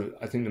lots of...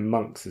 I think the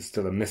monks is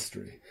still a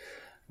mystery.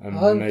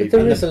 But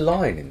there is a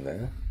line in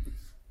there.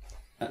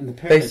 And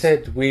they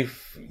said,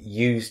 we've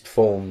used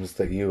forms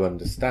that you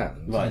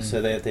understand. Right, so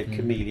they're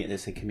chameleon.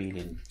 There's a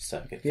chameleon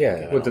circuit.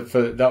 Yeah. Well,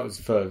 that was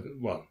for,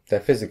 well...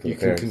 Their physical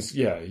appearance.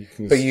 You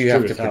can... But you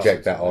have to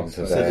project that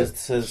onto their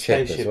So the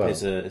ship spaceship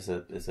as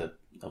well. is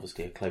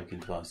obviously a cloaking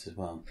device as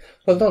well.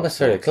 Well, not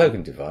necessarily a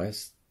cloaking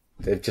device.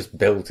 They've just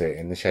built it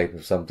in the shape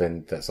of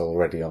something that's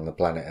already on the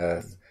planet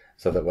Earth,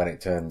 so that when it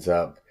turns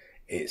up,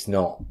 it's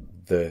not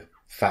the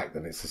fact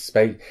that it's a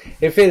space.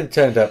 If it had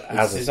turned up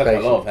as a spaceship, like a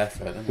lot of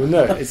effort. Well,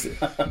 no,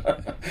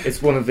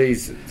 it's one of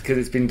these, because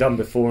it's been done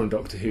before in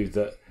Doctor Who,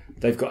 that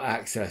they've got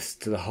access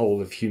to the whole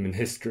of human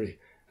history,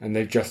 and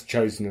they've just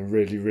chosen a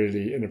really,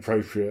 really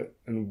inappropriate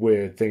and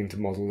weird thing to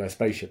model their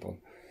spaceship on.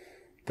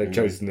 They've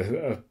chosen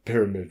a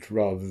pyramid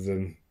rather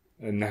than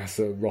a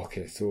NASA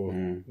rocket or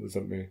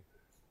something,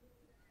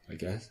 I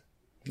guess.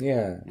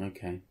 Yeah.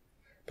 Okay.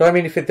 But I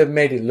mean, if they'd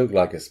made it look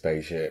like a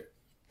spaceship,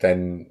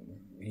 then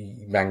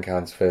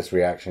mankind's first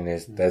reaction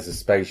is there's a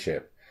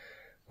spaceship.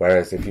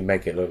 Whereas if you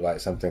make it look like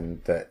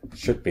something that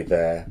should be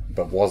there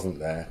but wasn't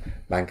there,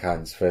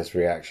 mankind's first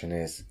reaction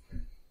is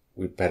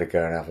we'd better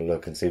go and have a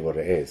look and see what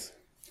it is.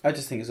 I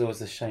just think it's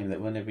always a shame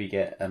that whenever we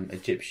get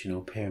Egyptian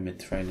or pyramid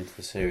thrown into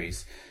the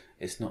series,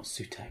 it's not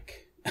Sutek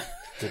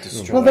to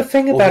destroy. Well, the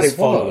thing about it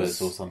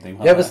was, or something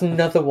like there was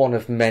another one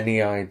of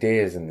many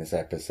ideas in this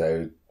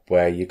episode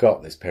where you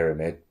got this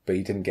pyramid, but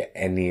you didn't get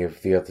any of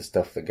the other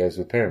stuff that goes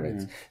with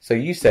pyramids. So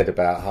you said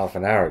about half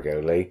an hour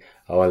ago, Lee,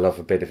 I love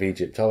a bit of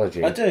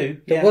Egyptology. I do.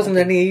 There wasn't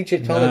any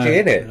Egyptology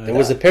in it. There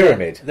was a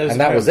pyramid, and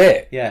that was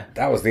it. Yeah.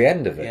 That was the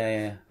end of it.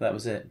 Yeah, that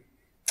was it.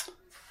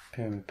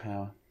 Pyramid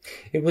power.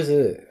 It was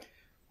a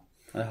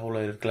whole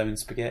load of glowing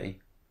spaghetti.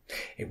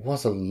 It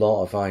was a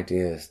lot of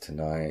ideas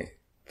tonight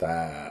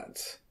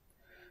that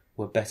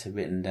were better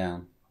written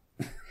down.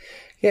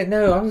 Yeah,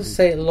 no, I would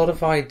say a lot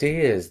of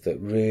ideas that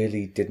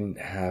really didn't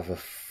have a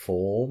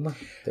form,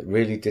 that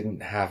really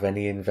didn't have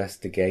any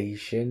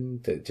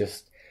investigation, that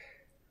just,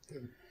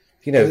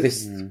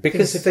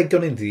 because if they'd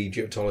gone into the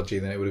Egyptology,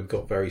 then it would have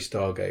got very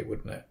Stargate,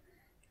 wouldn't it?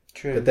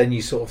 True. But then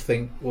you sort of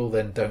think, well,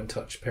 then don't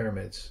touch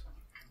pyramids.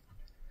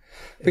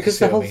 Because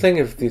the whole thing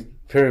of the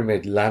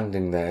pyramid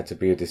landing there to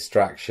be a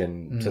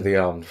distraction to the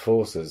armed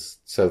forces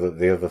so that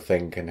the other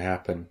thing can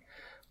happen.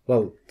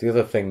 Well, the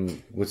other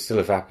thing would still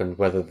have happened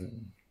whether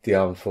the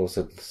armed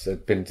forces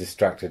had been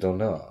distracted or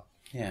not.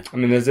 Yeah. I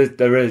mean,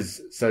 there is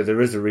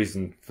a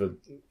reason for,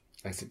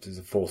 except it's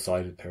a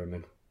four-sided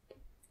pyramid.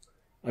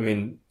 I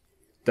mean,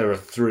 there are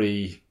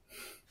three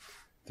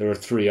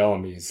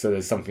armies, so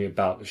there's something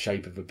about the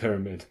shape of a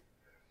pyramid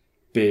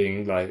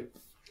being like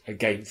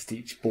against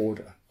each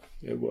border.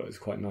 It works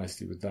quite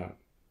nicely with that.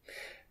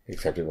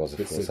 Except it was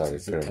a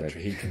four-sided pyramid.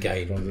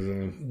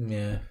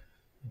 Yeah.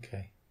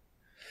 Okay.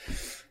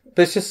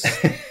 But it's just,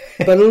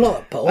 but a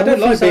lot. But I don't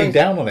like being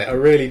down on it. I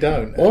really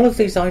don't. All of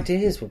these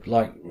ideas were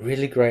like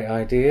really great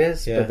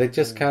ideas, but they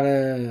just kind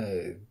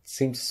of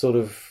seem to sort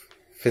of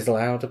fizzle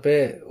out a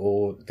bit,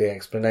 or the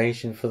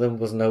explanation for them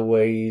was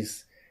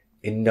always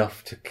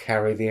enough to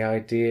carry the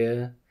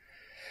idea.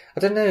 I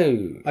don't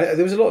know.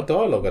 There was a lot of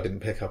dialogue I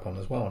didn't pick up on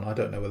as well, and I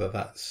don't know whether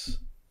that's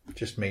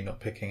just me not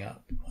picking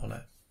up on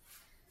it,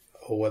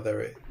 or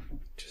whether it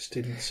just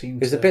didn't seem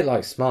It's a bit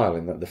like Smile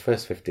in that the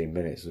first 15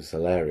 minutes was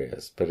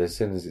hilarious, but as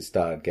soon as it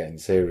started getting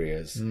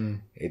serious,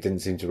 it didn't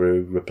seem to be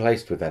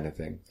replaced with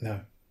anything.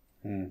 No.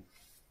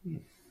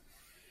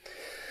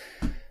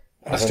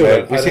 I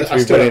still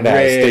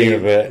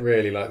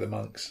really like the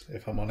monks,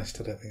 if I'm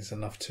honest. I don't think there's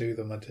enough to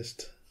them.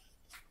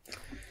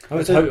 I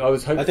was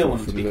hopeful. I don't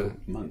want them to be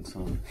called monks.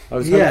 I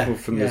was hopeful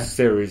from the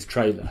series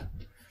trailer,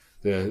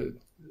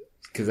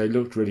 because they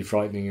looked really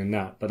frightening in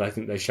that. But I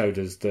think they showed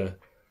us the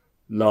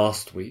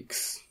last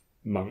week's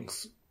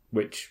monks,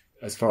 which,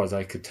 as far as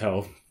I could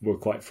tell, were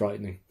quite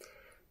frightening.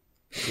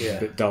 Yeah, a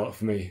bit dark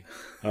for me.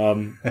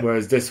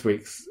 Whereas this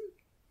week's,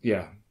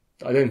 I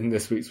don't think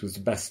this week's was the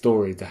best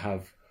story to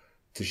have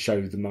to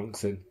show the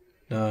monks in.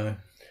 No.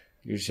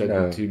 You showed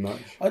them too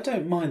much. I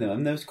don't mind them.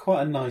 And there was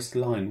quite a nice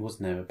line,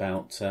 wasn't there,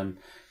 about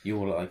you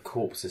all look like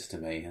corpses to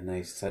me, and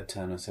they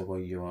turned and said, "Well,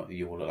 you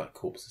all look like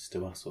corpses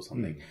to us," or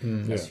something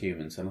as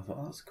humans. And I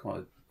thought that's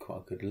quite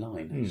a good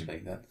line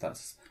actually.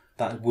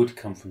 That would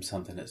come from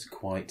something that's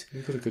quite.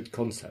 You've got a good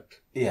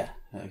concept. Yeah,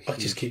 I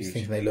just keep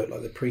thinking they look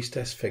like the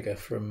priestess figure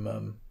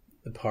from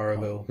the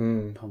Pyroville,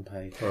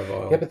 Pompeii.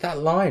 Yeah, but that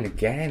line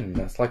again,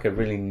 that's like a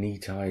really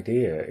neat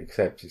idea,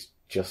 except it's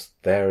just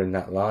there in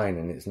that line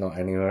and it's not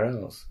anywhere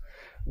else.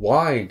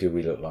 Why do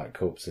we look like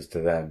corpses to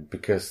them?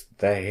 Because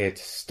they're here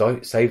to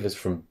save us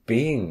from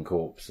being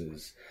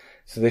corpses.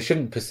 So they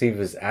shouldn't perceive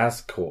us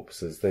as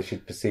corpses. They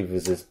should perceive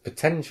us as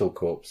potential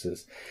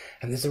corpses.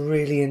 And there's a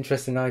really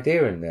interesting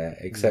idea in there,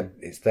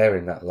 except it's there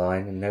in that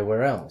line and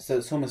nowhere else. So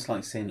it's almost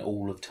like seeing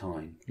all of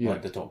time,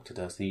 like the Doctor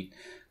does.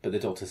 But the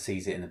Doctor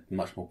sees it in a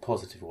much more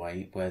positive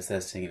way, whereas they're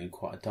seeing it in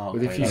quite a dark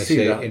way. If you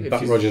see that in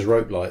Buck Rogers'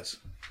 rope lights.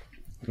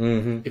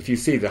 Mm-hmm. If you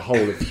see the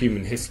whole of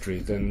human history,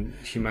 then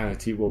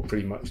humanity will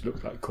pretty much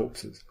look like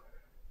corpses,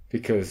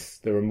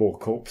 because there are more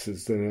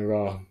corpses than there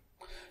are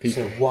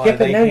people. So why are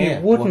they here?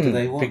 You wouldn't, what do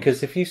they want?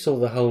 Because if you saw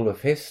the whole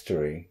of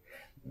history,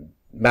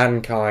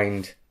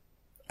 mankind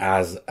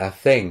as a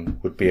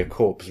thing would be a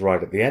corpse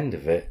right at the end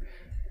of it,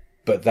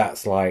 but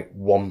that's like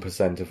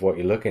 1% of what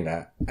you're looking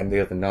at, and the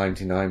other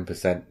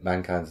 99%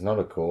 mankind's not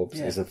a corpse.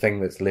 It's a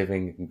thing that's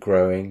living and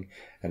growing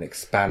and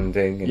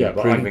expanding and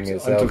improving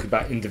itself. I'm talking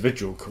about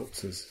individual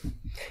corpses.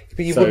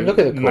 But you wouldn't look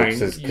at the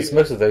corpses because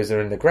most of those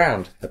are in the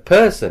ground. A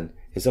person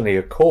is only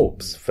a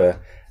corpse for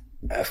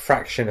a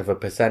fraction of a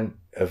percent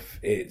of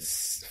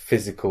its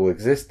physical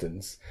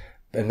existence,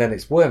 and then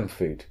it's worm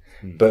food.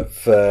 But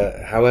for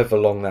however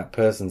long that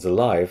person's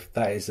alive,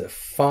 that is a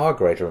far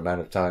greater amount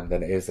of time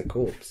than it is a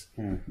corpse.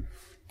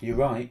 You're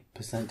right,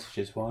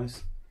 percentages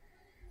wise.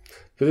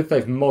 But if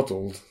they've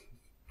modelled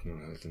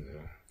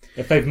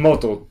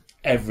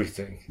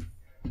everything,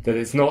 That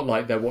it's not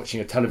like they're watching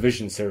a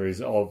television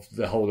series of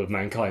the whole of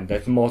mankind.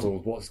 They've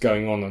modelled what's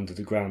going on under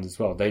the ground as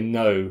well. They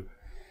know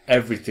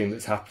everything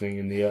that's happening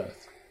in the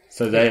earth.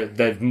 So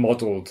they've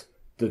modelled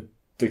the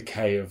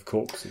decay of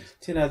corpses.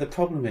 Do you know, the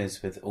problem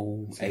is with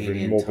all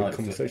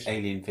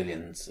alien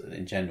villains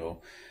in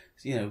general,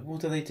 what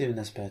do they do in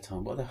their spare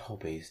time? What are their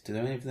hobbies? Do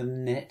any of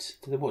them knit?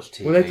 Do they watch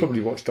TV? Well, they probably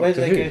watch Doctor Who.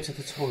 Where do they go to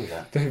the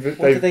toilet?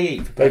 What do they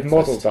eat for breakfast? They've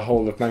modelled the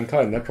whole of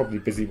mankind. They're probably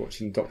busy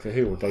watching Doctor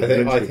Who. Or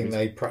I think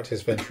they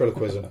practice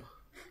ventriloquism.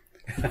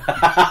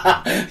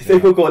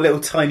 They've all got little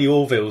tiny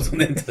Orvilles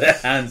on into their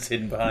hands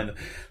hidden behind them.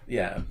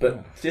 Yeah,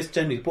 but just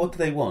generally, what do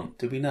they want?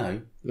 Do we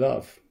know?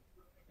 Love.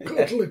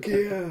 Gotla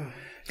gear.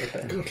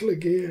 Gotla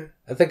gear.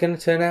 Are they going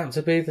to turn out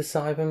to be the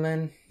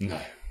Cybermen? No.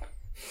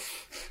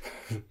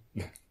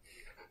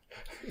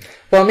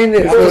 Well, I mean,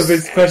 it's one of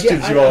these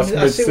questions you ask.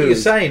 I see what you're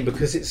saying,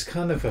 because it's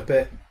kind of a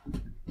bit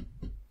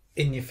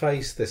in your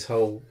face, this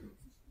whole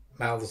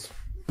mouths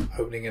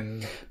opening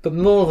and... But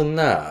more than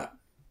that,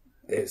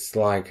 it's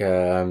like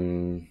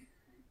there's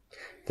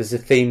a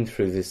theme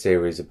through this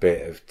series, a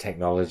bit of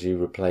technology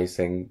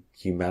replacing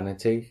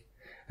humanity.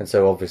 And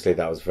so obviously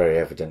that was very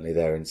evidently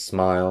there in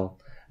Smile,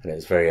 and it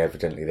was very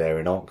evidently there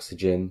in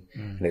Oxygen,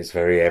 and it's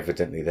very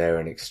evidently there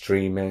in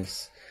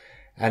Extremis.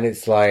 And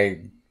it's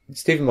like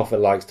Stephen Moffat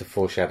likes to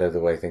foreshadow the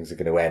way things are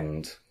going to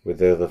end with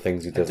the other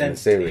things he does in the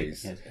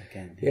series. Yes,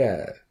 again,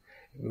 yeah.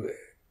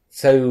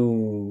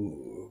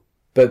 So,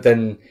 but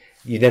then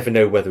you never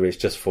know whether it's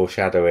just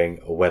foreshadowing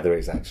or whether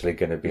it's actually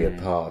going to be a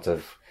part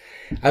of...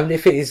 I mean,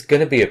 if it is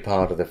going to be a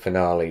part of the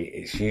finale,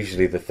 it's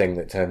usually the thing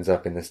that turns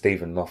up in the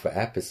Stephen Moffat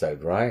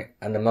episode, right?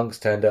 And the monks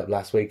turned up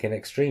last week in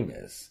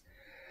Extremis.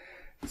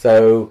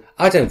 So,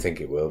 I don't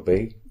think it will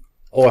be.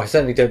 Or I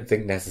certainly don't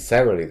think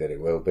necessarily that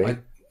it will be.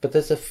 But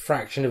there's a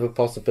fraction of a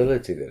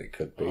possibility that it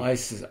could be. I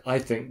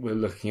think we're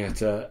looking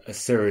at a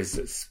series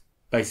that's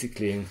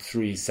basically in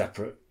 3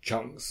 separate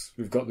chunks.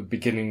 We've got the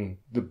beginning,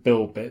 the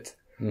Bill bit.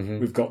 Mm-hmm.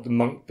 We've got the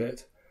monk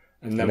bit.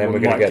 And then we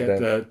might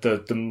get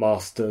the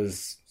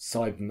Masters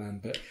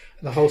Cyberman bit.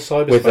 And the whole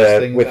cyberspace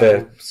thing.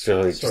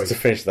 Just to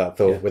finish that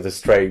thought, with a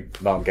straight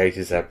Mark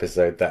Gatiss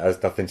episode that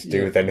has nothing to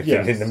do with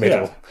anything in the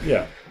middle.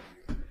 Yeah.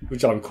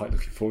 Which I'm quite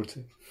looking forward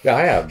to. Yeah,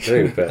 I am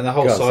too. But and the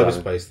whole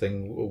cyberspace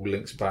thing all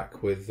links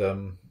back with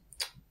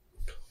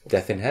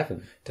Death in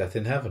Heaven. Death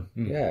in Heaven.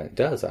 Mm. Yeah, it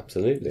does,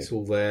 absolutely. It's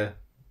all there.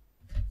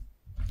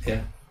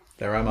 Yeah,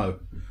 their ammo.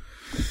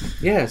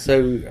 Yeah,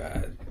 so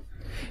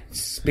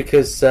it's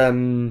because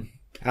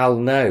Al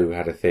No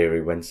had a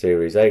theory when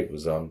Series 8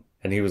 was on,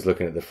 and he was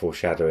looking at the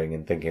foreshadowing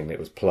and thinking it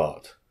was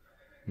plot.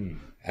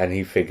 And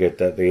he figured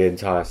that the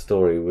entire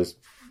story was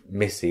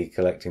Missy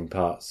collecting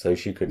parts so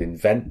she could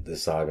invent the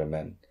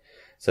Cybermen.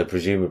 So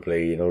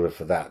presumably, in order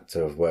for that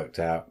to have worked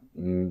out,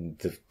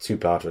 the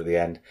 2-parter at the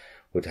end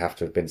would have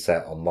to have been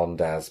set on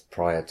Mondaz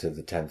prior to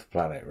the 10th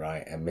planet,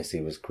 right? And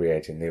Missy was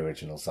creating the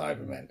original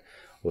Cybermen,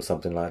 or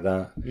something like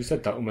that. You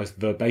said that almost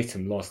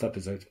verbatim last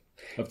episode.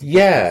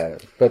 Yeah,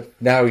 but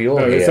now you're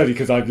here. It's only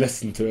because I've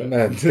listened to it.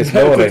 This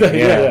morning,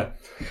 yeah.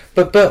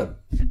 But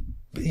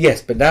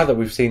yes, but now that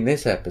we've seen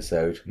this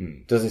episode,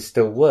 does it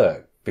still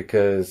work?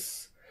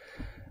 Because,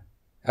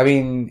 I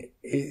mean...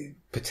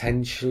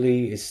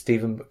 potentially is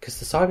Stephen... Because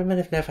the Cybermen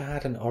have never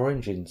had an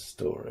origin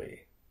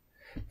story.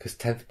 Because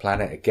 10th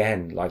Planet,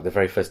 again, like the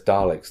very first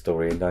Dalek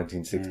story in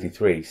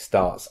 1963,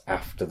 starts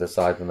after the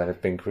Cybermen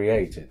have been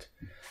created.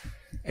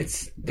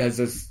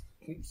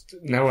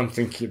 Now I'm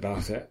thinking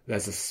about it,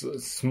 there's a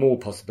small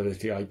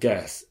possibility, I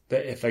guess,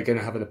 that if they're going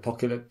to have an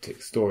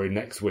apocalyptic story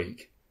next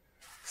week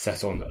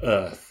set on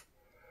Earth...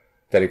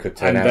 Then it could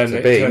turn out to be... And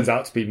then it turns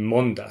out to be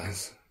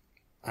Mondaz,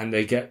 and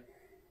they get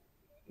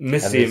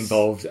Missy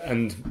involved,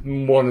 and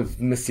one of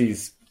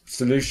Missy's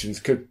solutions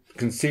could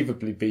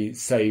conceivably be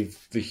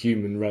save the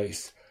human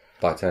race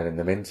by turning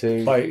them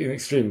into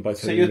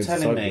So you're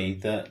telling me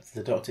that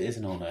the Doctor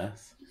isn't on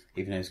Earth,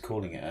 even though he's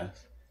calling it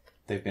Earth?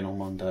 They've been on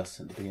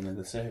Mondaz at the beginning of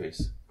the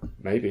series.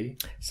 Maybe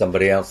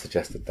somebody else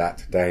suggested that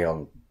today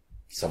on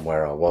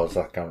somewhere I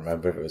can't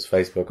remember if it was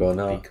Facebook or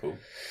not. That'd be cool.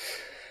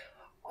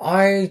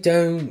 I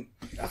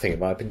think it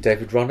might have been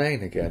David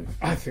Ronayne again.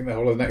 I think the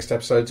whole of the next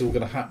episode's all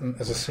going to happen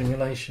as a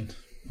simulation.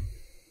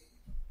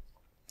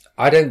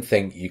 I don't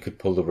think you could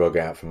pull the rug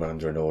out from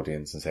under an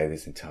audience and say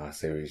this entire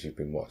series you've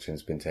been watching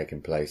has been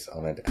taking place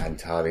on an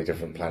entirely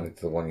different planet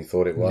to the one you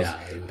thought it was. No,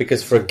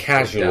 because for a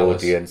casual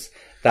audience,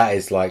 that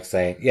is like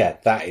saying,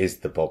 that is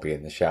the Bobby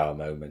in the shower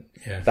moment.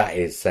 Yeah. That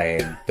is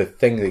saying the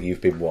thing that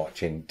you've been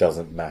watching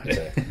doesn't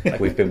matter.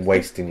 We've been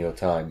wasting your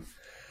time.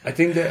 I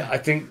think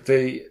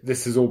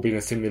this has all been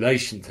a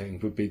simulation thing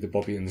would be the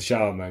Bobby in the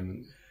shower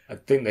moment. I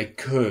think they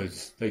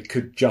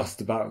could just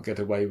about get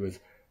away with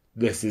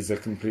this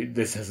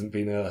hasn't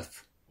been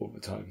Earth all the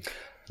time.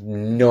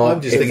 No, I'm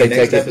just thinking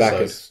next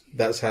episode.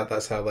 That's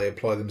how they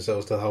apply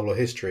themselves to the whole of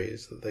history,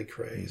 is that they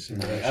create.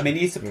 I mean,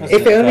 he's the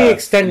president. If it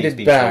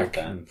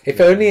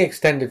only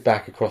extended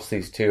back across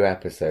these 2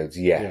 episodes,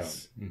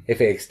 yes. Yeah.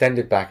 If it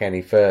extended back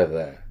any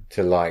further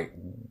to like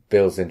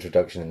Bill's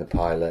introduction in the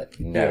pilot,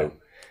 no,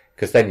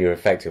 because then you're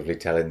effectively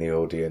telling the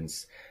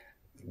audience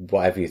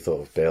whatever you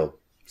thought of Bill,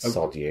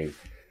 sod you.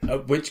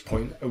 At which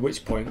point,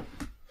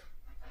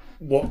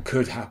 what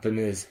could happen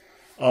is,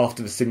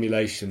 after the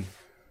simulation,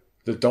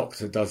 the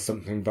Doctor does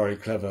something very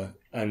clever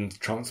and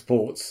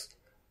transports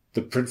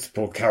the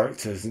principal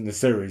characters in the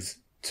series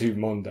to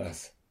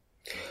Mondas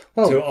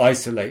to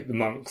isolate the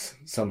monks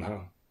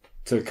somehow,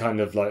 to kind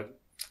of like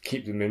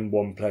keep them in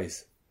one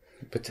place.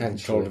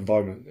 Potential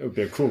environment. It would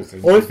be a cruel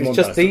thing. Or if it's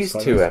just these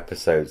two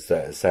episodes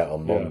that are set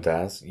on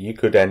Mondas, you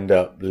could end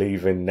up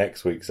leaving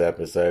next week's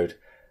episode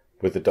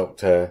with the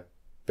Doctor,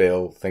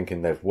 Bill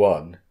thinking they've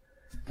won,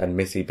 and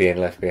Missy being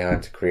left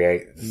behind to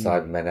create the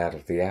Cybermen out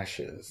of the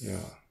ashes. Yeah.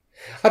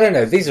 I don't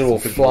know. These are all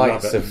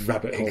flights of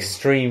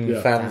extreme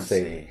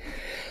fancy.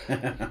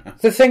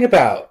 The thing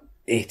about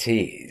it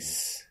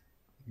is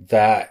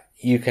that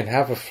you can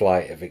have a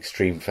flight of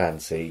extreme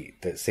fancy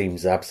that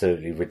seems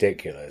absolutely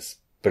ridiculous,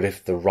 but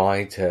if the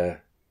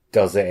writer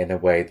does it in a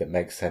way that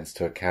makes sense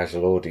to a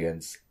casual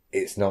audience,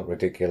 it's not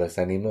ridiculous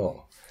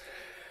anymore.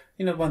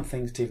 You know, one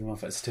thing Stephen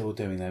Moffat's still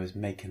doing though is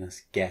making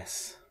us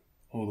guess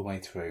all the way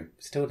through.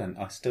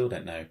 I still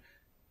don't know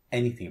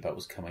anything about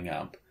what's coming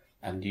up,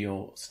 and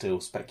you're still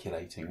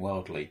speculating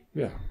wildly.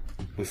 Yeah.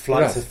 With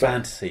flights of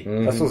fantasy.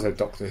 That's also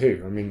Doctor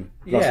Who. I mean,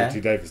 Russell T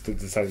Davies did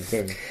the same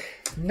thing.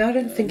 No, I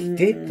don't think he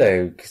did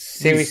though. 'Cause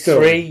Series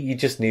 3, you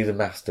just knew the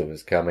Master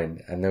was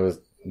coming, and there was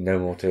no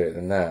more to it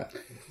than that.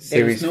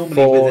 Series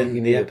 4,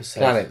 you knew the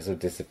planets would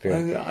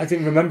disappear. I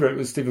think, remember, it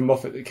was Stephen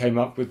Moffat that came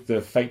up with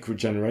the fake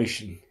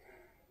regeneration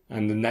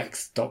and the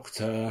next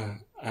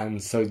Doctor,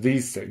 and so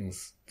these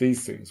things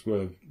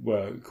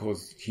were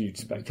caused huge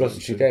speculation.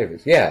 Russell T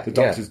Davies, yeah. The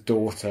Doctor's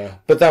daughter.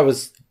 But that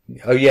was...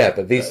 Oh, yeah,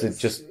 but these are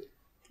just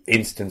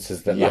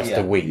instances that last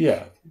a week.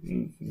 Yeah.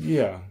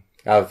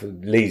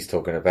 Lee's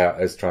talking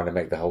about us trying to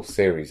make the whole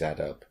series add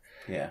up.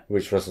 Yeah.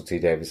 Which Russell T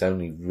Davies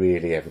only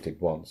really ever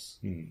did once.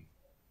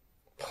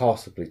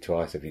 Possibly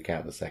twice if you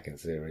count the second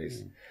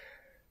series.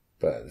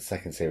 But the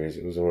second series,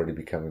 it was already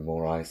becoming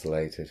more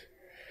isolated.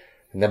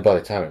 And then by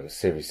the time it was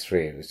Series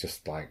 3, it was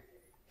just like,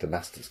 the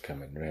Master's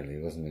coming, really,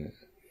 wasn't it?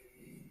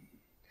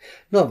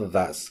 Not that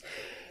that's...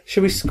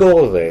 Should we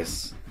score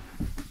this?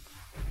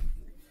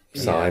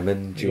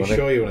 Simon, do you want to...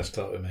 sure you want to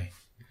start with me?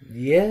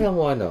 Yeah,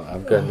 why not?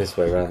 I'm going this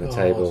way around the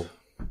table.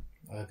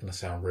 I'm going to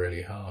sound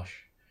really harsh.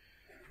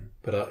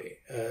 But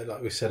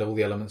like we said, all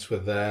the elements were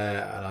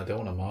there, and I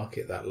don't want to mark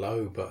it that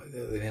low, but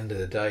at the end of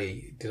the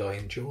day, did I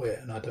enjoy it?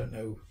 And I don't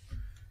know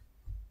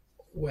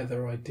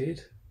whether I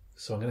did.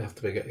 So I'm going to have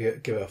to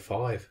give it a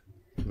 5.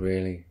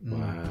 Really?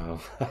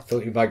 Wow. I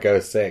thought you might go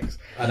a 6.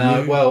 I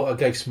know, I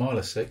gave Smile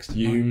a 6.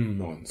 You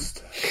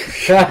monster.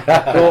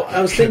 Well,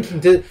 I was thinking...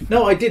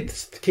 I did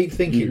keep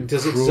thinking,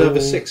 does it deserve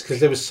a 6? Because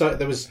there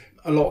was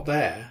a lot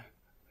there.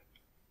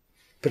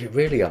 But it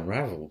really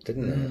unravelled,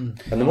 didn't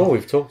it? And the more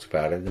we've talked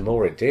about it, the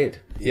more it did.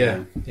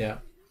 Yeah.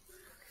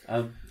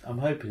 I'm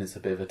hoping it's a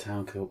bit of a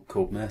Town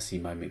Called Mercy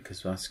moment,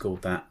 because I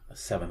scored that a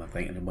 7, I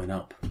think, and it went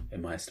up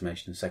in my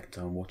estimation the second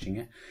time watching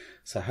it.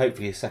 So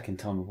hopefully a second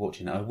time of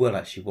watching it, I will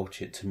actually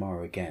watch it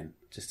tomorrow again,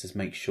 just to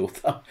make sure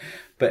that...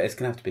 But it's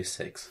going to have to be a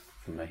 6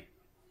 for me.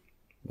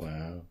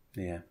 Wow.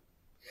 Yeah.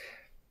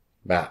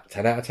 Matt,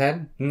 10 out of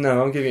 10?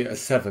 No, I'm giving it a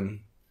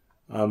 7.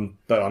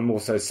 But I'm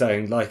also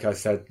saying, like I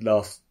said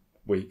last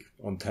week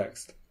on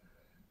text,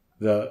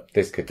 that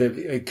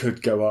it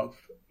could go up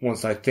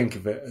once I think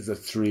of it as a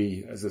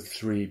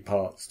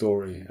 3-part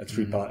story, a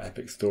 3-part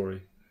epic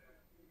story.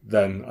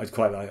 Then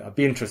I'd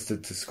be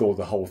interested to score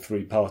the whole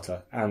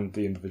 3-parter and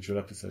the individual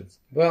episodes.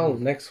 Well,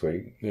 next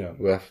week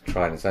we'll have to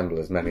try and assemble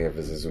as many of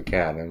us as we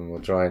can, and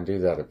we'll try and do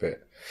that a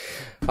bit.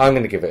 I'm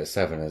going to give it a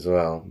 7 as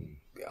well.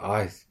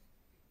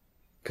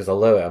 Because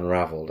although it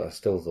unravelled, I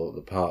still thought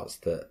the parts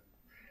that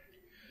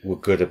were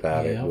good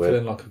about it. I'm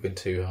feeling like I've been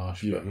too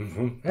harsh. Yeah.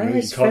 But...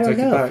 you can't take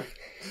it back.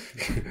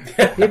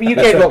 Yeah, but you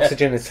gave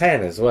Oxygen a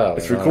 10 as well.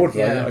 It's recorded.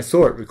 Yeah. I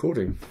saw it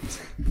recording.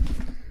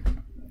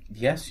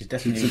 Yes, you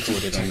definitely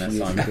recorded on that,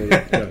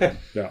 Simon.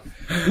 Yeah.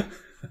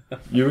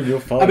 You and your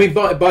 5. I mean,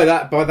 by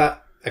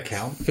that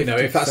account,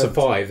 if that's a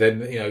 5,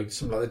 then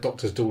something like the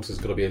Doctor's Daughter's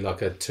got to be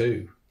like a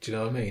 2. Do you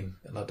know what I mean?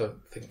 And I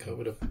don't think I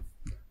would have.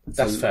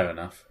 That's fair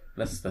enough.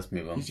 Let's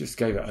move on. You just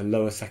gave it a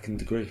lower second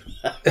degree.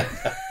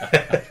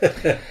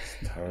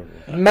 Terrible.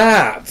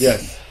 Matt!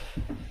 Yes.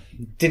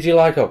 Did you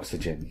like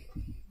Oxygen?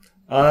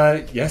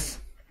 Yes.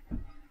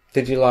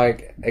 Did you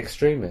like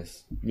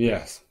Extremis?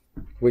 Yes.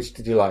 Which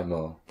did you like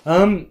more?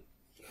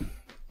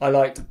 I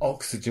liked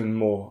Oxygen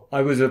more.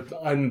 I'm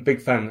a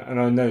big fan, and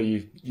I know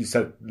you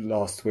said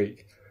last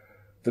week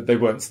that they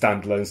weren't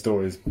standalone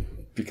stories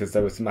because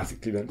they were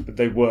thematically linked, but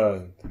they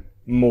were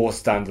more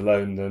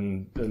standalone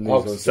than these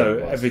ones. So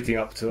everything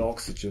up to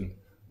Oxygen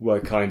were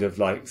kind of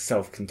like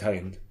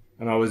self-contained,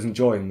 and I was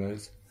enjoying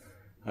those.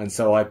 And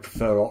so I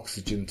prefer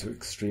Oxygen to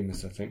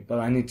Extremis, I think. But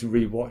I need to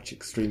re-watch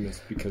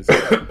Extremis because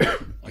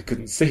I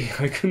couldn't see,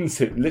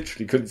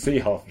 literally couldn't see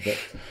half of it.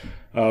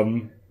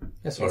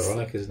 That's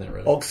ironic, isn't it,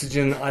 really?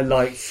 Oxygen, I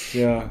liked,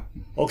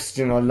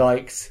 Oxygen, I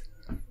liked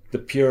the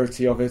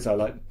purity of it. I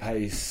liked the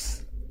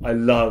pace. I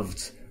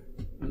loved,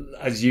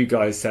 as you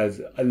guys said,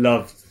 I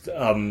loved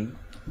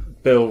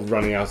Bill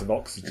running out of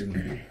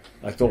oxygen.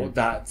 I thought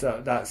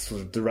that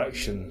sort of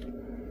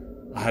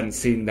direction, I hadn't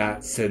seen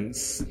that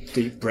since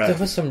Deep Breath. There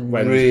were some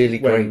really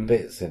great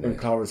bits in when it.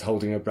 Clara's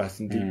holding her breath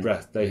in Deep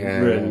Breath. They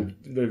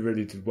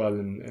really did well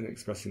in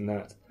expressing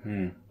that.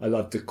 I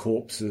loved the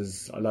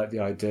corpses. I liked the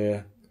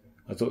idea.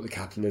 I thought the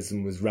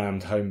capitalism was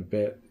rammed home a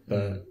bit,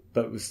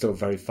 but was still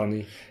very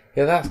funny.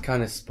 Yeah, that's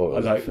kind of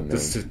spoiled for me. The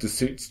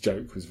suits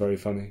joke was very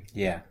funny.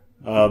 Yeah.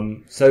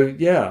 So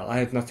yeah, I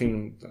had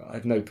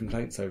no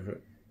complaints over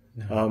it.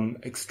 No.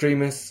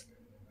 Extremists,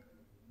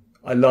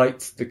 I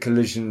liked the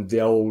collision of the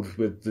old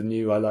with the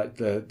new. I liked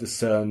the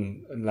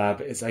CERN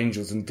lab. It's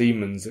Angels and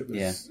Demons. It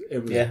was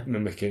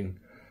mimicking.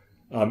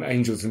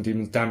 Angels and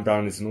Demons. Dan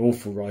Brown is an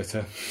awful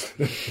writer.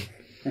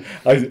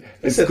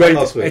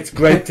 It's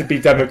great to be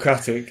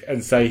democratic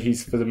and say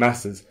he's for the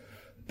masses,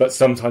 but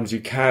sometimes you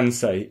can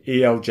say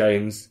E.L.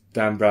 James,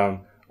 Dan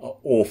Brown are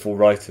awful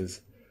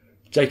writers.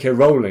 J.K.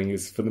 Rowling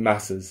is for the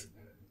masses.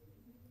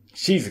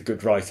 She's a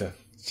good writer.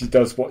 She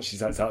does what she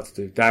sets out to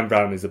do. Dan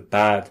Brown is a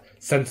bad,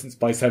 sentence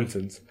by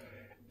sentence.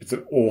 He's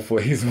an awful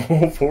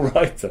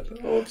writer.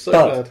 Oh, I'm so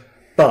glad.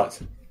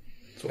 But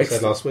that's what I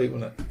said last week,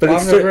 wasn't it? But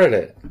I've never read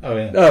it. Oh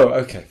yeah. Oh,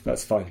 okay,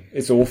 that's fine.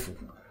 It's awful.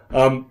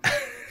 But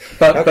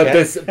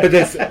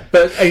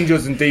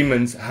Angels and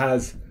Demons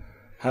has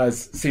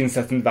scene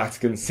set in the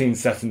Vatican, scene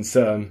set in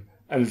CERN,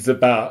 and it's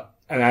about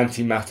an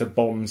antimatter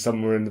bomb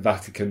somewhere in the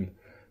Vatican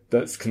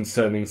that's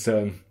concerning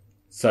CERN.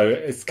 So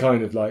it's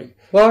kind of like...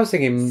 Well, I was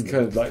thinking... It's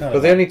kind of like... Well,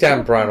 the only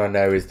Dan Brown I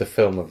know is the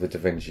film of the Da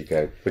Vinci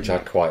Code, which I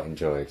quite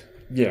enjoyed.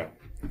 Yeah.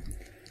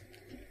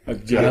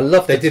 And I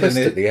loved the twist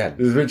at the end.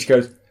 The Da Vinci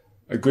Code,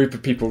 a group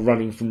of people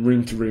running from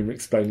room to room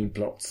explaining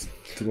plots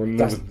to one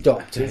another. That's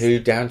Doctor Who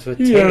down to a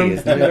T,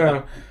 isn't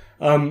it?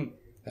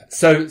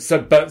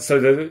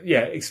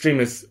 Yeah.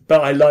 Extremists.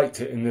 But I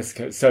liked it in this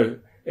case. So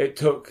it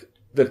took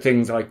the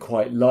things I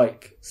quite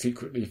like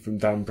secretly from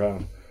Dan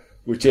Brown,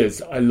 which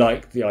is I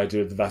like the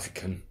idea of the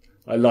Vatican.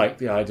 I like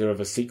the idea of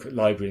a secret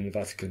library in the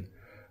Vatican.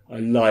 I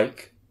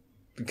like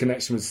the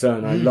connection with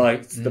CERN. I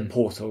liked the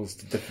portals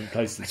to different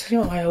places. You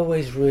know what I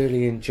always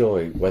really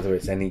enjoy, whether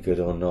it's any good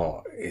or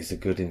not, is a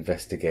good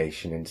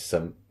investigation into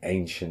some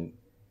ancient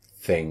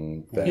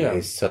thing that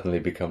has suddenly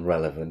become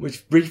relevant.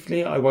 Which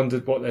briefly I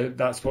wondered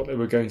that's what they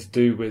were going to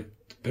do with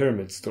the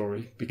pyramid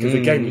story. Because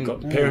again, you've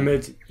got the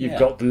pyramid, you've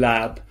got the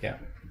lab,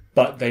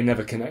 but they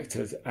never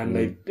connected, and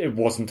it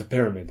wasn't a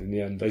pyramid in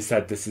the end. They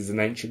said this is an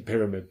ancient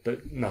pyramid,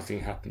 but nothing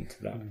happened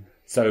to that.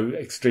 So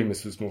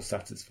Extremist was more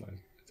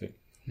satisfying, I think.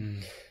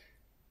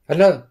 And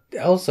it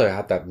also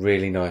had that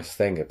really nice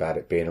thing about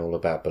it being all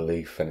about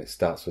belief, and it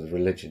starts with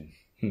religion.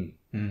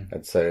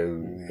 And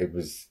so it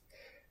was,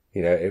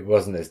 it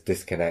wasn't as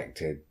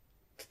disconnected,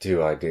 the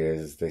two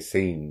ideas, as they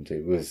seemed.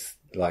 It was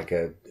like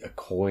a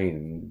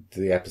coin.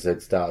 The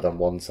episode started on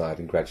one side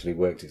and gradually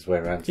worked its way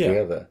around to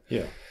the other.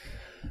 Yeah.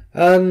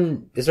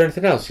 Is there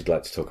anything else you'd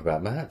like to talk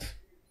about, Matt?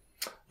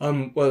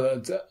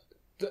 Well,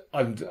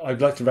 I'd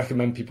like to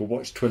recommend people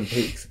watch Twin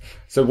Peaks.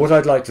 So what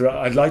I'd like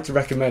to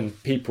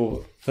recommend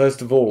people,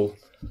 first of all,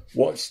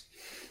 watch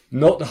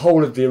not the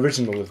whole of the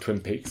original of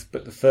Twin Peaks,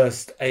 but the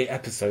first 8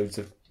 episodes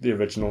of the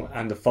original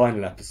and the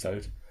final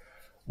episode.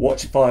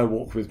 Watch Fire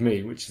Walk with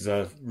Me, which is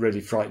a really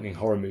frightening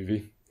horror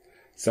movie.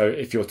 So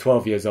if you're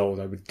 12 years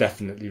old, I would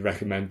definitely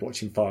recommend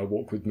watching Fire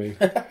Walk with Me.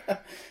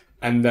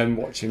 And then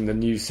watching the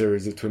new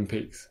series of Twin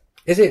Peaks.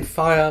 Is it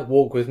Fire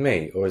Walk with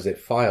Me, or is it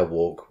Fire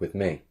Walk with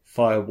Me?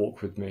 Fire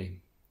Walk with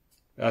Me.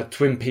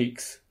 Twin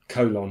Peaks,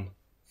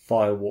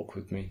 Fire Walk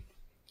with Me.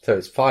 So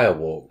it's Fire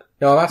Walk.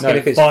 No, I'm asking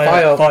if it's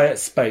Fire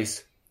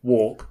space,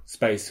 walk,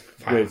 space,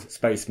 with,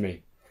 space,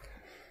 me.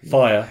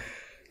 Fire.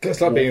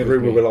 It's like being in a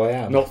room with Will I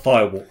Am. Not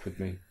Fire Walk with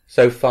Me.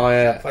 So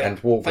fire and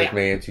walk with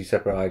me are two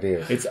separate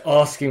ideas. It's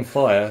asking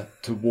fire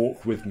to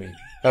walk with me.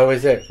 Oh,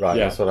 is it? Right,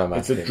 that's what I'm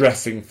asking. It's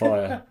addressing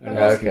fire and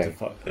asking to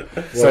fire.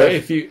 Well, so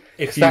if you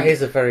that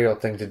is a very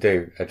odd thing to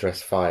do,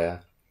 address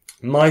fire.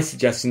 My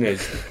suggestion is,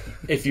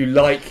 if you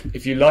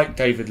like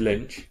David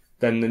Lynch,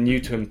 then the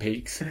new Twin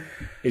Peaks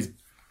is,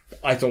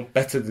 I thought,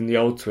 better than the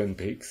old Twin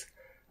Peaks,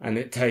 and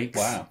it takes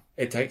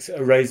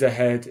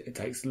Eraserhead, it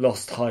takes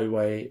Lost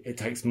Highway, it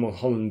takes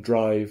Mulholland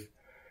Drive,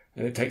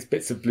 and it takes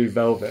bits of Blue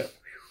Velvet,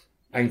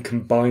 and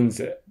combines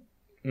it,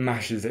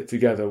 mashes it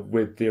together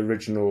with the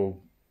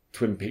original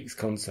Twin Peaks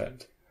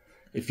concept.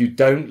 If you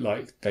don't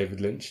like David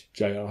Lynch,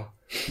 JR,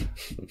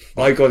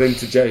 I got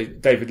into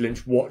David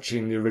Lynch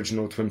watching the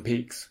original Twin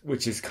Peaks,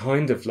 which is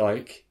kind of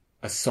like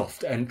a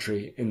soft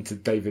entry into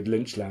David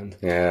Lynch land.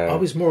 Yeah, I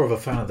was more of a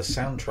fan of the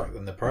soundtrack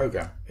than the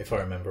programme, if I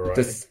remember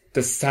rightly.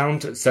 The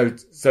sound, so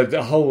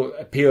the whole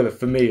appeal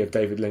for me of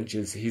David Lynch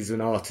is he's an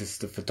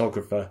artist, a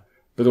photographer,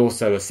 but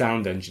also a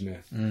sound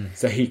engineer.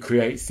 So he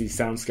creates these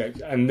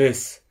soundscapes, and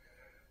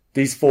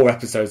these 4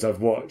 episodes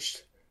I've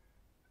watched,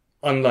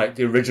 unlike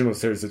the original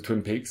series of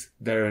Twin Peaks,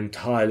 they're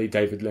entirely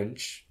David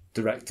Lynch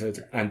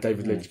directed and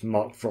David Lynch,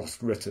 Mark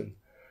Frost written.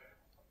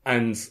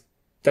 And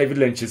David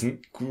Lynch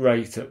isn't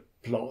great at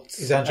plots.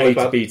 Is Angelo A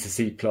to B to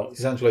C plots.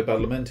 Is Angelo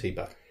Badalamenti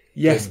back?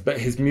 Yes, but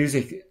his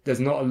music, there's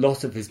not a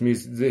lot of his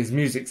music. His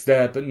music's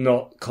there, but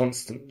not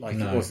constant like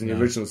it was in the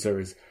original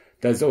series.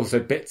 There's also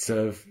bits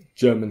of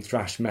German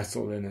thrash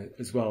metal in it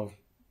as well,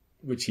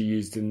 which he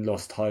used in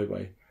Lost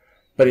Highway.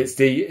 But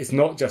it's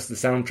not just the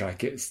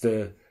soundtrack, it's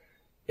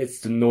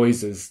the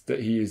noises that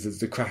he uses,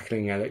 the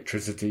crackling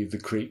electricity, the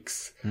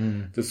creaks,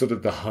 the sort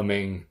of the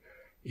humming.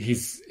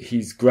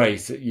 He's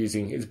great at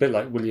using, it's a bit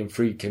like William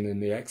Friedkin in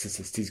The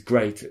Exorcist, he's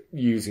great at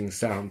using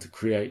sound to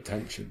create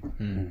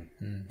tension.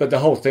 But the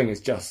whole thing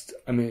is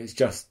it's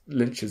just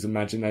Lynch's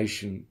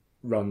imagination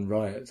run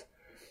riot.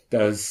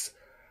 There's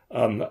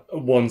at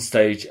one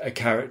stage a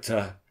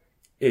character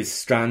is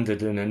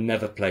stranded in a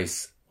nether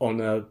place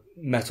on a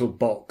metal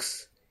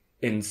box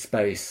in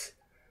space,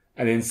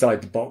 and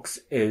inside the box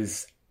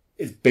is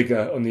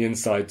bigger on the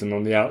inside than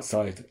on the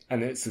outside,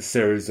 and it's a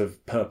series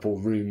of purple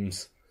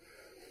rooms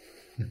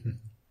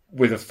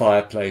with a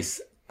fireplace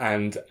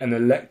and an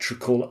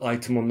electrical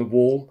item on the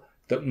wall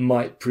that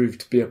might prove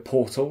to be a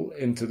portal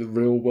into the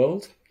real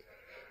world,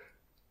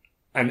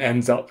 and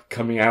ends up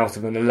coming out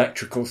of an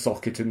electrical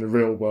socket in the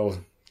real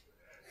world.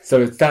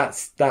 So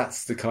that's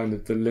the kind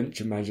of the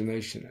Lynch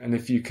imagination, and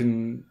if you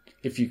can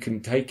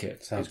take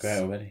it, sounds great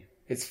already.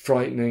 It's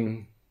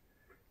frightening,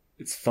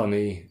 it's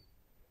funny,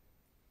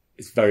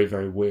 it's very,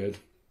 very weird,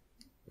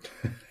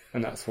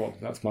 and that's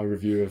my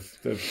review of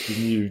the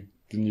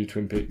new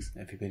Twin Peaks.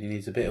 Everybody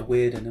needs a bit of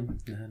weird in them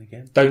now and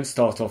again. Don't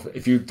start off,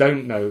 if you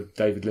don't know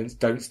David Lynch,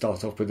 don't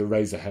start off with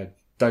Eraserhead.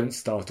 Don't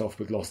start off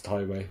with Lost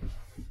Highway.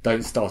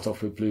 Don't start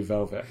off with Blue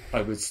Velvet.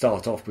 I would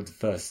start off with the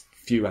first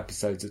few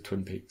episodes of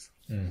Twin Peaks.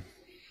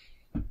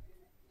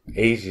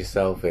 Ease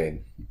yourself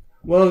in.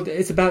 Well,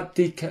 it's about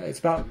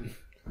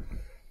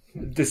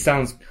this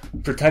sounds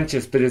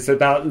pretentious, but it's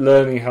about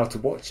learning how to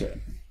watch it.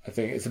 I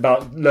think it's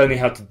about learning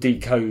how to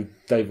decode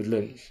David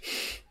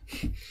Lynch.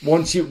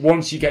 Once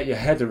you get your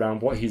head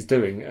around what he's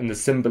doing and the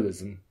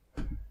symbolism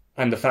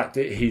and the fact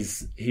that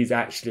he's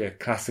actually a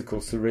classical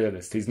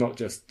surrealist. It's not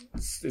just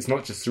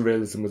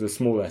surrealism with a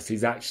small s.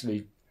 He's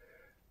actually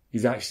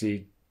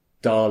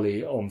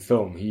Dali on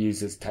film. He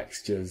uses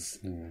textures,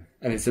 and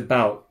it's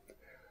about.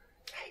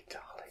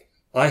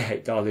 I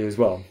hate Dali as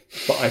well,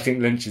 but I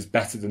think Lynch is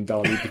better than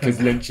Dali because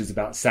Lynch is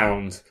about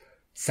sound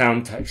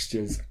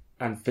textures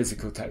and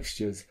physical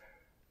textures,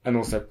 and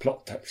also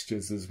plot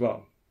textures as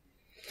well.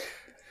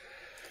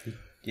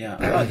 Yeah,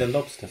 I like the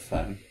lobster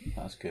phone.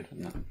 That was good,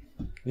 wasn't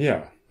it?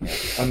 Yeah,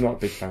 I'm not a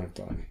big fan of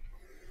Dali,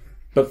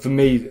 but for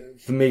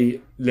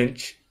me,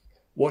 Lynch,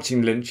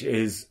 watching Lynch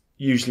is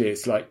usually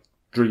it's like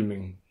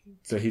dreaming.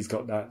 So he's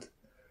got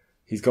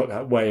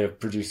that way of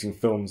producing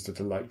films that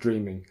are like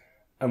dreaming.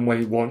 And when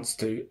he wants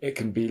to, it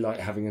can be like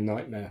having a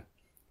nightmare.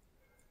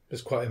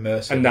 It's quite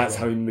immersive. And that's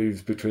how he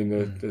moves between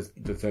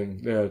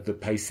the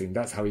pacing.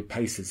 That's how he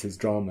paces his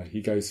drama. He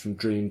goes from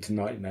dream to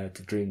nightmare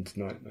to dream to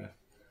nightmare.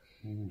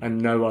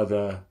 And no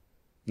other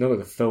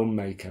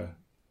filmmaker.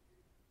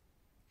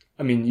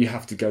 I mean, you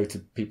have to go to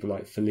people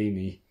like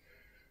Fellini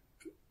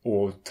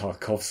or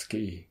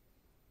Tarkovsky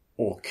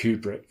or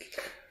Kubrick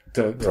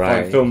to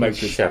find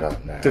filmmakers. Shut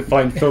up now. To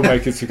find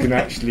filmmakers who can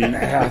actually.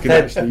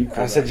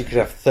 I said you could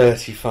have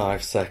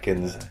 35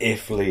 seconds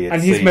if Lee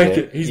had seen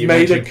it. You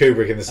mentioned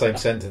Kubrick in the same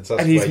sentence.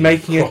 That's and he's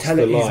making a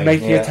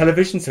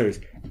television series,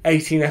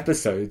 18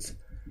 episodes,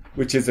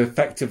 which is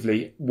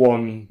effectively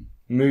one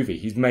movie.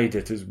 He's made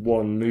it as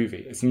one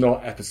movie. It's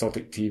not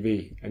episodic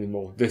TV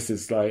anymore. This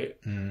is like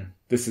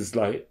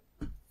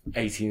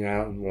 18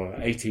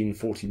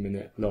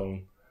 40-minute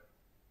long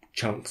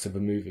chunks of a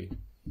movie.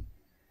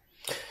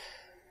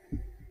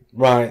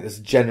 Right, there's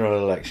a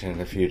general election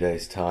in a few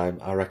days' time.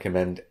 I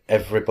recommend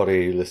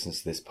everybody who listens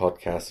to this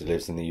podcast who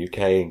lives in the UK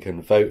and can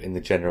vote in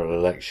the general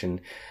election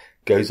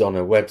goes on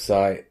a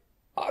website.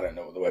 I don't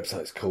know what the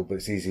website's called, but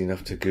it's easy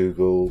enough to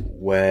Google,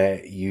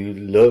 where you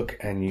look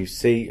and you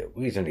see.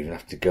 We don't even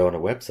have to go on a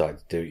website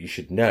to do it. You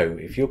should know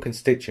if your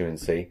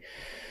constituency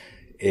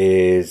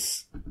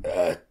is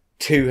a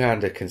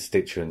two-hander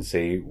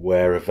constituency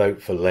where a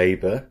vote for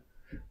Labour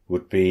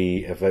would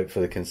be a vote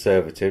for the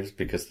Conservatives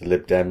because the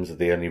Lib Dems are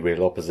the only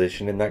real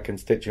opposition in that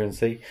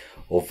constituency,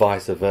 or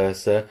vice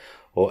versa,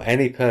 or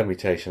any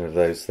permutation of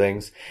those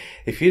things.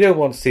 If you don't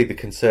want to see the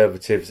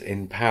Conservatives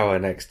in power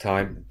next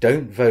time,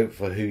 don't vote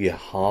for who your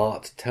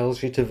heart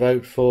tells you to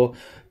vote for,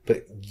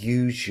 but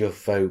use your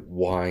vote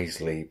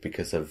wisely,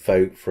 because a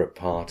vote for a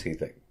party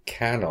that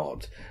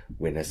cannot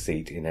win a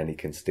seat in any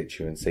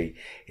constituency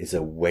is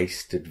a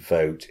wasted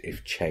vote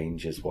if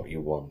change is what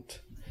you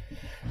want.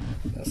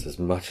 That's as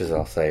much as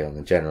I'll say on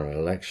the general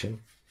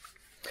election.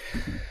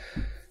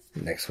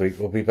 Next week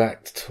we'll be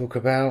back to talk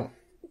about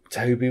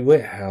Toby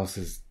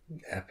Whithouse's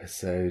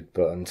episode,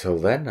 but until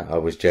then, I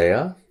was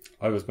JR.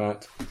 I was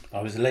Matt.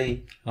 I was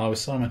Lee. I was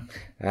Simon.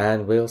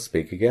 And we'll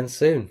speak again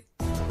soon.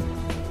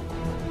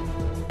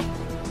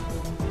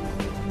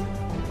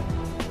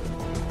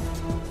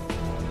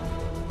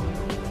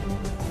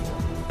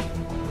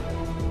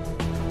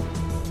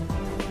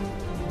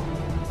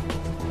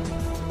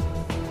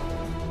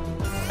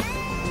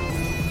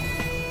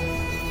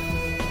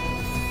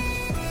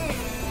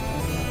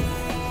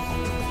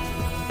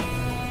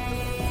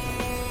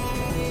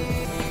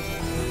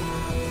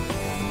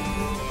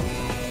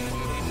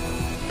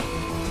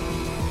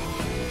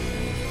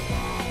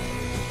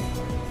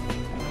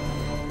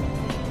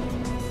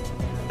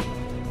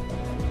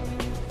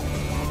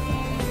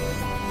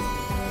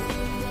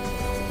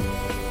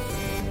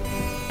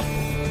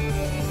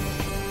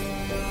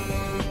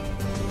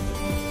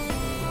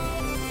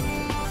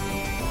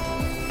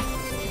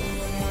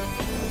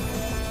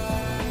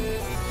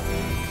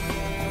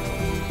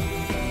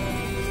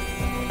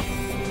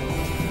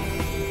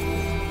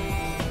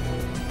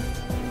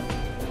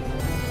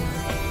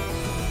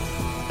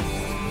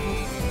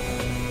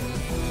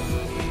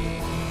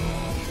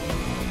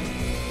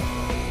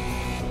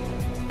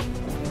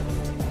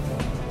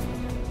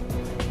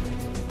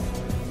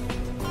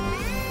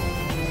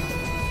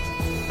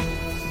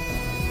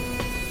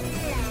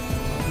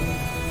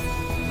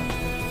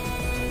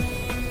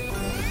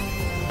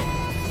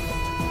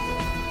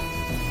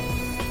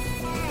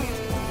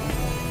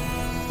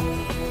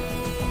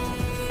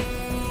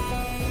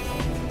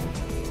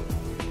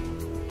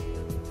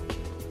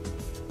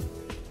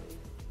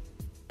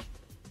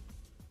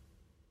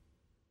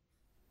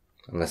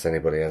 Unless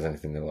anybody has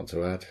anything they want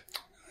to add.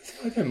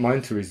 I don't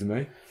mind Theresa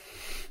May.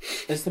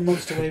 Is the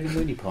Monster Raven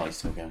Looney Party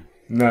still going?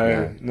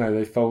 No,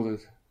 they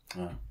folded.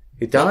 Oh.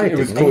 He died. It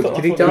was didn't he? called,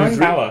 Did he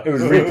die? It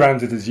was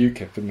rebranded as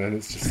UKIP, and then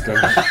it's just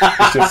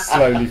it's just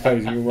slowly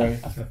fading away.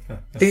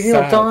 Did he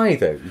not die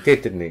though? He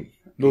did, didn't he?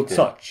 Lord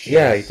Such.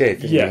 Yeah, he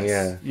did.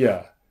 Didn't he?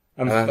 Yeah.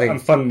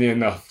 And funnily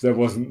enough, there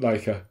wasn't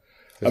like a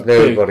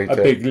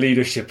big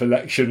leadership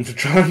election to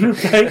try and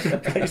replace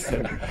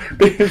him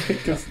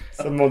because it's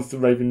a Monster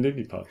Raven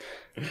Looney Party.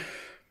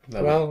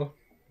 Well,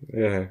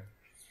 yeah,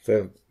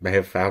 they may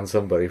have found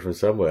somebody from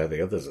somewhere.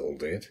 The others all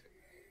did.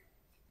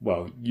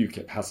 Well,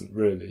 UKIP hasn't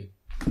really.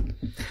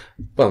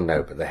 Well,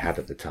 no, but they had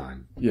at the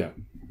time. Yeah.